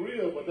I'll be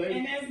real, but they...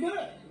 And that's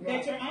good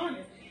that you're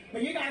honest.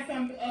 But you got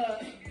some,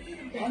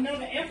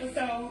 another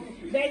episode.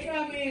 They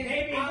come in,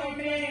 and no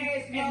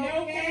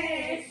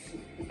cash.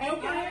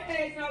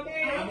 Okay. No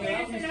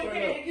cash.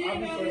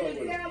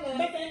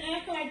 But they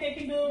act like they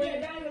can do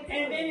it.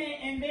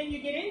 And then you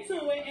get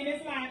into it and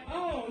it's like,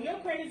 oh, your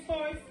credit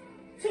score is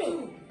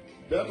 2.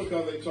 That's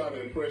because they're trying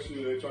to impress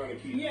you. They're trying to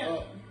keep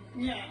up.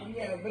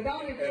 Yeah, but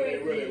don't impress and they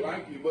really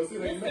like you. But see,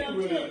 they never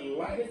really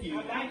like you.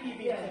 I like you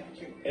being telling the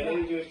truth. And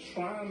they're just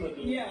trying to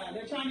do it. Yeah,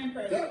 they're trying to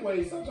impress you. That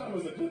way,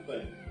 sometimes it's a good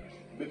thing.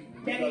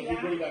 Because you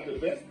really got the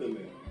best in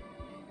them.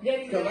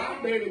 Because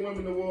I've dated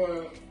women to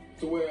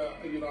where,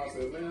 you know, I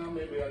said, man,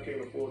 maybe I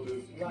can't afford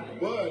this. Right.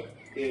 But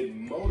it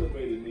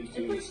motivated me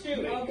to make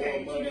more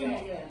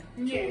money.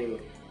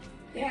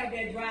 To have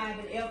that drive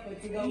and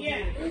effort to go.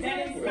 Yeah,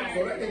 that is right.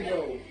 So that can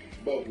go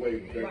both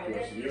ways with that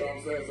question. You know what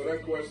I'm saying? So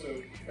that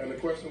question, and the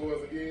question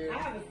was again?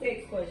 I have a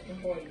sex question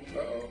for you.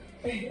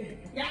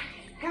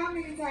 How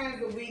many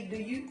times a week do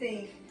you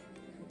think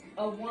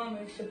a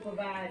woman should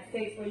provide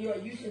sex for you, or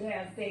you should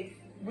have sex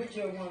with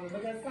your woman?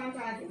 Because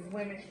sometimes as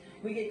women,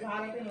 we get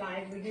caught up in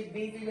life, we get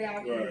busy with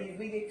our kids,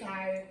 we get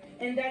tired,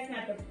 and that's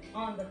not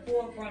on the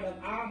forefront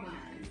of our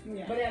minds.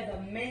 Yeah. But as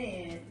a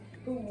man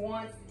who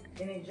wants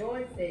and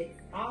enjoys sex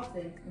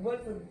often,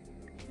 what's the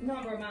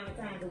amount of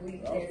times a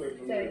week that's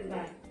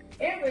satisfied?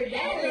 Every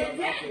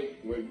day.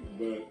 But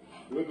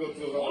we'll go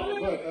to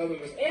other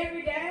than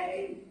every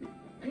day.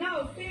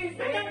 No, seriously.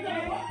 Every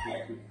day.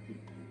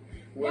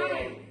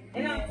 Right.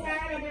 And I'm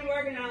tired. I've been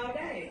working all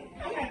day.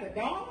 I got the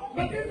dog.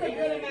 But this is a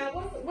good amount.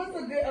 What's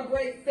a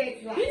great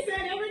sex life? He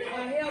said every day. A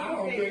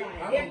healthy sex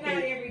life. If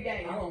not every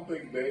day. I don't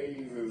think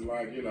days is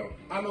like, you know.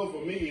 I know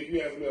for me, if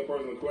you ask me a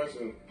personal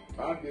question,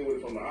 I deal with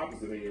it from the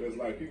opposite end. It's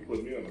like people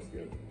put me on a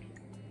schedule.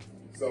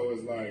 So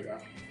it's like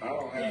I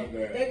don't have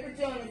that. They put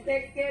you on a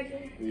sex schedule?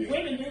 Yeah.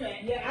 Women do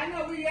that. Yeah, I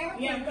know we are.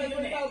 Yeah, because we do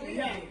we're that. so busy.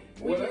 Yeah.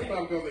 Well, that's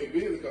not because they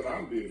busy, because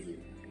I'm busy.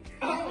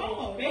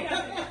 Oh, they got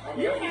I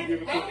mean, you I can have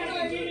give it to to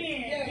get you.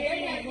 in. Yeah, Get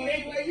they got in, to boy.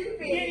 get where you Get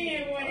fit.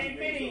 in, boy, I and can fit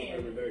give it to them in.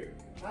 every day.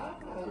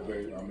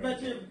 Uh-huh.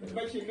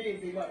 But you're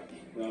busy working.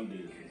 I'm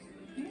busy.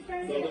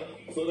 Okay.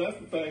 So that's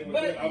the thing. With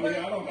But- that. I mean, but-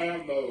 I don't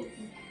have no.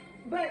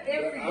 But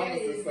every The opposite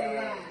day is a side.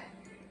 lie.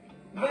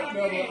 But I've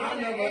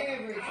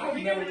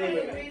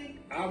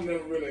I'm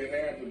never really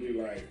had to be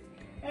like,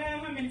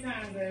 How many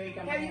times a week?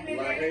 Have you been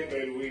like, married? hey,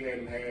 baby, we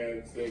hadn't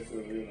had sex,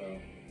 and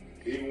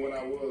even when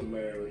I was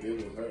married, it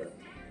was her,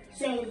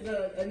 She was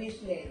the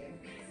initiator.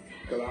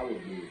 because I was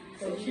busy.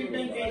 So she you've was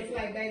been like- It's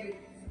like, baby,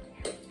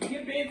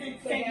 You're busy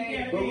taking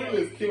care of But them. really,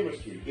 it's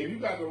chemistry. If you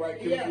got the right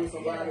chemistry Yeah, with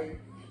somebody,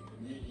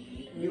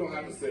 you don't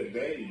have to set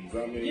days.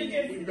 I mean, You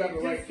if you got the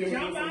right chemistry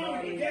jump with on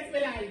somebody, it. Just be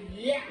like,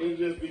 yeah. it'll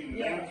just be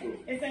Yeah. natural.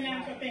 It's a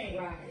natural thing.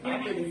 Right. You don't I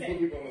have think to when you say. put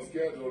people on a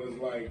schedule, it's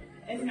like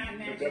It's not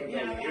natural. the You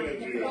know,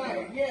 energy is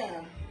right, not.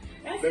 yeah.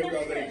 That's That's good.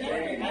 because they That's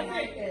train. good. I That's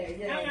like good. that.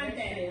 Yeah, I like that's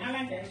that. true. I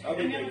like that. I I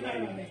think never they're thought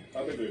about draining. that.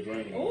 I think they're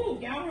draining. Ooh,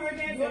 y'all heard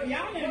that? So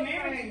y'all in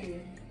marriage.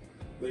 You?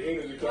 The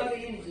energy. All the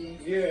energy.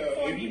 Yeah,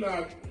 if you're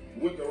not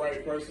with the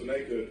right person,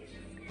 they could.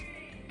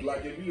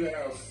 Like if you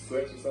have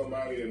sex with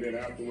somebody and then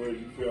afterwards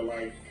you feel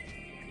like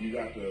you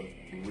got to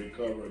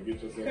recover and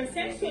get yourself. Because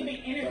sex together, should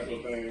be energy. type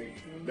of thing,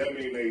 that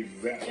means they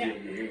zap you Yeah.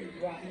 of your energy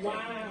Right.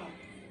 Wow.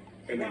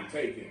 and Wow.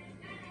 they take it.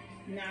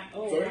 Not,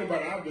 oh, So wow.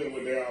 anybody I've been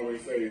with, they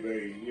always say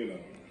they,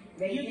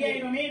 They You did.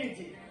 gave them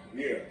energy.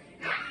 yeah.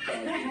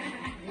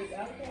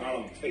 Okay. I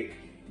don't take.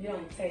 You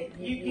don't take.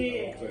 You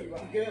give. give.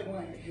 Right. Good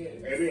one.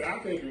 Good. And then I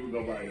can't be with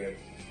nobody that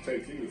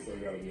takes either, so you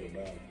gotta be a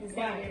balance. It's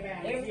got to be a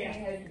balance. Everything Yeah.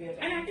 has to be a And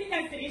balance. I think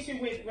that's the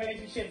issue with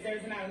relationships.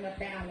 There's not enough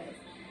balance.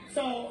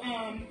 So,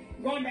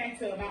 going back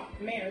to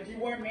about marriage, you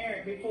were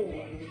married before.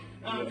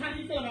 How do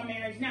you feel about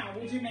marriage now?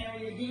 Would you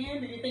marry again?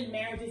 Do you think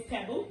marriage is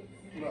taboo?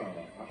 No,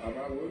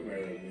 I would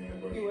marry again,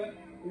 but You would?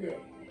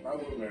 yeah, I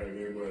would marry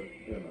again,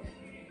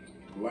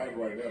 but life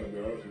right now, to be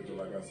honest with you,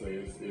 like I say,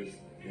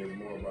 it's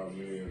more about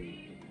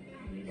me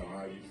and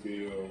how you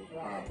feel,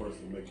 how a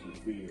person makes you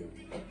feel.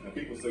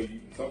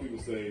 And some people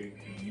say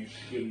you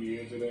shouldn't be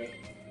into that.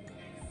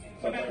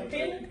 About the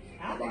feeling?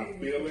 About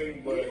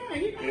feeling, but Yeah,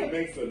 you know. it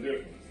makes a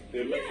difference.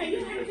 It makes Yeah, a you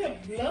big have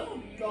difference. to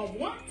love or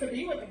want to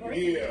be with the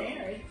person Yeah. you're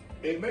married.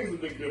 It makes a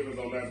big difference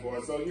on that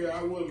part. So yeah,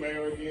 I would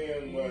marry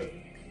again, but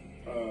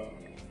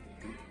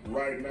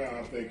right now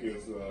I think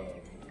it's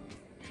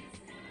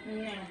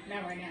Yeah,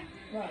 not right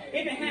now. Right.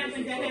 If it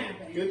happens, that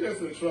happens. It's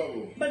just in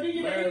trouble. But do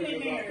you believe Marriage in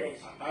is not marriage?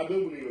 I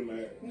do believe in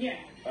marriage. Yeah.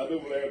 I do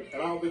believe,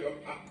 and I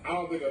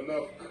don't think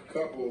enough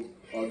couples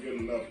are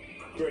getting enough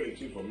credit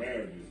to for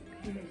marriages.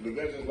 But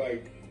that's just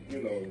like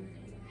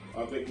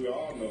I think we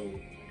all know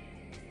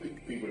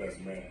people that's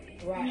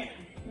married, Right.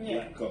 Yeah.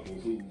 black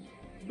couples who's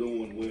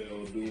doing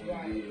well, doing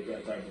Right. good,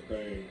 that type of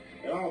thing.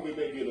 And I don't think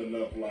they get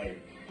enough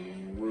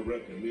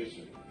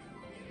recognition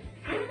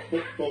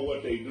for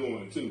what they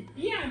doing too.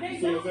 Yeah, they You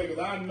see what I'm don't. saying?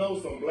 Because I know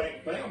some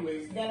black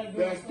families That are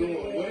that's doing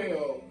doing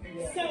well,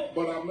 Yeah. So,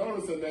 but I'm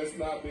noticing that's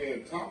not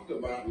being talked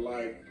about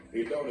like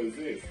it don't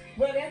exist.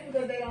 Well, that's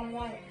because they don't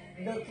want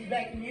the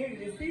black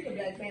community to see the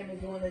black families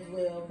doing as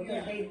well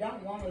because Yeah. they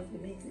don't want us to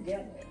be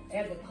together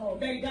as a culture.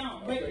 they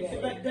don't.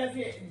 But does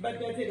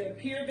it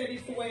appear that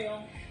it's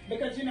well?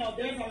 Because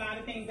there's a lot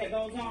of things that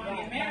goes on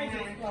Right, in marriages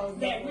behind closed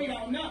that doors. we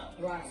don't know.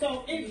 Right.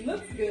 So it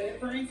looks good.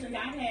 For instance,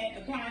 I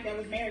had a client that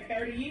was married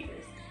 30 years.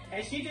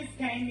 And she just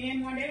came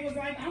in one day and was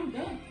like, I'm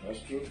done. That's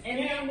true. And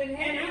they haven't been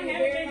And I happy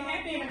haven't in been a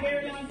happy in a long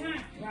very time. long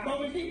time. Right. But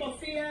when people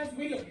see us,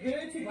 we look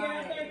good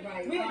together.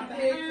 Right. We Our have the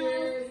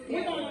pictures, house. We're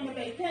yeah. going on the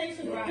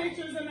vacation. Right. The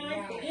pictures are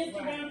nice. The Right.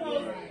 Instagram Right.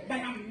 posts. Right. But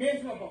I'm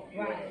miserable.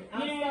 Right.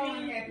 I'm You know so what I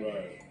mean? unhappy.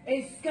 Right.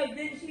 It's because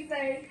didn't she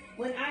say,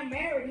 when I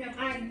married him,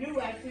 I knew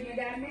I shouldn't have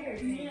got married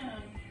to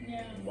him.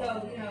 Yeah.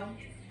 So,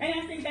 And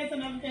I think that's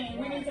another thing.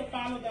 We need to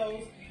follow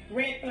those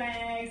red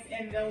flags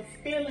and those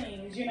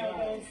feelings, Right.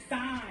 those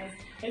signs.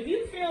 If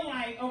you feel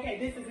like, okay,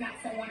 this is not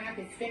someone I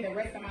can spend the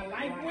rest of my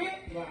life Right.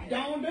 with, Right.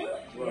 don't do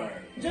it. Right.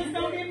 Just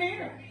don't get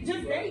married.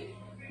 Just date.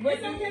 But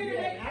It's okay to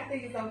date. I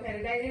think it's okay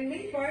today. And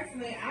me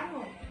personally,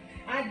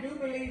 I do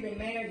believe in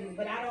marriages,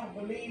 but I don't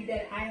believe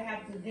that I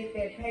have to get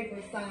that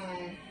paper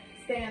signed,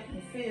 stamped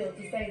and sealed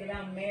to say that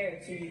I'm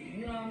married to you.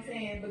 You know what I'm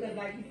saying? Because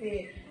like you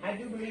said, I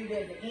do believe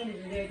there's an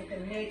energy, there's a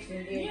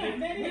connection. Yeah,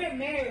 that is. We're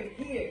married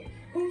here.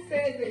 Who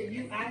says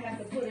that I have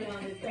to put it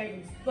on this paper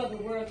for the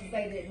world to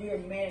say that we're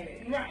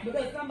married? Right.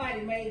 Because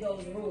somebody made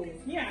those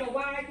rules. Yeah. So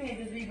why I can't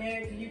just be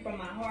married to you from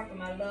my heart, from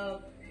my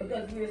love,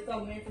 because we're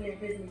so mentally and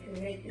physically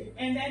connected.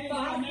 And that is So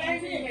what I'm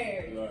marriage staying is.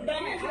 married. Right.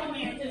 That is I what don't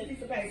marriage have to is.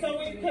 participate.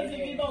 So, because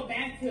if you go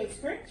back to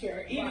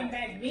scripture, even Right.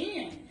 back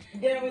then,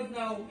 There was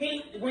no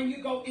when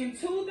you go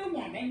into the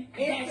woman,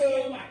 that's Into-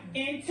 your wife.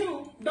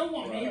 Into the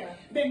woman, Yeah.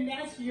 then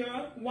that's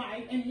your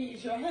wife and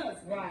he's your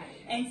husband. Right.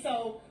 And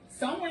so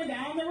somewhere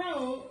down the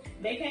road,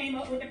 they came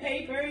up with the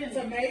paper and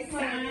To make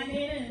money.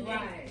 signing and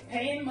Right.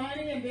 paying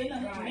money, and then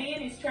the Right.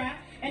 man is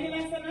trapped. And then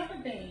that's another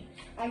thing.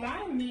 A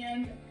lot of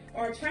men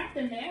are trapped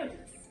in marriages.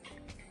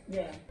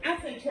 Yeah. I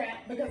say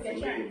trapped because they're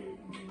trapped.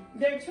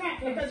 They're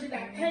trapped because you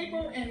got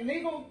paper and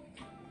legal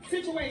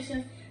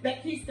situations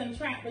that keeps them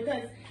trapped,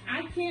 because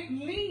I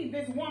can't leave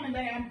this woman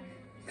that I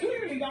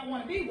clearly don't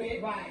want to be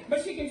with, Right.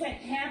 but she can take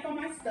half of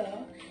my stuff.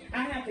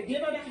 I have to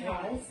give her the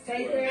house.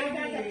 Take her I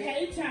got to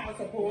pay child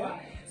support.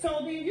 Right. So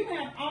then you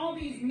have all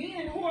these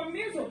men who are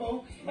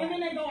miserable, and then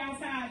they go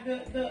outside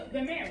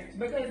the marriage.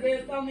 Because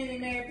there's so many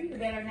married people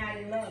that are not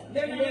in love.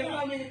 They're And not there's in so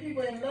love. many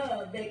people in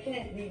love that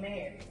can't be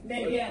married.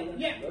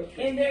 Yeah.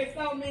 And there's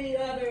so many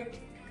other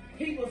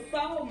people,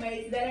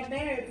 soulmates, that are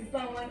married to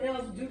someone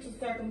else due to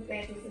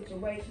circumstantial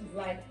situations,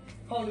 like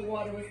Holy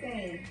Water was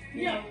saying.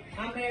 You know,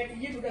 I'm married to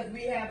you because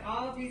we have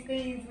all these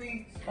things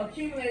we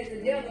accumulated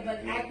together,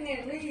 but I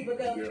can't leave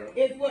because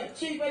it's what?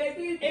 Cheaper to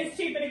keep? It's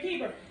cheaper to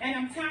keep her. And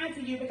I'm tied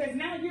to you because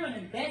now you're an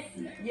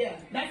investment. Yeah.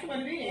 That's what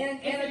it is. And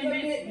It's a an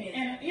investment. commitment.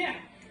 And yeah.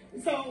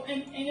 So,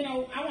 and you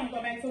know, I want to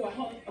go back to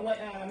what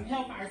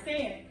Hellfire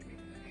said.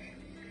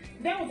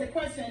 There was a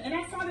question, and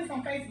I saw this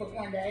on Facebook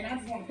one day, and I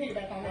just want to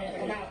piggyback on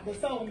that about the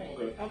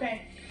soulmate.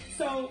 Okay.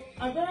 So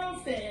a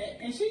girl said,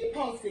 and she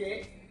posted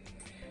it,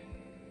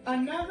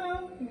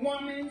 another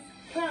woman's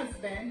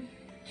husband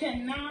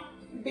cannot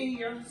be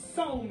your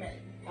soulmate.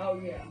 Oh,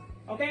 yeah.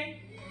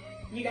 Okay?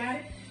 You got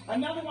it?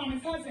 Another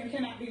woman's husband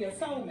cannot be your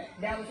soulmate.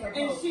 That was her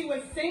And post. she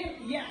was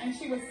saying, and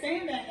she was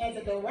saying that as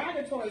a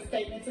derogatory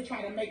statement to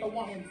try to make a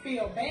woman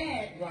feel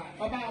bad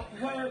about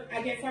her,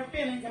 I guess, her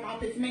feelings about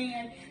this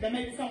man that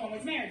maybe someone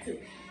was married to.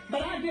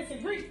 But I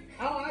disagree.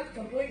 Oh, I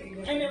completely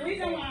disagree. And the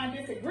reason why I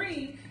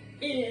disagree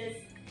is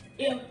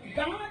if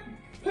God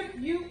put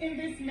you and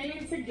this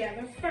man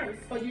together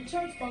first, for you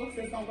church folks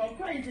that's gonna go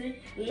crazy,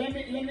 let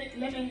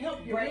me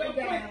help you Break real it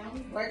quick.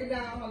 down. Break it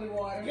down, Holy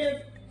Water.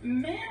 If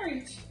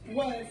marriage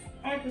was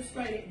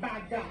orchestrated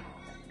by God,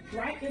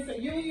 right? It's a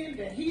union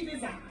that He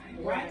designed,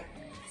 right?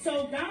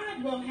 So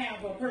God will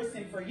have a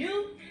person for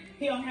you,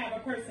 He'll have a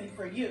person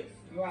for you.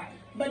 Right.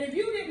 But if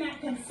you did not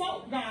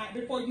consult God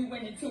before you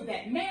went into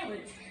that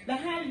marriage, then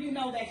how do you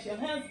know that's your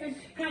husband?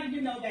 How do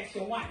you know that's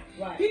your wife?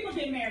 Right. People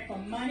get married for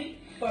money.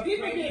 For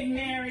People pregnant. get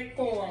married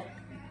for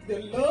the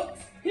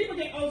looks. People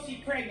get, oh, she's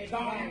pregnant, go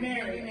on and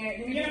marry her.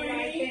 You You know what I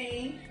right mean?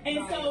 thing. And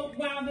Right. so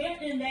while they're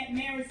in that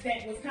marriage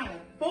that was kind of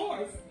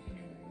forced,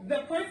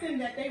 the person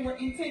that they were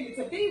intended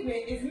to be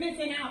with is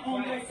missing out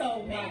on their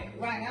soulmate.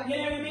 Right. You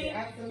know what I mean?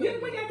 Absolutely.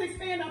 We got to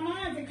expand our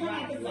minds and come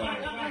out of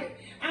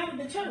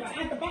the church,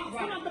 out the box,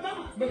 come out the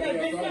box. Because Because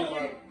it's it's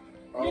talking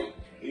so, about,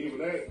 even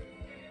that,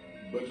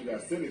 but you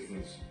got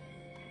citizens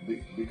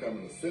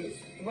becoming a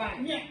citizen.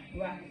 Right. yeah.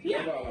 Right.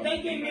 Yeah,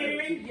 they get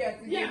married. Yes,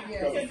 Yeah,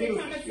 yes. to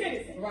become a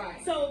citizen. Right.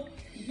 So,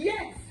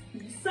 yes,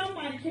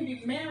 somebody can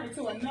be married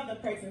to another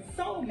person's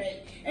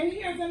soulmate. And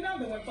here's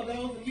another one for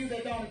those of you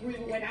that don't agree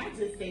with what I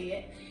just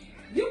said.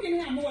 You can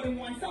have more than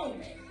one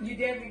soulmate. You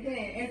definitely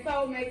can. And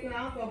soulmates can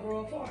also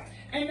grow apart.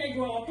 And they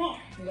grow apart.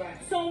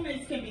 Right.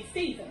 Soulmates can be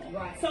seasonal.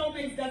 Right.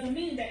 Soulmates doesn't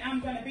mean that I'm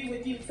going to be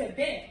with you to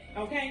death,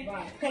 okay?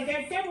 Right. Because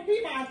there's several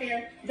people out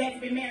there that's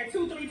been married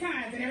 2-3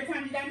 times, and every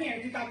time you got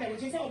married, you thought that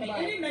was your soulmate. Right.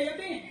 And it may have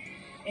been.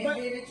 And But-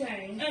 then it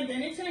changed. And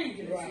then it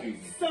changes. Right.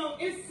 So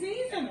it's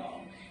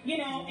seasonal, you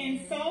know,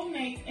 and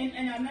soulmates. And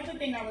another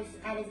thing I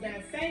was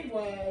gonna say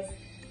was,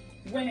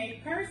 when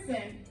a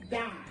person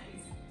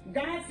dies,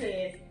 God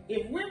says,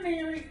 if we're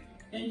married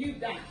and you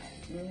die,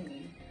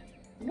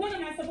 what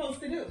am I supposed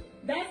to do?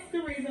 That's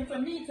the reason for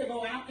me to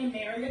go out and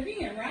marry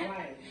again, right?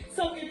 Right.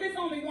 So if it's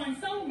only one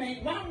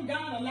soulmate, why would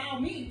God allow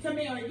me to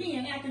marry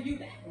again after you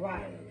die?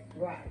 Right.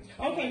 Right.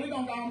 Okay, we're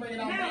gonna go and bring it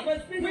on Now, back.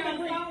 but speaking We're of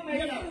gonna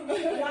soulmates,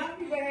 bring- too, a lot of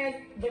people have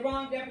the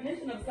wrong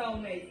definition of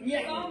soulmates.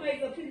 Yeah.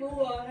 Soulmates are people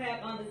who are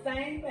have on the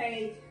same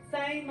page,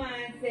 same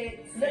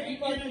mindset, Same looking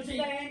for the energy.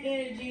 same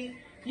energy.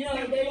 You know,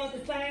 Same- they want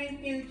the same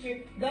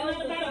future. Those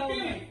not are about a soulmates.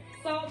 feeling.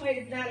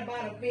 Soulmate is not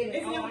about a feeling.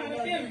 It's not I about a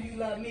love feeling. you, you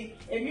love me.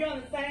 If you're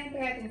on the same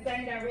path and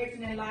same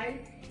direction in life,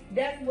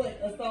 that's what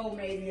a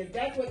soulmate is.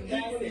 That's what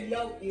That's equally it.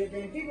 yoked is.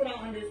 And people don't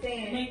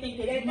understand. They think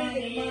it's They think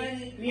money. it's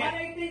money. Yeah. Or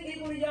they think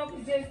equally yoked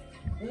is just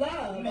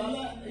love.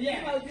 Love, yeah.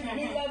 You know, just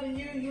me Uh-huh. loving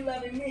you, you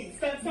loving me.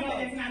 Something No,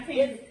 that's not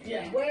tangible. it's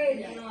Yeah. way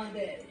Yeah. beyond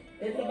that.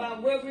 It's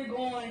about where we're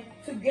going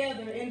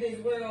together in this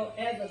world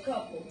as a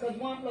couple. Because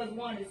 1 +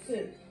 1 is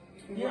 2.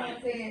 You know what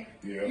I'm saying?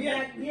 Yeah.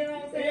 Yeah. You know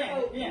what I'm saying? Yeah,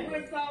 So yeah.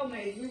 we're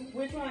soulmates.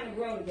 We're trying to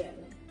grow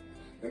together.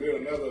 And then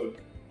another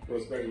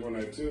perspective on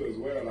that too as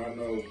well, I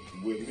know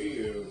with me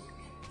is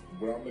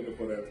when I'm looking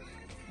for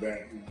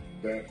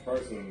that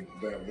person,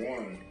 that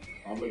one,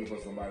 I'm looking for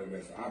somebody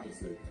that's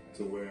opposite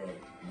to where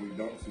we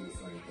don't see the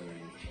same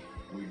thing.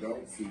 We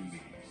don't see,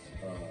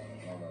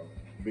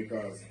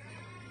 because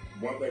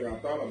one thing I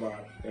thought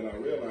about and I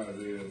realized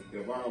is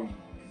if I'm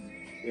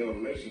in a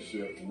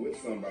relationship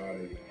with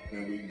somebody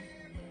and we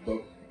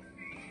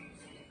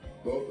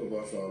both of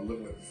us are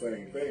looking at the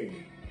same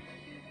thing,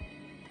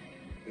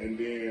 and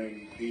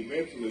then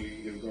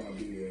eventually it's going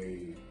to be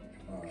a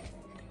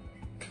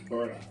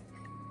burnout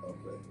of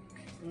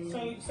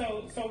that.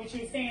 So what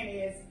you're saying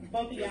is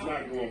both of It's y'all,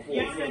 not going full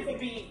y'all have circle. to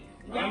be,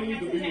 I y'all need have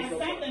to to be have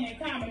with something in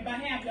common, but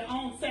have your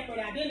own separate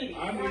identities.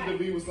 I need to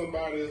be with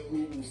somebody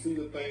who see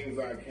the things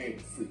I can't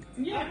see.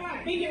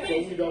 Yeah, be your So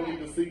vision. we don't need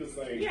to see the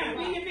same Yeah,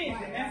 thing. be your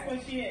vision. That's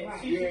what she is.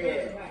 Right. She's your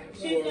vision. Yeah.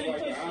 She's So it's gonna like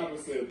push the you.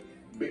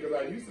 opposite, because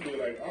I used to be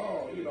like,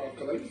 oh, you know,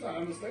 because I used to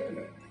understand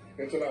that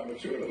until I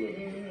matured a little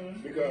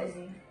bit. Because,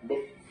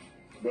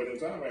 but in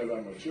time as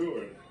I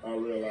matured, I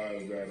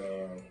realized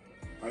that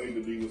I need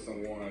to be with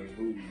someone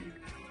who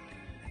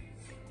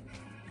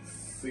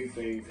see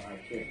things I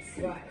can't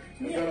see. Right.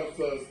 Instead of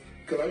us,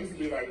 because I used to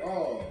be like,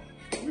 oh,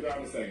 we not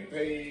on the same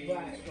page.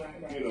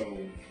 Right. You know,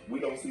 we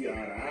don't see eye to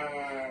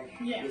eye.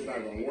 Yeah. It's not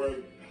gonna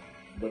work.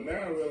 But now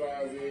I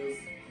realize is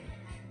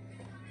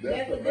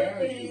That's the a good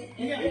value. thing.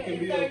 Yeah. It can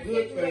be a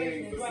good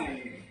thing to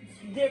Right. see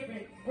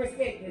Different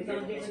perspectives on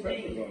different different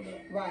perspectives things. on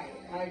that.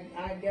 Right.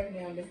 I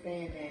definitely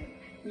understand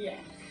that. Yeah.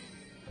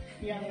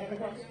 You have another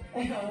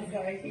question? I'm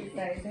sorry, keep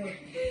saying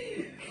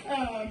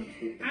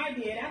I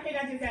did. I think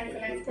I just asked the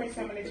last question.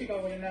 I'm gonna let you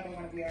go with another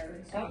one of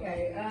yours.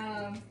 Okay.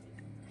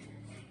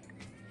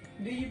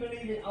 Do you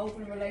believe in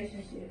open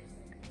relationships?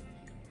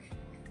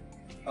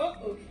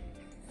 Oh,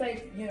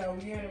 Say, you know,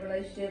 you're in a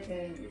relationship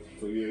and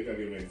So yeah, you gotta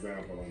give an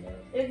example on that.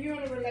 if you're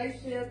in a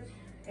relationship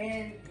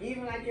and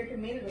even like your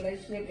committed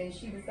relationship and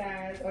she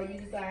decides or you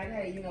decide,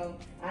 hey, you know,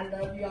 I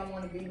love you, I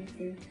want to be with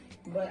you,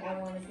 but I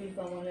want to see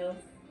someone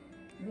else,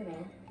 you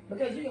know,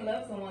 because you can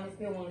love someone and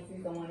still want to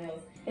see someone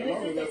else. And As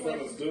long as it's that's just a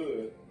question.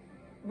 understood.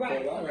 Right.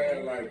 Because I've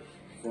had like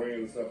friends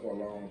and stuff for a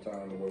long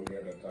time the way we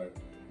had that type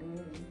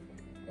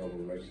Mhm. of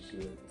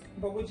relationship.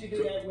 but would you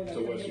do that with a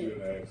To what she committed-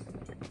 didn't ask.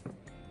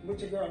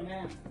 with your girl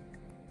now?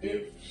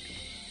 If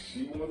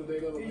she wanted to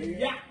date other men,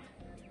 Yeah.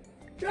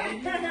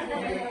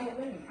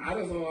 I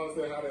just don't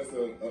understand how that's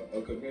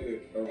a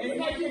committed It's not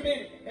relationship.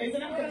 committed. It's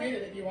not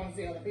committed if you want to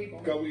see other people.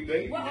 Because we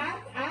date. Well,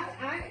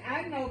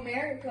 I know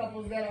married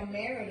couples that are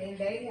married and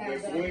they have They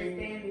the swing.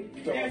 understanding.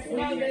 You talking about Yes, swing?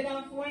 No, they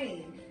don't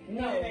swing.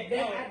 No,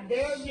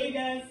 there's she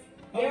does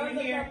There over was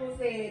a here. couple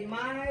said,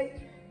 my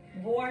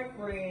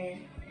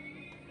boyfriend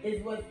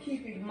is what's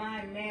keeping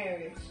my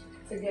marriage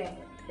together.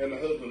 And the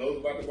husband knows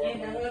about the And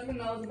boyfriend. the husband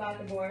knows about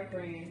the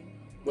boyfriend.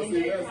 But And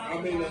see, they that's, talk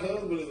I mean, the about it.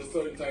 husband is a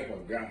certain type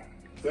of guy.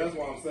 So that's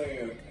what I'm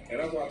saying. And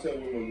that's why I tell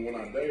women when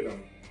I date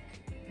them,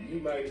 you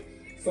might,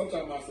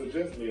 sometimes I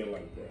suggest men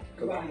like that.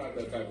 Because I'm Right. not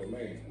that type of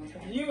man.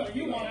 You want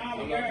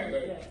all I'm the not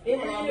girls. that. Yeah.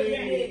 Well, I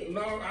mean,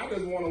 no, I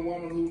just want a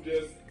woman who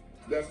just,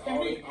 that's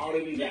all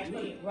they need Yeah, is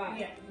me.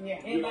 Right.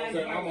 Yeah. You know what I'm And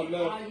saying? I'm vice versa,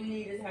 enough. all you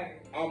need is her.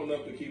 I'm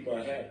enough to keep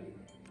her happy.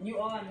 You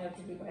are enough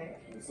to keep her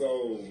happy.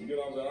 So, you know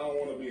what I'm saying? I don't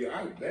want to be,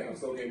 I damn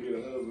so can't be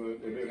the husband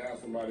and then have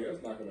somebody else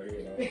knocking her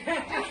head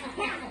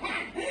off.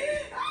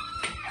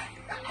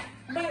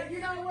 But you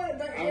know what?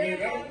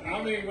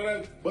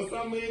 But But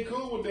some men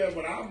cool with that,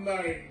 but I'm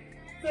not.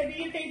 So do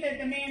you think that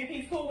the man, if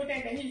he's cool with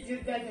that he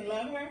just doesn't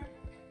love her?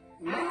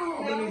 No,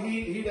 I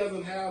mean, he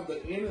doesn't have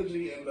the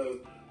energy and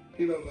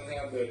he doesn't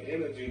have the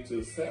energy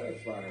to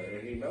satisfy her,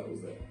 and he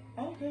knows that.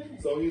 Oh,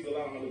 goodness. So he's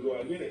allowing her to go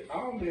out and get it.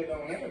 All men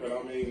don't have it.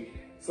 I mean,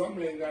 some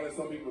men got it,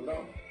 some people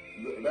don't.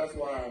 That's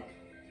why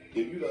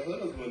if you're the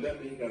husband,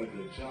 that means he got a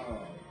good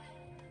job.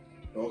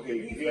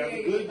 Okay, he has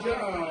a good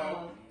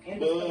job,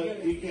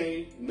 but he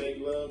can't make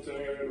love to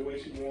her the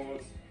way she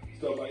wants.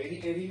 Stuff like and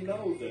he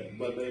knows that,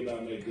 but they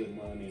not make good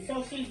money.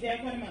 So she's there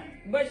for the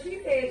money. But she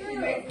said she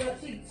makes love,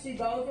 she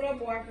goes with her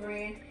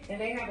boyfriend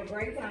and they have a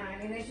great time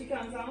and then she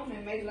comes home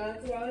and makes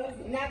love to her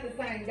husband. Not the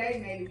same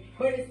day maybe,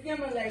 but it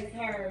stimulates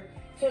her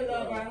to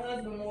love her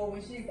husband more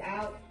when she's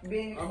out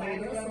being excited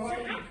with her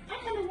boyfriend.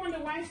 I kind of wonder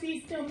why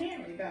she's still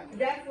married, though.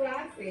 That's what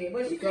I said.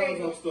 But she Because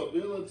said of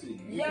stability.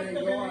 You Yeah, can't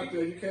go stability. out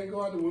there. You can't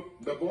go out there.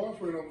 The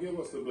boyfriend don't give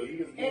us stability. He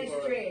just give And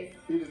her. stress.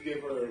 He just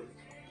give her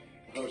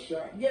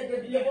shot. yeah,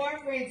 the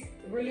boyfriend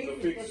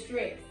releases fix- the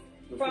stress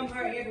the from fix-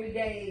 her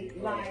everyday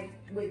life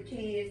with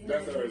kids.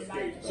 That's her and escape.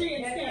 like-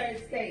 She That's her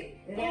escaped. escape.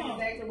 And that's Oh.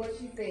 exactly what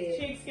she said.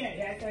 She escaped.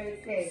 That's her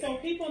escape. So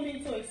people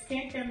need to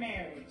escape their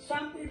marriage.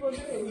 Some people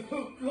do.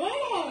 A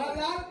Lord!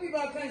 lot of people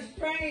are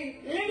constrained.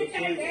 Let me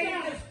tell you They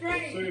are something.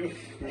 constrained.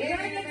 Let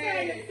me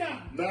tell you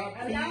something. Not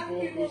A lot of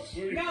people, people, the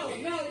street.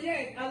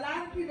 yes, a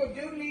lot of people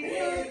do need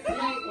us.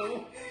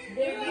 Like,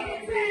 they're Let me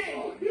not-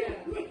 tell you.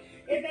 Yeah.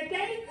 If the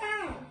day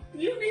comes,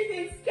 you need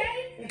to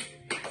escape.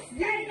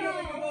 Escape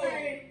on,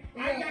 baby.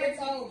 I Yeah, got it's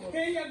you. over.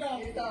 Here you go.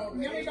 It's over. Let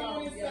me It's go on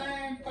over, and yeah.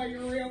 sign for you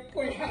real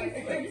quick.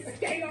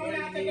 Skate on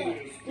out the door.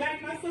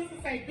 Like my sister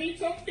say, beat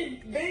your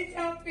feet. Beat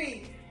your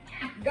feet.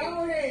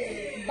 Go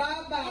ahead.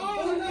 Bye-bye.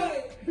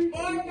 Oh,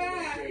 Bye-bye.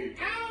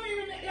 I don't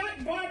even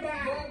like bye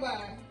bye.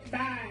 Bye-bye.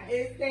 Bye.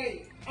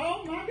 Escape.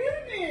 Oh my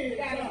goodness.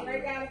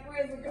 They got a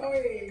prison. Go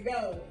ahead.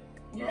 Go.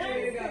 You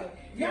ready to go.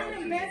 Y'all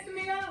done messed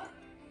me up.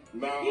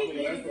 No, I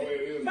mean, that's the way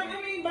it is. But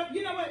I mean, but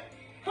you know what?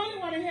 Holy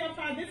Water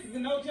Hellfire, this is a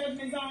no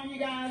judgment zone, you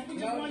guys. We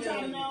just No want y'all to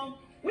judgment. know.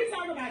 We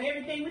talk about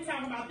everything. We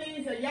talk about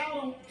things that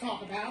y'all don't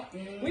talk about.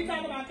 We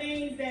talk about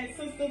things that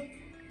Sister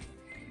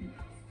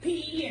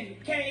P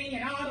and K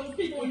and all those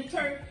people in the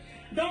church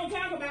don't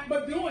talk about,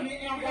 but doing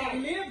it and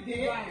have lived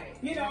it. Right.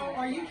 You know, Right.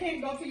 or you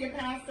can't go to your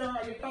pastor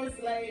or your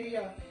first lady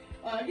or,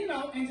 you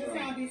know, and just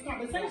have these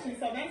conversations.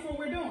 So that's what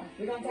we're doing.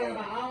 We're gonna talk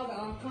about all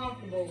the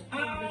uncomfortable,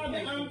 All the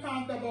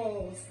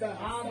uncomfortable stuff.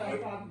 all the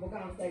uncomfortable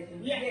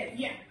conversations. Yeah,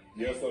 yeah.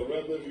 Yeah, so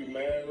whether if you're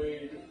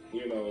married,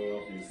 you know,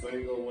 if you're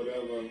single,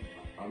 whatever,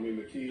 I mean,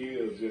 the key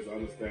is just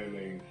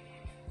understanding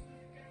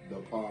the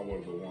power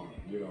of the woman,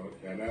 you know,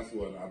 and that's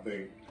what I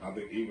think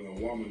even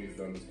a woman needs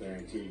to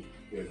understand too,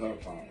 is her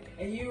power.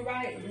 And you're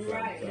right. At the You're same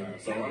right. time.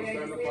 So I'm glad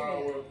understand you the said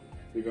power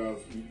because,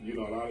 you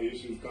know, a lot of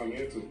issues come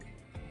into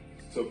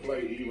to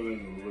play even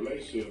in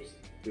relationships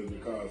is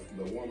because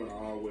the woman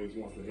always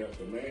wants to help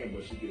the man,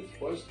 but she gets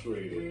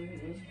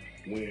frustrated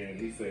when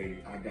he say,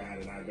 I got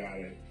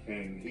it,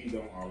 and he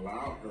don't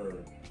allow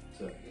her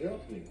to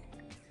help him.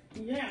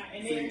 Yeah,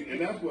 and See, then,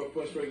 and that's what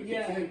frustrating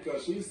Yeah. kicks in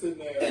because she's sitting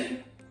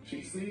there,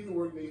 she sees the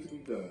work needs to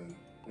be done,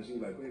 and she's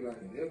like, baby, I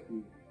can help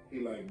you. He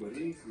like, but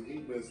he's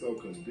been so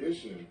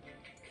conditioned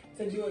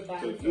to do it by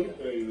to do himself.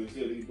 things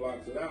until he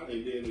blocks it out,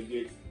 and then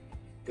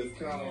it's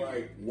kind of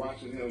like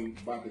watching him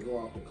about to go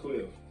off the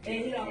cliff.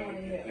 And he don't want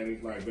to help. And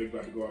he's like, baby,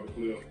 about to go off the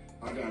cliff.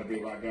 I got it,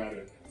 baby, I got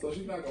it. So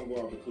she's not going to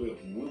go off the cliff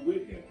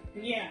with him.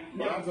 yeah,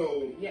 But I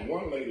told Yeah.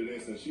 one lady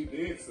this, and she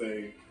did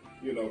say,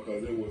 you know,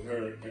 because it was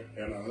her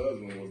and her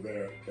husband was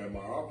there at my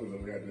office,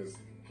 and we had this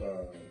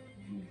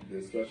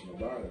discussion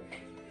about it.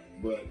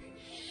 But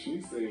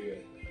she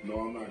said, no,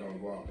 I'm not going to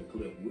go off the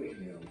cliff with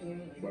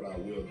him, but I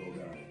will go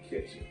down and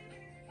catch him.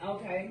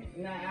 Okay,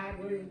 now I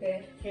agree with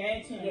that.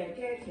 catching. Yeah,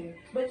 catching.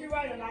 But you're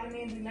right, a lot of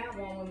men do not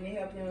want women to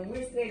help them. And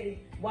we're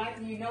steady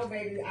watching, you know,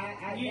 baby, Yeah.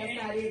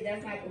 that's not it,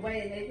 that's not the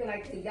way. And they feel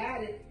like they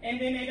got it.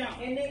 And then they don't.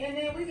 And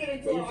then we get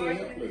into So an you feel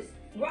argument. helpless.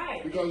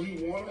 Right. Because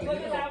you want to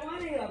Because I help.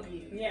 want to help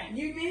you. Yeah.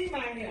 You need my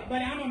help.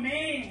 But I'm a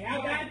man. I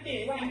got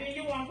this. Right. And then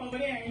you walk over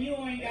there and you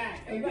ain't got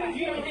it. Right.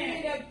 You don't You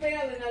end have it. up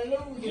failing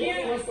or losing.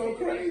 Yeah. What's so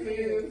crazy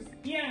is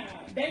Yeah.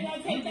 They won't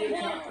you take the get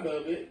help. tired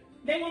of it,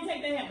 They won't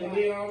take the help. and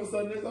then all of a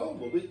sudden it's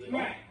over.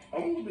 Right.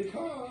 Only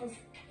because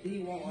he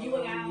won't You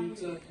allow allow you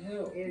to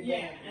help. Exactly.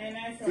 Yeah, and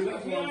that's See, right.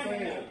 that's We what I'm are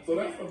saying. help. So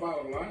that's the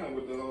bottom line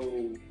with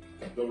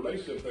the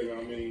relationship thing.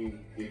 I mean,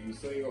 if you're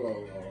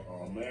single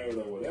or married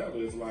or whatever,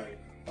 it's like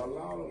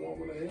allow the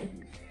woman to help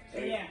you.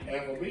 And, Yeah.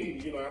 and for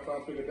me, you know, after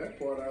I figured that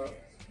part out,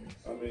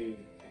 I mean,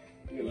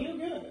 you know, You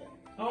good.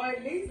 Or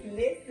at least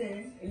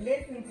listen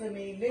to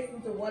me, listen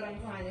to what I'm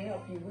trying to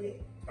help you with.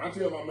 I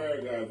tell my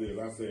married guys this.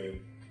 I said,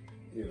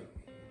 you know,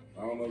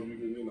 I don't know if you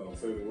can, you know,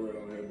 say the word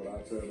on here, but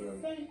I tell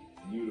them, See?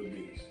 you the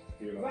bitch.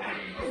 You know, Right.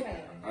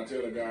 Yeah. I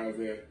tell the guys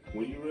that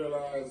when you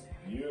realize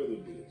you're the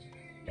bitch,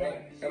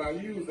 Right. and I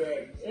use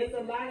that. It's a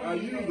lot of I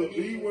use the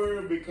B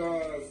word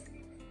because,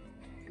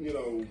 you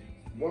know,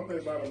 one thing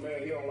about a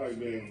man, he don't like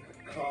being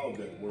called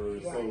that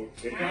word. Right. So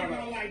it I kind don't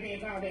of like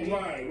being called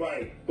that.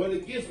 right. But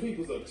it gets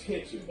people's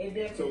attention. It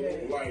definitely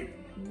to does. like,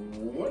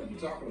 what are you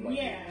talking about?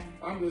 Yeah.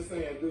 I'm just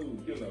saying,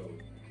 dude. You know,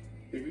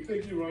 if you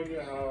think you run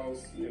your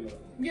house, you know.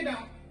 You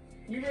don't.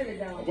 You really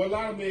don't. But a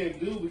lot of men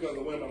do because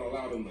the women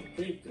allow them to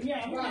think that.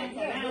 Yeah, Right, right.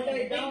 yeah, So but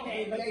they I don't.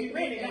 think that, but They you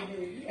really think they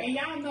don't. do. And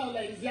y'all know,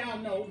 ladies, y'all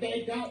know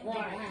they don't want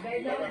Right. to.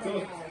 They don't Like I know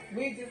told- how.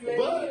 We just let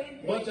them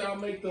think But that. y'all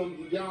make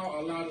them, y'all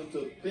allow them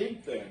to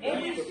think that.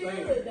 And we That's the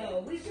should thing.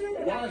 though. We should.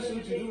 allow Why them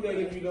should to you do think that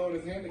if you know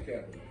it's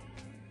handicapping?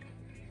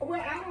 Well,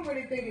 I don't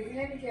really think it's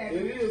handicapped.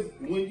 It is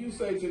when you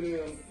say to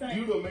them,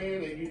 you the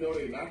man and you know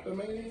they not the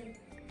man.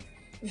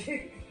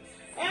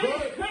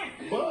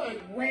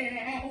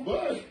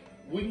 But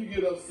when you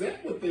get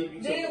upset with them,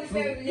 you tell the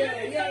truth.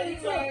 Yeah,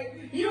 you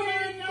right. You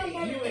ain't no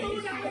more You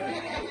ain't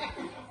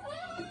 $2.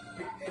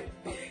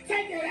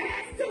 Take your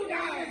ass $2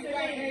 Like,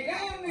 away.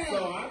 go now.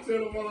 So I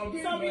tell them what I'm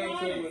doing. So we I tell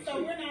them honest. the So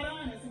truth. we're not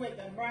honest with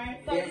them, right?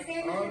 So you think we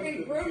should be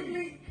Honest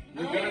brutally?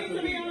 You got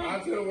to be. I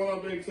tell them what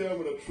I'm being. Tell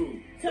me the truth.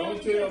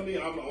 Don't tell me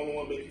I'm the only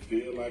one make you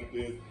feel like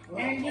this.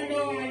 And you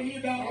know how you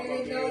don't. I'm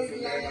a this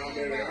and that. I'm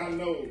that. I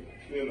know.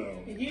 You know.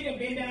 You done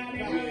been down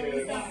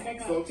there.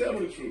 Yeah. So tell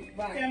me the truth.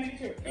 Right. Tell me the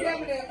truth. Tell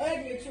me the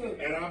ugly truth.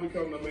 And I'll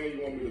become the man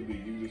you want me to be.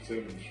 You just tell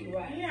me the truth.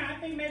 Right. Yeah,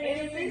 I think maybe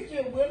And at least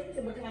you're willing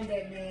to become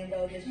that man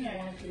though that she Yeah.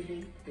 wants you to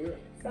be. Yeah.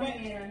 Some But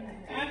men are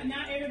not.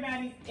 not every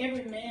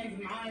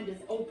man's mind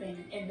is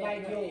open and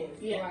Like yours.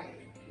 Yeah. Right.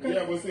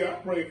 Yeah, but see, I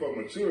prayed for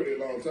maturity a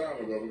long time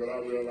ago because I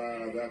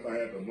realized after I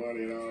had the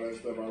money and all that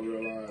stuff, I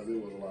realized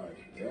it was like,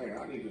 dang,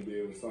 I need to be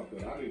able to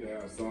something. I need to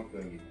have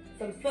something,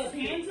 Some substance.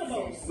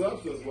 Tangible. some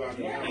substance where I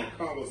can Yeah. have a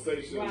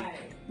conversation Right.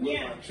 with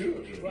Yeah. my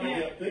children Right. and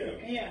help them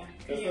Yeah.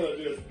 instead of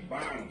just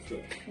buying stuff.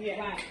 Yeah.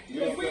 Right. You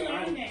know Because we what I'm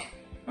learned saying? that.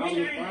 I We was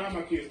learned buying that.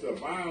 my kids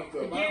stuff, buying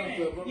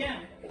stuff. Yeah.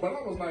 But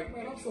I was like,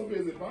 man, I'm so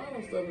busy buying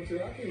them stuff until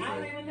I can't I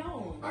don't say. even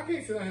know. I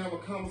can't sit down and have a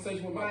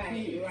conversation with my Right,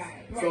 kids.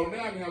 right, So right.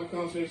 now I can have a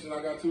conversation.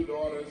 I got 2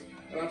 daughters,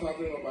 and I talk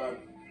to them about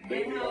And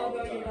dating how all old the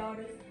are your time.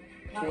 daughters?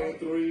 How old?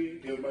 23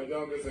 is my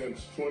youngest, and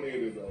 28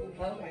 is old.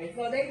 Okay,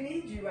 so they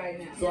need you right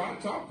now. So I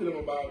talk to them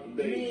about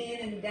dating.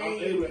 Men and I'm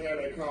dating. able to have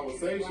that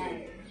conversation,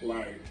 Right.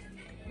 like,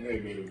 hey,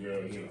 baby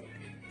girl, you know.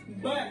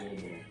 But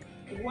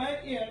what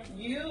if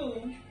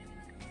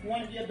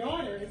one of your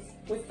daughters,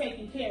 was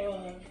taking care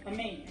of a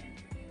man?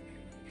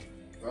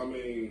 I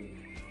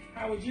mean,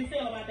 How would you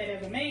feel about that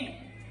as a man?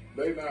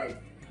 they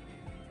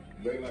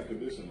not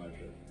conditioned like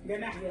that. They're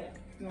not.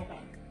 Yeah. Okay.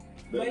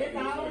 But it's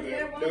always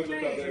that one That's because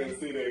man. they didn't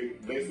see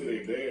they see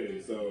their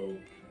daddy, so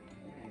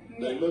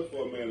they look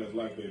for a man that's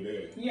like their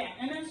dad. Yeah,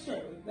 and that's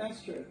true.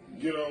 That's true.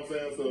 You know what I'm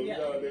saying? So Yeah.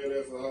 you got a dad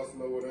that's a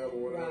hustler, whatever.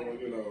 Right.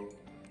 You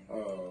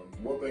know,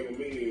 one thing with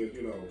me is,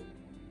 you know,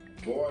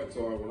 boy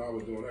toy. When I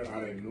was doing that, I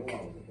didn't know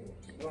I was a boy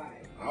toy. Right.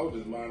 I was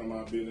just minding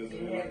my business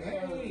and like,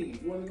 hey,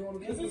 you want to go on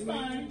the This is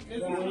fine. This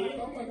is I'm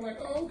fine. like,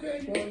 oh, okay,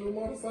 you want to do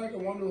motorcycle,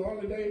 want to do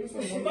Harley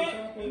Davidson,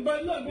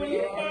 But look, when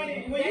you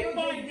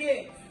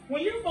 40,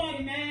 when you're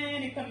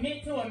 49 and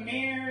commit to a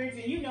marriage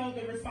and you know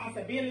the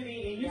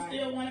responsibility and you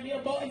still want to be a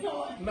boy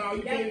toy, no,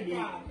 you That's can't a be.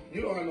 problem.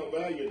 You don't have no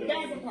value there.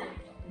 that's a problem.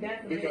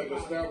 That's the Because big the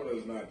problem. stamina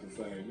is not the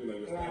same. You know,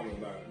 your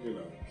stamina's not, you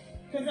know.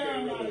 Because there are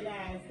a lot of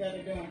guys that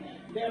are doing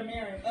that. They're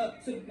married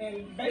up to,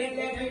 and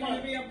basically they want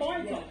to be a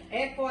boy toy.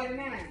 At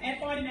 49. At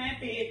 49,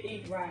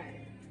 50.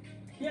 Right.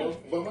 Yeah.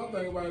 But my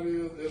thing about it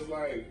is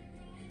like,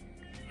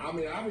 I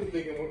mean, I've been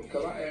thinking,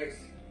 because I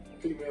asked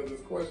females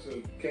this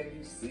question, can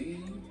you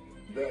see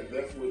that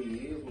that's what he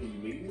is when you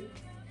meet him?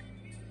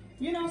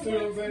 You know, See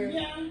what I'm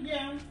saying?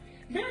 yeah.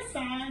 There's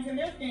signs and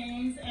there's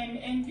things,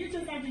 and you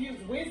just have to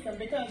use wisdom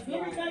because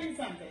let me tell you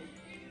something.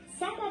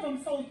 Some of them,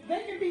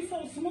 they can be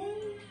so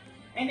smooth,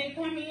 and they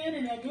come in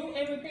and they'll do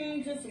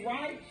everything just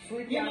right.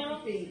 Sweep You out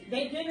know, the feet.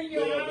 they giving you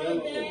They're all of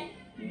available.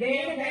 that.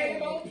 They're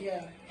available.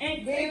 Yeah.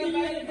 And They're taking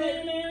you to available.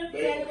 dinner,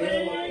 They're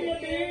paying available. your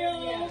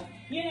bill, Yeah.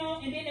 you know,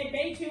 and then they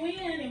bait you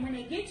in, and when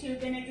they get you,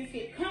 then they just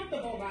get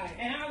comfortable, Right.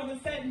 and all of a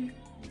sudden,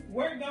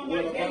 work don't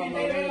Well, work, the they bottom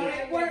don't line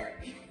like is- work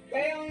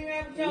They don't even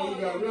have a You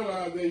job. got to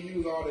realize they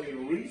use all their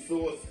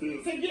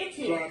resources to get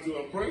you, trying to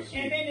impress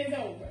you and then it's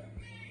over.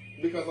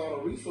 because all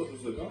the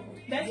resources are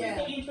gone. That's Yeah.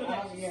 just the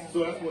introduction. Yeah. So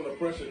that's when the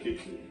pressure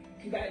kicks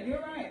in. That, you're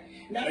right.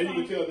 That's And you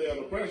can why- tell they're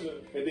under pressure,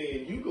 and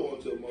then you go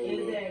into a mode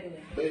Exactly.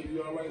 of, baby,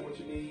 you all right? What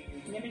you need?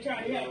 Let me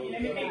try to help you.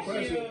 Let me you're under make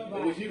pressure. sure.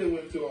 But she done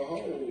went to a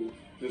hole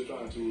just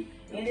trying to And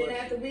then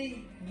impress after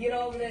we get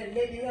over that,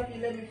 let me help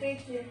you, let me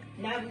fix you,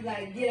 now we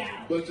like, get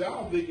out. But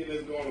y'all thinking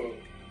it's gonna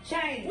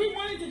Change. We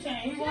wanted to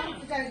change. We wanted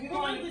to change. We We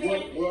wanted wanted to to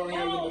change. change. well, the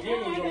Oh, beginning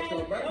I gonna got come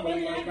it. back, Oh,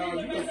 but yeah, like, I now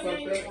did you the can suck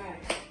resume. that.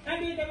 Right. I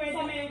did the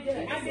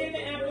resume. I did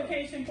the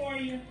application for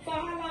you. So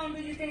how long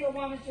do you think a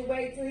woman should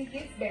wait till he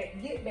get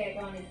back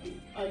on his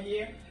feet? A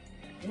year.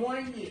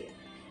 1 year.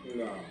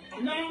 No.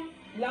 No.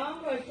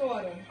 Longer or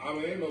shorter? I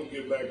mean, ain't no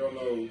get back on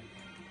no.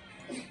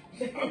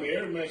 I mean,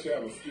 every man should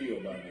have a skill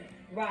by now.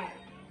 Right.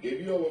 If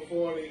you're over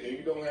 40 and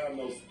you don't have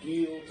no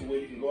skill to where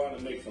you can go out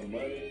and make some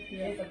money,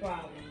 That's a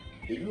problem.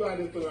 if you out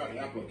there filling out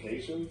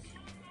applications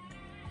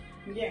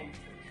Yeah.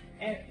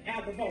 And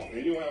out the vote.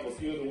 and you don't have a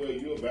skill to where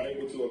you're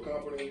valuable to a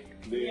company,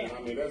 then Yeah.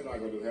 I mean that's not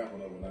gonna just happen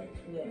overnight.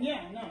 Yeah.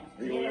 Yeah. No.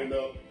 You're gonna end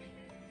up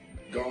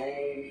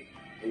gone,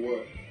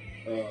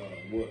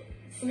 what,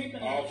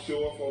 Sleeping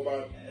offshore for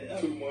about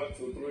 2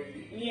 months or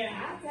 3. Yeah.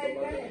 I'll take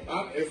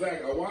that.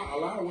 Exactly. A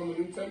lot of women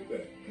do take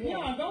that.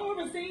 Yeah. Go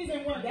overseas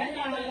and work. That's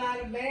Yeah. how a lot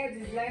of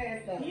marriages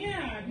last though.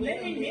 Yeah. We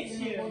Let me can miss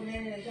get you. more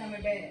men and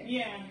coming back.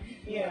 Yeah.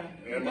 Yeah.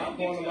 And my Go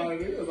point get about you.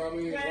 it is, I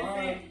mean,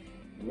 That's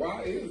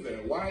why is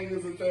that? Why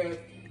is it that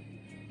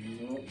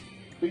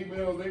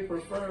females, they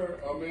prefer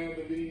a man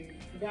to be,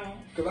 Go.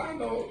 because I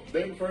know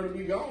they prefer to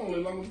be gone as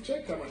long as the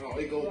check coming home.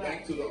 It goes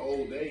back to the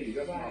old days.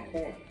 That's my Right.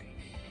 point.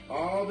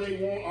 All they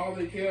want, all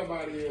they care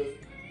about is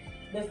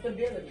The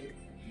stability.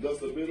 the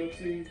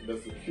stability, the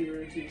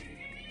security,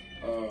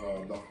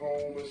 the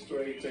home is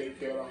straight, take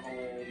care of the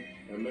home,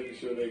 and making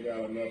sure they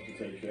got enough to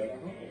take care of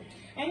the home.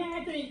 And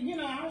I think,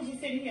 I was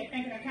just sitting here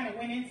thinking, I kind of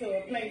went into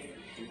a place,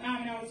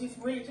 and I was just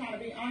really trying to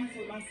be honest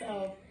with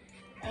myself.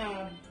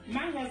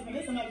 My husband,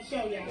 this is another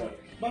show, y'all, Right.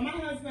 but my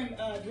husband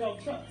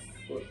drove trucks.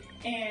 But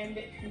And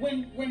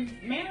when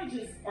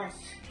marriages are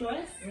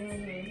stressed,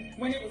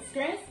 Mm-hmm. when it was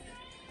stressed,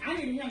 I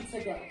needed him to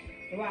go.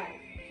 Right.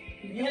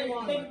 You But,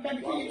 want but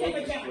can why you take a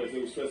wasn't it job? stressed?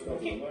 It was stressed because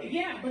of the money.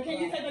 Yeah, but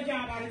can you take a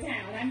job out of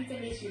town? I need to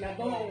miss you. Like,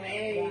 go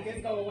away. Right.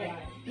 Just go away. Right.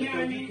 You know what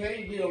I Because you mean?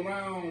 can't be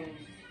around,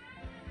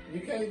 you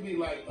can't be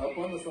like up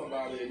under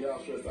somebody and y'all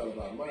stressed out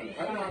about money.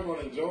 How y'all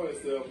gonna enjoy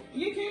yourself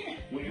You can't.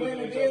 when you when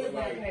look the at each other bills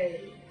not like,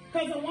 paid.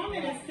 Because a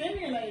woman is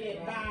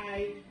stimulated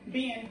by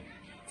being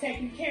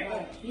taken care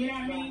of. You know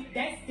what I mean?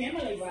 That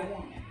stimulates Right. the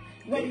woman.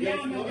 Whether But guess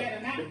y'all know what? that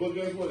or not. But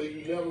guess what? If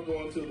you never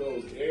go into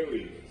those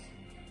areas,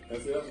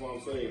 and see, that's what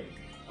I'm saying.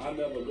 I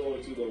never go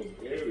into those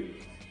areas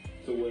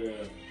to where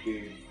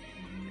it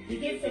You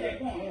get to that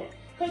point.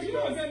 Because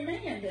you're a good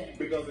man then.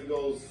 Because it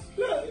goes,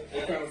 Look.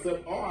 it kind of stuff.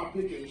 Or I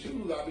pick and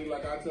choose. I be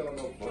like, I tell them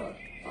up front.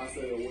 I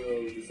say,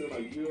 well, it seems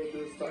like you're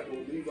this type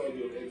of, these are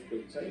your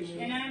expectations.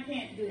 And I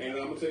can't do And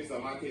that. I'm gonna tell you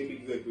something. I can't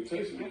meet these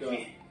expectations I because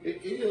can't.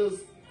 it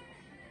is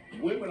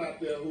women out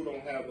there who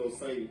don't have those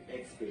same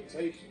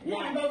expectations.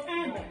 Yeah, those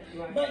either.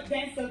 Right. But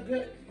that's a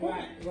good point.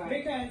 Right, right.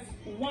 Because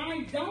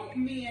why don't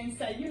men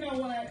say, you know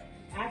what?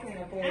 I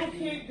can't afford I you.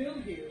 can't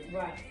do you.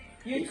 Right.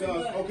 You too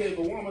Because much. okay, if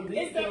a woman did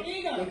It's the come,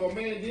 ego. if a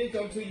man did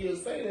come to you and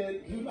say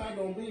that, you're not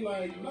gonna be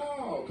like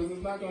no, because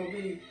it's not gonna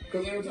be.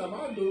 Because every time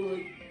I do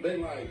it, they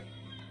like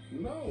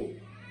no,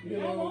 you I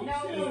know, want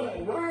it's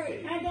you.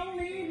 right. I don't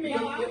leave me.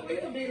 No, I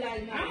will be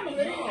like, no. I'm a No,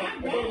 little. I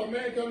but if a go.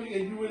 man come to you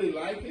and you really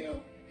like him,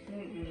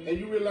 and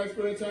you really like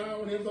spending time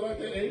with him, so like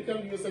that, and he come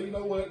to you and say, you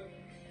know what,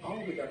 I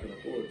don't think I can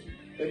afford you.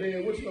 And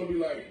then what you gonna be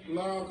like,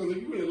 nah, because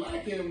if you really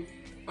like him,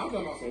 I'm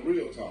talking about some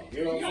real talk.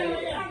 You know what I'm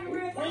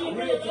saying?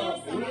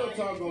 Real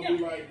talk gonna be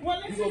like, you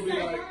gonna be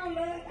like,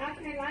 I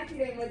can't like you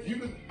that much. You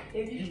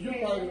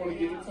probably want to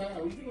give it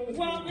time.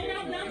 Well, and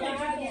I've done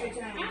that.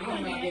 I've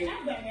done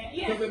that.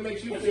 Yeah. Because it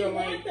makes you feel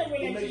like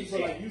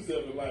you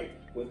selfish. Like,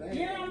 well, that,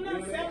 yeah, I'm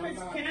not selfish.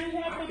 Can I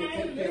help him out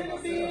a little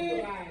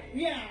bit?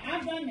 Yeah,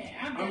 I've done that.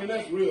 I mean,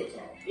 that's real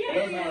talk. Yeah,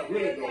 that's how it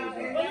really goes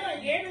down. But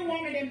look, every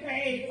woman done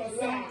paid for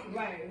something.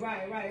 Right.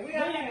 We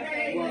all have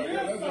paid.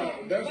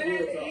 That's but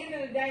at the end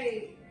of the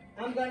day,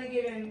 I'm gonna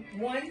give him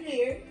 1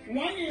 year.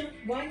 1 year.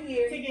 1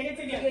 year to get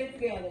it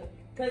together.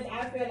 Because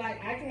I feel like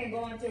I can't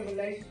go into a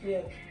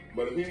relationship.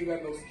 But if he ain't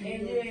got no skills,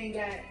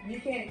 and you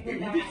can't put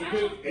no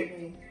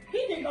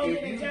He can go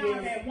get a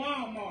job at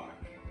Walmart.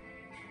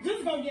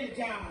 Just go get a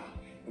job.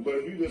 But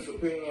if you just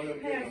depend on him,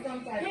 have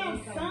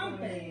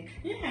something.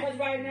 Yeah. Because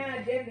right now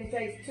it definitely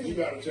takes two. You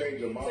got to change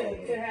your model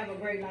to have a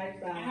great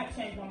lifestyle. I have to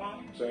change my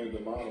model. Change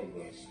the model,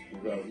 bro.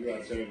 Because you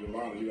got to change your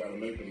model. You got to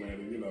make the man.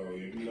 If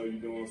you know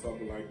you're doing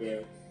something like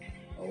that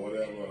or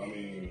whatever. I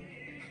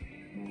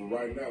mean,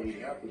 right now we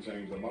have to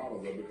change the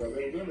models up because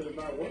evidently it's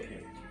not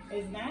working.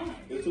 It's not.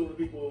 It's too many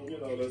people,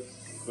 that's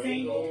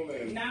single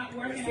and not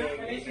working out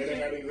relationships. And they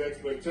have these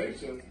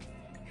expectations.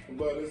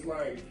 But it's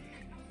like,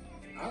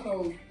 I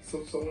know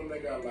some women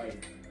that got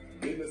like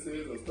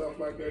businesses and stuff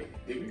like that.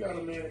 If you got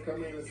a man to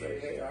come in and say,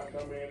 hey, I'll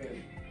come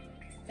in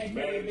and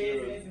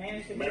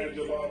manage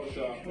your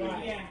barbershop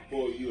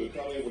for you and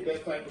come in with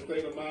that type of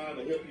state of mind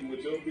to help you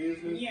with your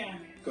business. Yeah.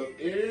 Because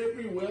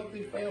every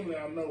wealthy family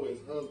I know is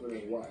husband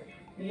and wife.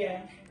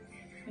 Yeah.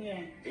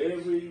 Yeah.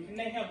 And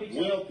they help each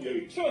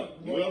other.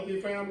 Wealthy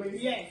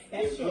families. Yes,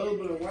 that's true.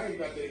 Husband and wife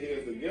got their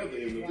heads together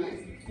in the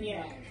business.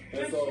 Yeah.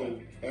 And so,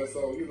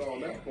 on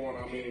that point,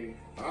 I mean,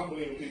 I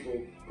believe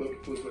people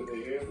put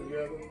their heads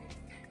together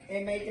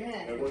and make it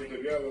happen and work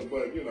together.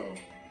 But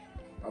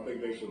I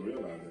think they should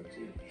realize that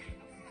too.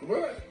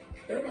 But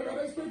everybody got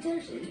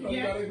expectations.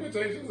 You got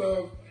expectations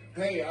of,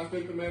 hey, I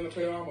expect the man to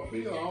pay all my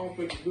bills. I don't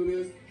expect to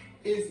do this.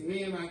 It's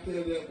men out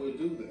there that will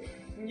do that.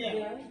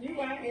 Yeah, you're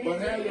right. But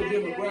have your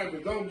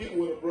demographic. Don't get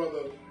with a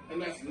brother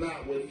and that's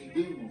not what he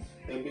do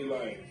and be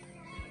like.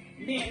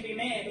 Then be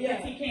mad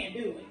because he can't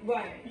do it.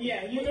 Right.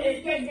 Yeah, you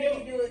expect him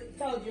to do it.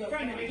 Told you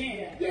from the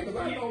beginning. Yeah, because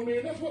I know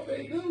men. That's what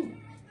they do.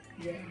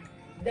 Yeah.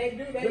 They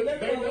do. They know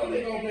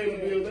they're gonna pay the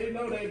bill. They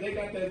know they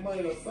got that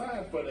money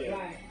aside for that.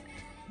 Right.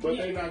 But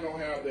they're not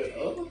gonna have that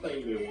other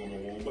thing they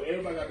want. But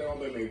everybody got their own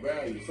thing they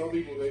value. Some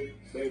people they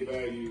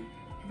value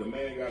the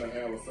man gotta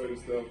have a certain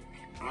stuff.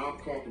 I'm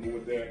comfortable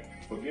with that.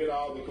 Forget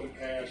all the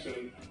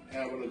compassion,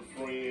 having a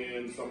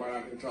friend, somebody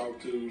I can talk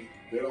to.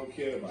 They don't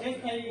care about it.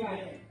 Just pay your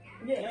bill.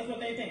 Yeah, that's what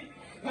they think.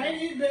 Pay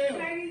these bills.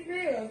 Pay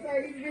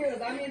these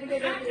bills. I mean,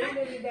 because at the end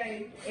of the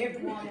day,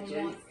 everyone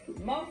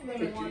most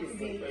women want to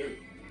be.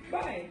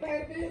 Right,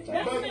 pay the bills. But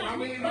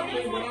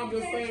I'm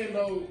just saying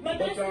though, but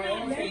y'all also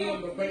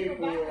want to pay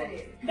for.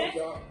 That's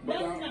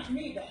not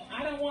me though.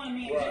 I don't want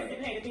men just to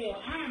pay the bill.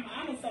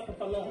 I'm a sucker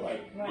for love.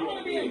 Right. I want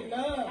to be in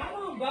love. I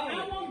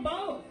want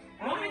both.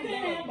 Why can't I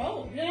have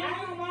both?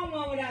 I don't want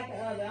one without the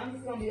other. I'm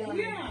just gonna be honest.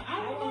 Yeah,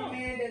 I want a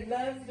man that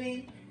loves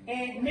me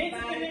and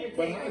provides.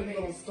 But how you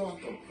gonna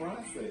start the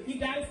process? You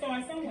gotta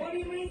start somewhere. What do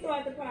you mean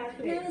start the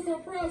process? Man, it's a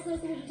process.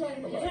 What you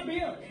talking about? It's a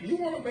bill. You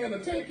want a man to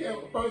take care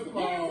of, first of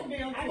all.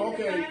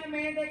 Okay.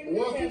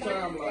 What's the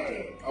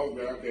timeline?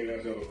 Okay, I can't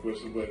answer the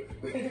question, but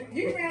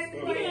you can ask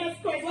questions.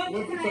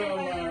 What's the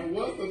timeline?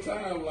 What's the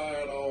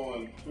timeline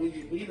on when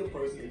you meet a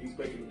person and you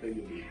expect them to pay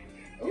your bill?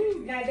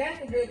 Ooh, now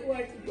that's a good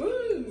question.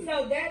 Ooh.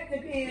 So that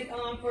depends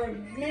on for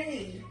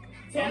me.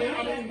 I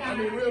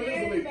mean,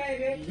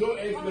 realistically, your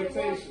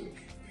expectations.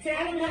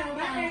 Tell me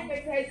my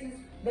expectations.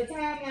 The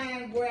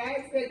timeline where I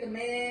expect a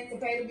man to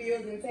pay the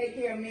bills and take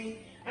care of me,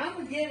 I'm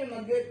gonna give him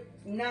a good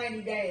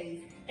 90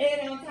 days.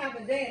 And on top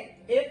of that,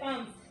 if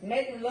I'm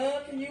making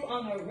love to you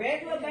on a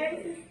regular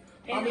basis.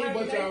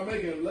 But y'all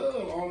making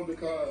love only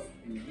because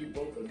you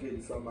both are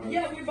getting somebody.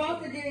 Yeah, we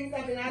both are getting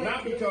something out of it.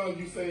 Not because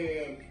you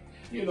saying.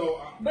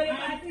 But if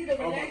I see the relationship,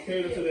 I'm gonna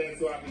cater to that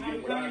so I can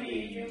get what I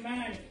need.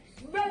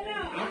 But no,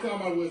 I'm talking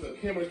about with the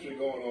chemistry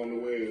going on the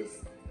way it's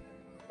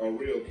a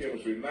real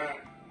chemistry. Not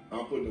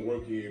I'm putting the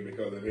work in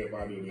because of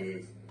everybody do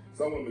this.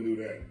 Some women do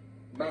that.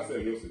 Not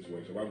saying your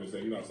situation, but I'm just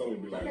saying, some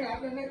women be like,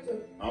 I've done that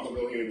too. I'm gonna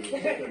go ahead and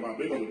take my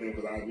bigger with him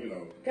because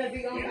because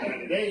he don't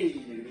like days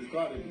and it's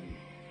caught me.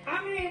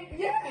 I mean,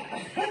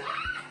 yeah.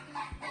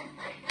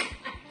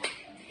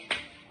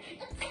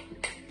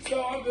 So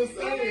I'm just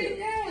saying.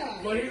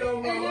 Yeah. But he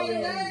don't know.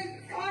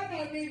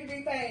 Partners need to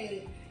be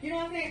paid. You know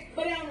what I'm saying?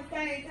 But at the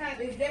same time,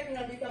 it's definitely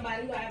going to be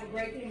somebody who I have a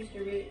great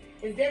chemistry with.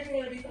 It's definitely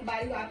going to be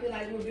somebody who I feel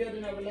like we're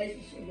building a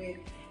relationship with.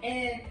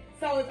 And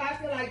so if I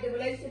feel like the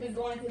relationship is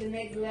going to the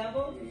next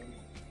level,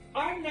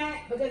 or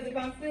not, because if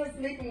I'm still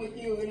sleeping with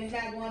you and it's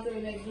not going to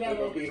the next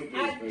level,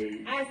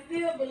 I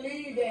still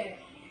believe that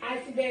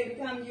I should be able to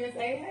come to you and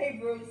say, hey,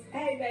 Bruce,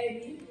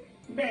 hey,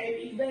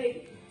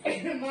 baby.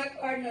 My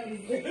car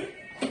noticed.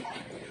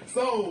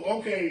 So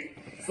okay,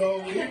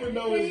 so even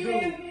though it's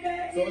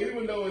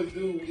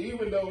due,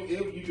 even though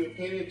if you can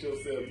pay it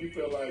yourself, you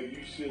feel like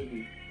you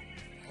shouldn't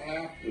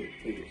have to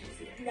pay it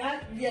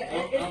yourself.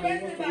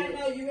 Especially if I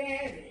know you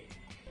have it.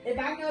 If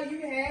I know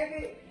you have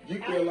it, You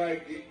feel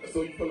like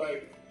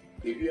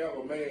if you have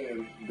a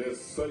man, there's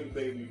certain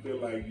things you feel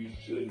like you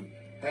shouldn't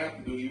have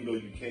to do, even though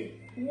you can.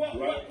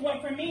 Well,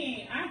 for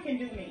me, I can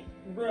do me.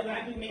 Real,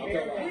 I do me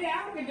very well. we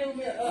all can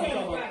do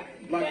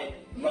it. Like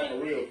a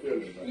real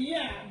feeling. Right?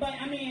 Yeah, but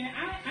I mean,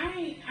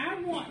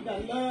 I want the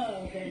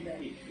love and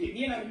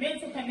the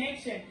mental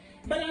connection.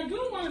 But I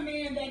do want a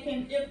man that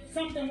can, if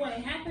something were to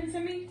happen to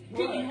me,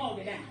 he can hold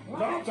it down. No,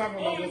 I'm talking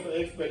about just an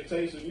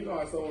expectation. You know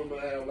how some women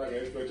have like an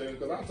expectation?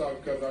 Because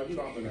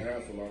I'm in the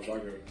hair salon, so I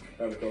can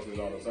have the customers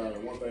all the time.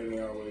 And one thing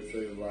they always say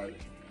is like,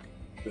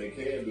 they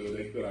can do it,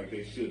 they feel like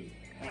they shouldn't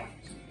have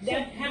to.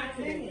 That have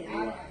to do.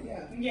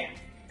 Yeah.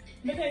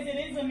 Because it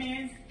is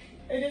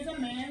a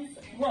man's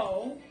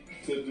role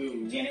To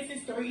do.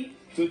 Genesis 3.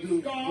 To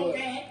do. Go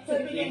back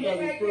to take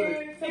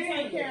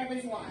care of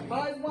his wife.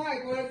 Or his wife,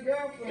 or his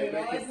girlfriend,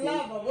 or his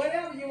lover,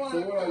 whatever you want.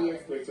 So what are your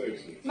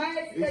expectations? My He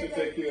should expectations.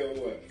 take care of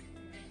what?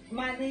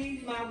 My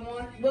needs, my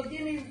wants. Well,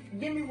 give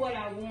me what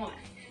I want,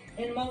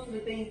 and most of the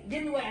things.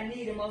 Give me what I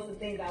need, and most of the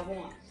things I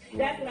want.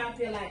 That's what I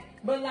feel like.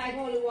 But like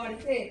Holy Water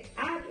said,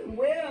 I can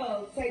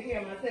well take care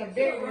of myself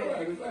very well.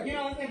 Right, exactly. You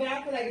know what I'm saying? But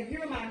I feel like if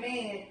you're my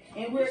man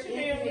and we're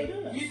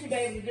intimate, you should be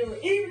able to do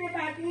it. Even if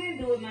I can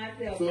do it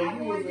myself, So I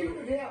want you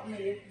to help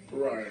me.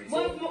 Right.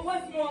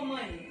 What's more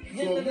money?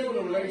 Just So a if you're in a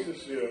little money.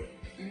 relationship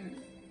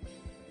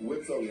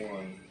with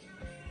someone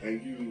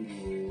and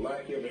you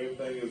like him,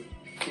 everything is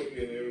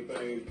cooking,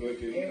 everything is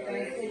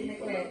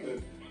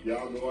cooking,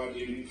 y'all go out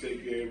there, he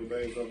take care of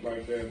everything, stuff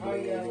like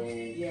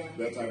that,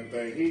 that type of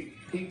thing.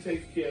 He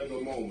takes care of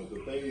the moment, the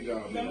things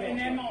y'all do. In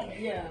that moment.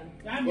 Yeah.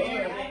 I'm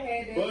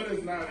married. But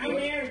it's not. I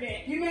married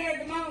it. You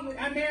married the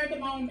moment. I married the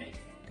moment.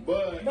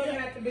 But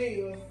Not the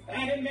bills.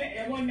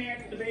 I wasn't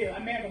married to the bill. I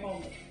married the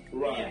moment.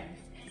 right. Yeah.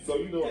 So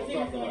you know what I'm That's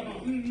talking what's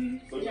about. going on.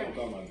 Mhm. So you know what I'm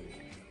talking about.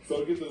 So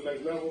to get to the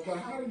next level, but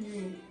how do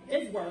you?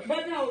 It's work.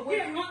 But no,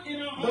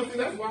 But see,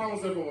 that's why I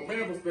was saying from a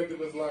man perspective,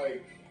 it's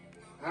like,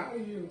 how do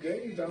you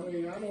gauge? I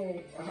mean,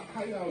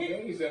 how y'all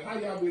gauge that? How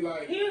y'all be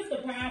like? Here's the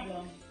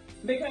problem.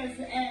 Because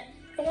at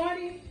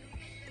 40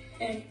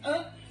 and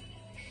up,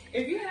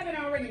 if you haven't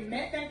already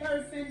met that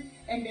person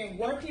and been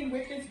working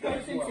with this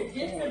person to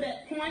get to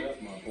that point,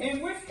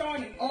 and we're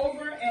starting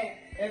over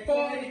at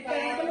 40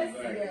 fabulous,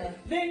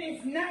 then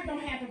it's not going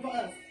to happen for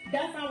us.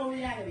 That's our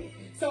reality.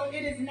 So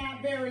it is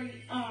not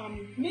very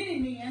many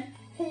men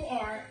who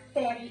are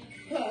 40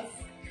 plus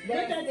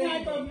with that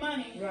type of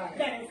money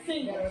that are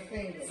single.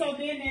 So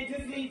then that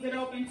just leaves it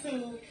open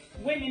to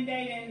women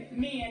dating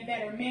men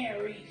that are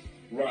married.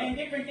 Right. And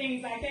different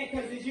things like that,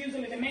 because it's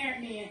usually the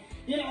married men.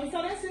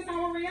 So that's just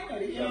our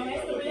reality.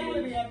 That's the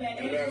reality of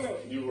that age group.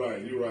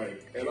 You're right.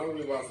 And the only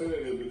reason why I say that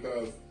is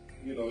because,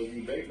 if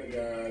you date a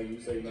guy, you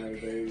say 90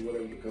 days,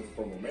 whatever, because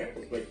from a man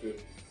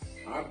perspective,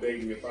 I'm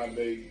dating, if I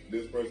date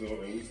this person and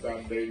we stop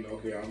dating,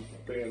 okay, I'm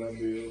paying her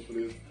bills for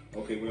this.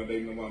 Okay, when I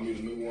date them, I meet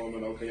a new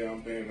woman, okay,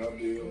 I'm paying her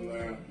bills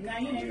now. Now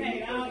you done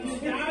paid all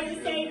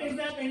your savings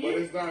up and But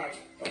it's not.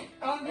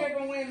 I'm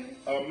different women.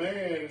 A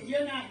man,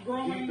 you're not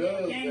growing, he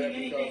does gaining that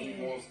because anything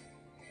he wants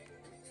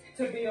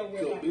to build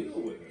with to her.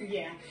 deal with it.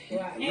 Yeah.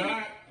 Right.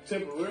 Not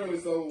temporarily,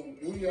 so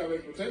when you have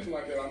expectation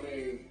like that, I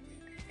mean,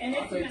 And I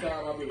it's take not.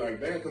 time, I'll be like,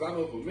 damn, because I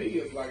know for me,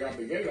 it's like out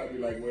the gate, I'll be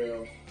like,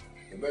 well,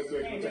 if that's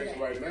your expectation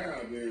right now,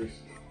 there's...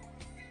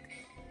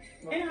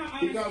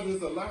 Because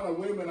there's a lot of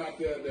women out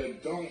there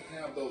that don't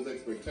have those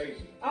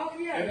expectations. Oh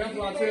yeah. And that's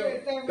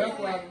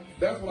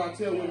what I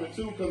tell women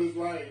too, because it's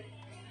like,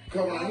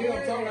 come on, I hear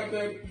them talking like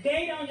that.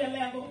 Date on your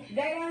level.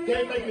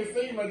 They make it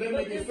seem like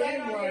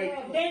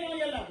Date on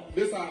your level.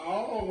 this how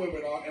all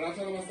women are. And I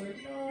tell them, I say,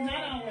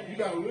 Not all women. you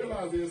gotta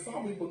realize there's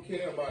some people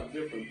care about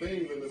different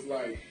things, and it's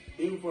like,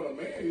 even for the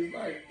man, it's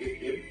like,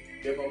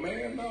 if a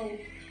man knows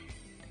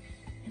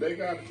they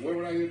got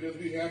women out here just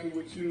be happy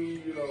with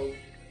you,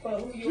 for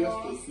who you just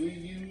are. to see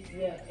you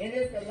Yeah, and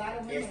it's a lot of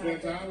and women.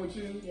 spend time with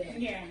you,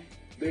 Yeah.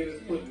 then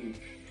it's putting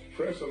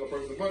pressure on the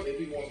person. But if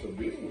he wants to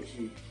build with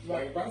you,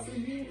 like if I see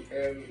you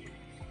and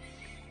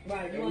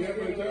Right, you we want to have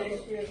be each in a other,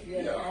 relationship.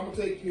 yeah, I'm gonna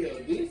take care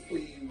of this for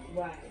you,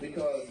 Right.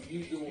 because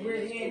you doing We're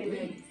this for headed me.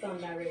 in some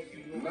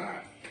direction.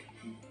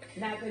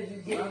 Not because you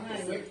get the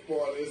money. sex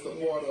part. It's the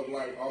part of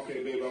like,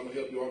 okay, baby, I'm gonna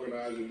help you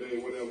organize your day,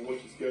 whatever.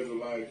 What's your schedule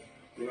like?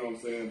 You know what I'm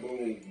saying?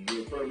 Boom.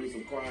 You refer me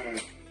some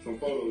clients, some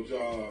photo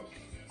jobs,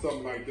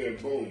 something like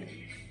that. Boom.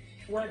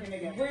 Working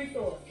together.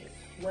 Resources.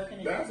 Working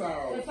together. That's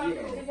how But some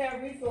people just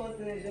have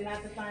resources and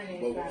not the finance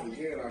But side. once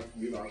again,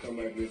 I come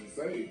back to this and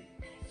say,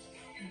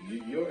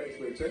 your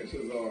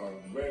expectations are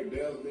very.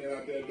 There's men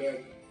out there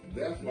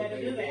that's what That'll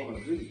they do that.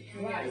 want to do.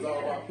 Right. It's all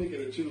about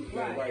picking and choosing the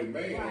right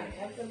man Right,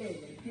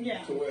 absolutely.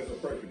 Yeah. to where it's a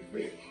perfect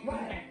fit.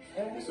 Right.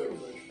 You see what I'm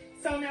saying?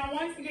 So now,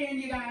 once again,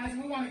 you guys,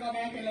 we want to go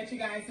back and let you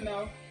guys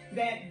know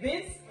that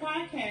this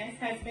podcast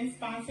has been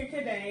sponsored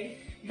today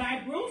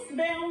by Bruce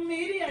Bell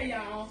Media,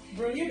 y'all.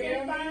 You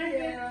can find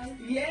him.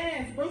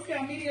 Yes, Bruce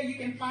Bell Media. You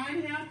can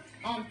find him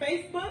on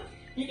Facebook.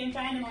 You can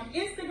find him on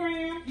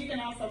Instagram. You can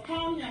also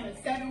call him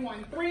at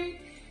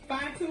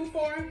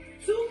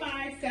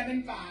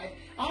 713-524-2575.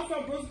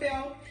 Also, Bruce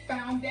Bell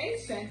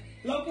Foundation,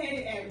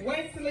 located at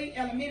Wesley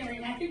Elementary.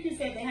 And I think you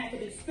said they have to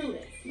be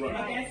students of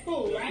that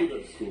school, right?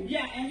 School.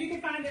 Yeah, and you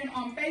can find them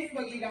on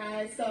Facebook, you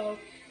guys. So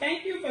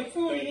thank you for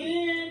tuning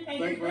in. Thank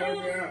you, for having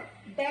me Bruce. out.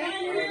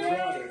 Thank you.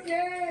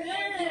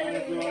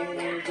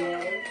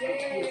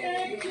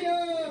 Thank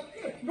you.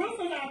 Bruce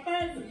was our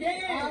first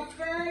guest. Our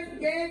first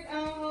guest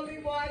on Holy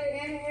Water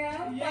and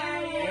Hellfire.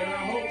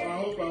 Yeah. And I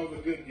hope I was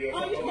a good guest.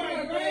 Oh, you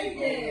were a great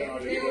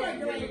guest. You were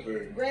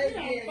great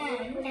We had guest.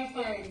 fun. We had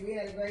fun. We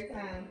had a great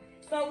time.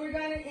 So we're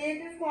going to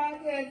end this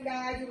podcast,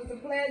 guys. It was a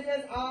pleasure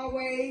as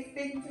always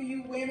speaking to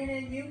you women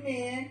and you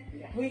men.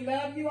 We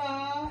love you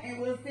all, and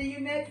we'll see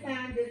you next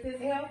time. This is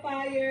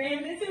Hellfire.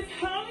 And this is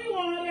Holy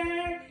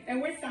Water.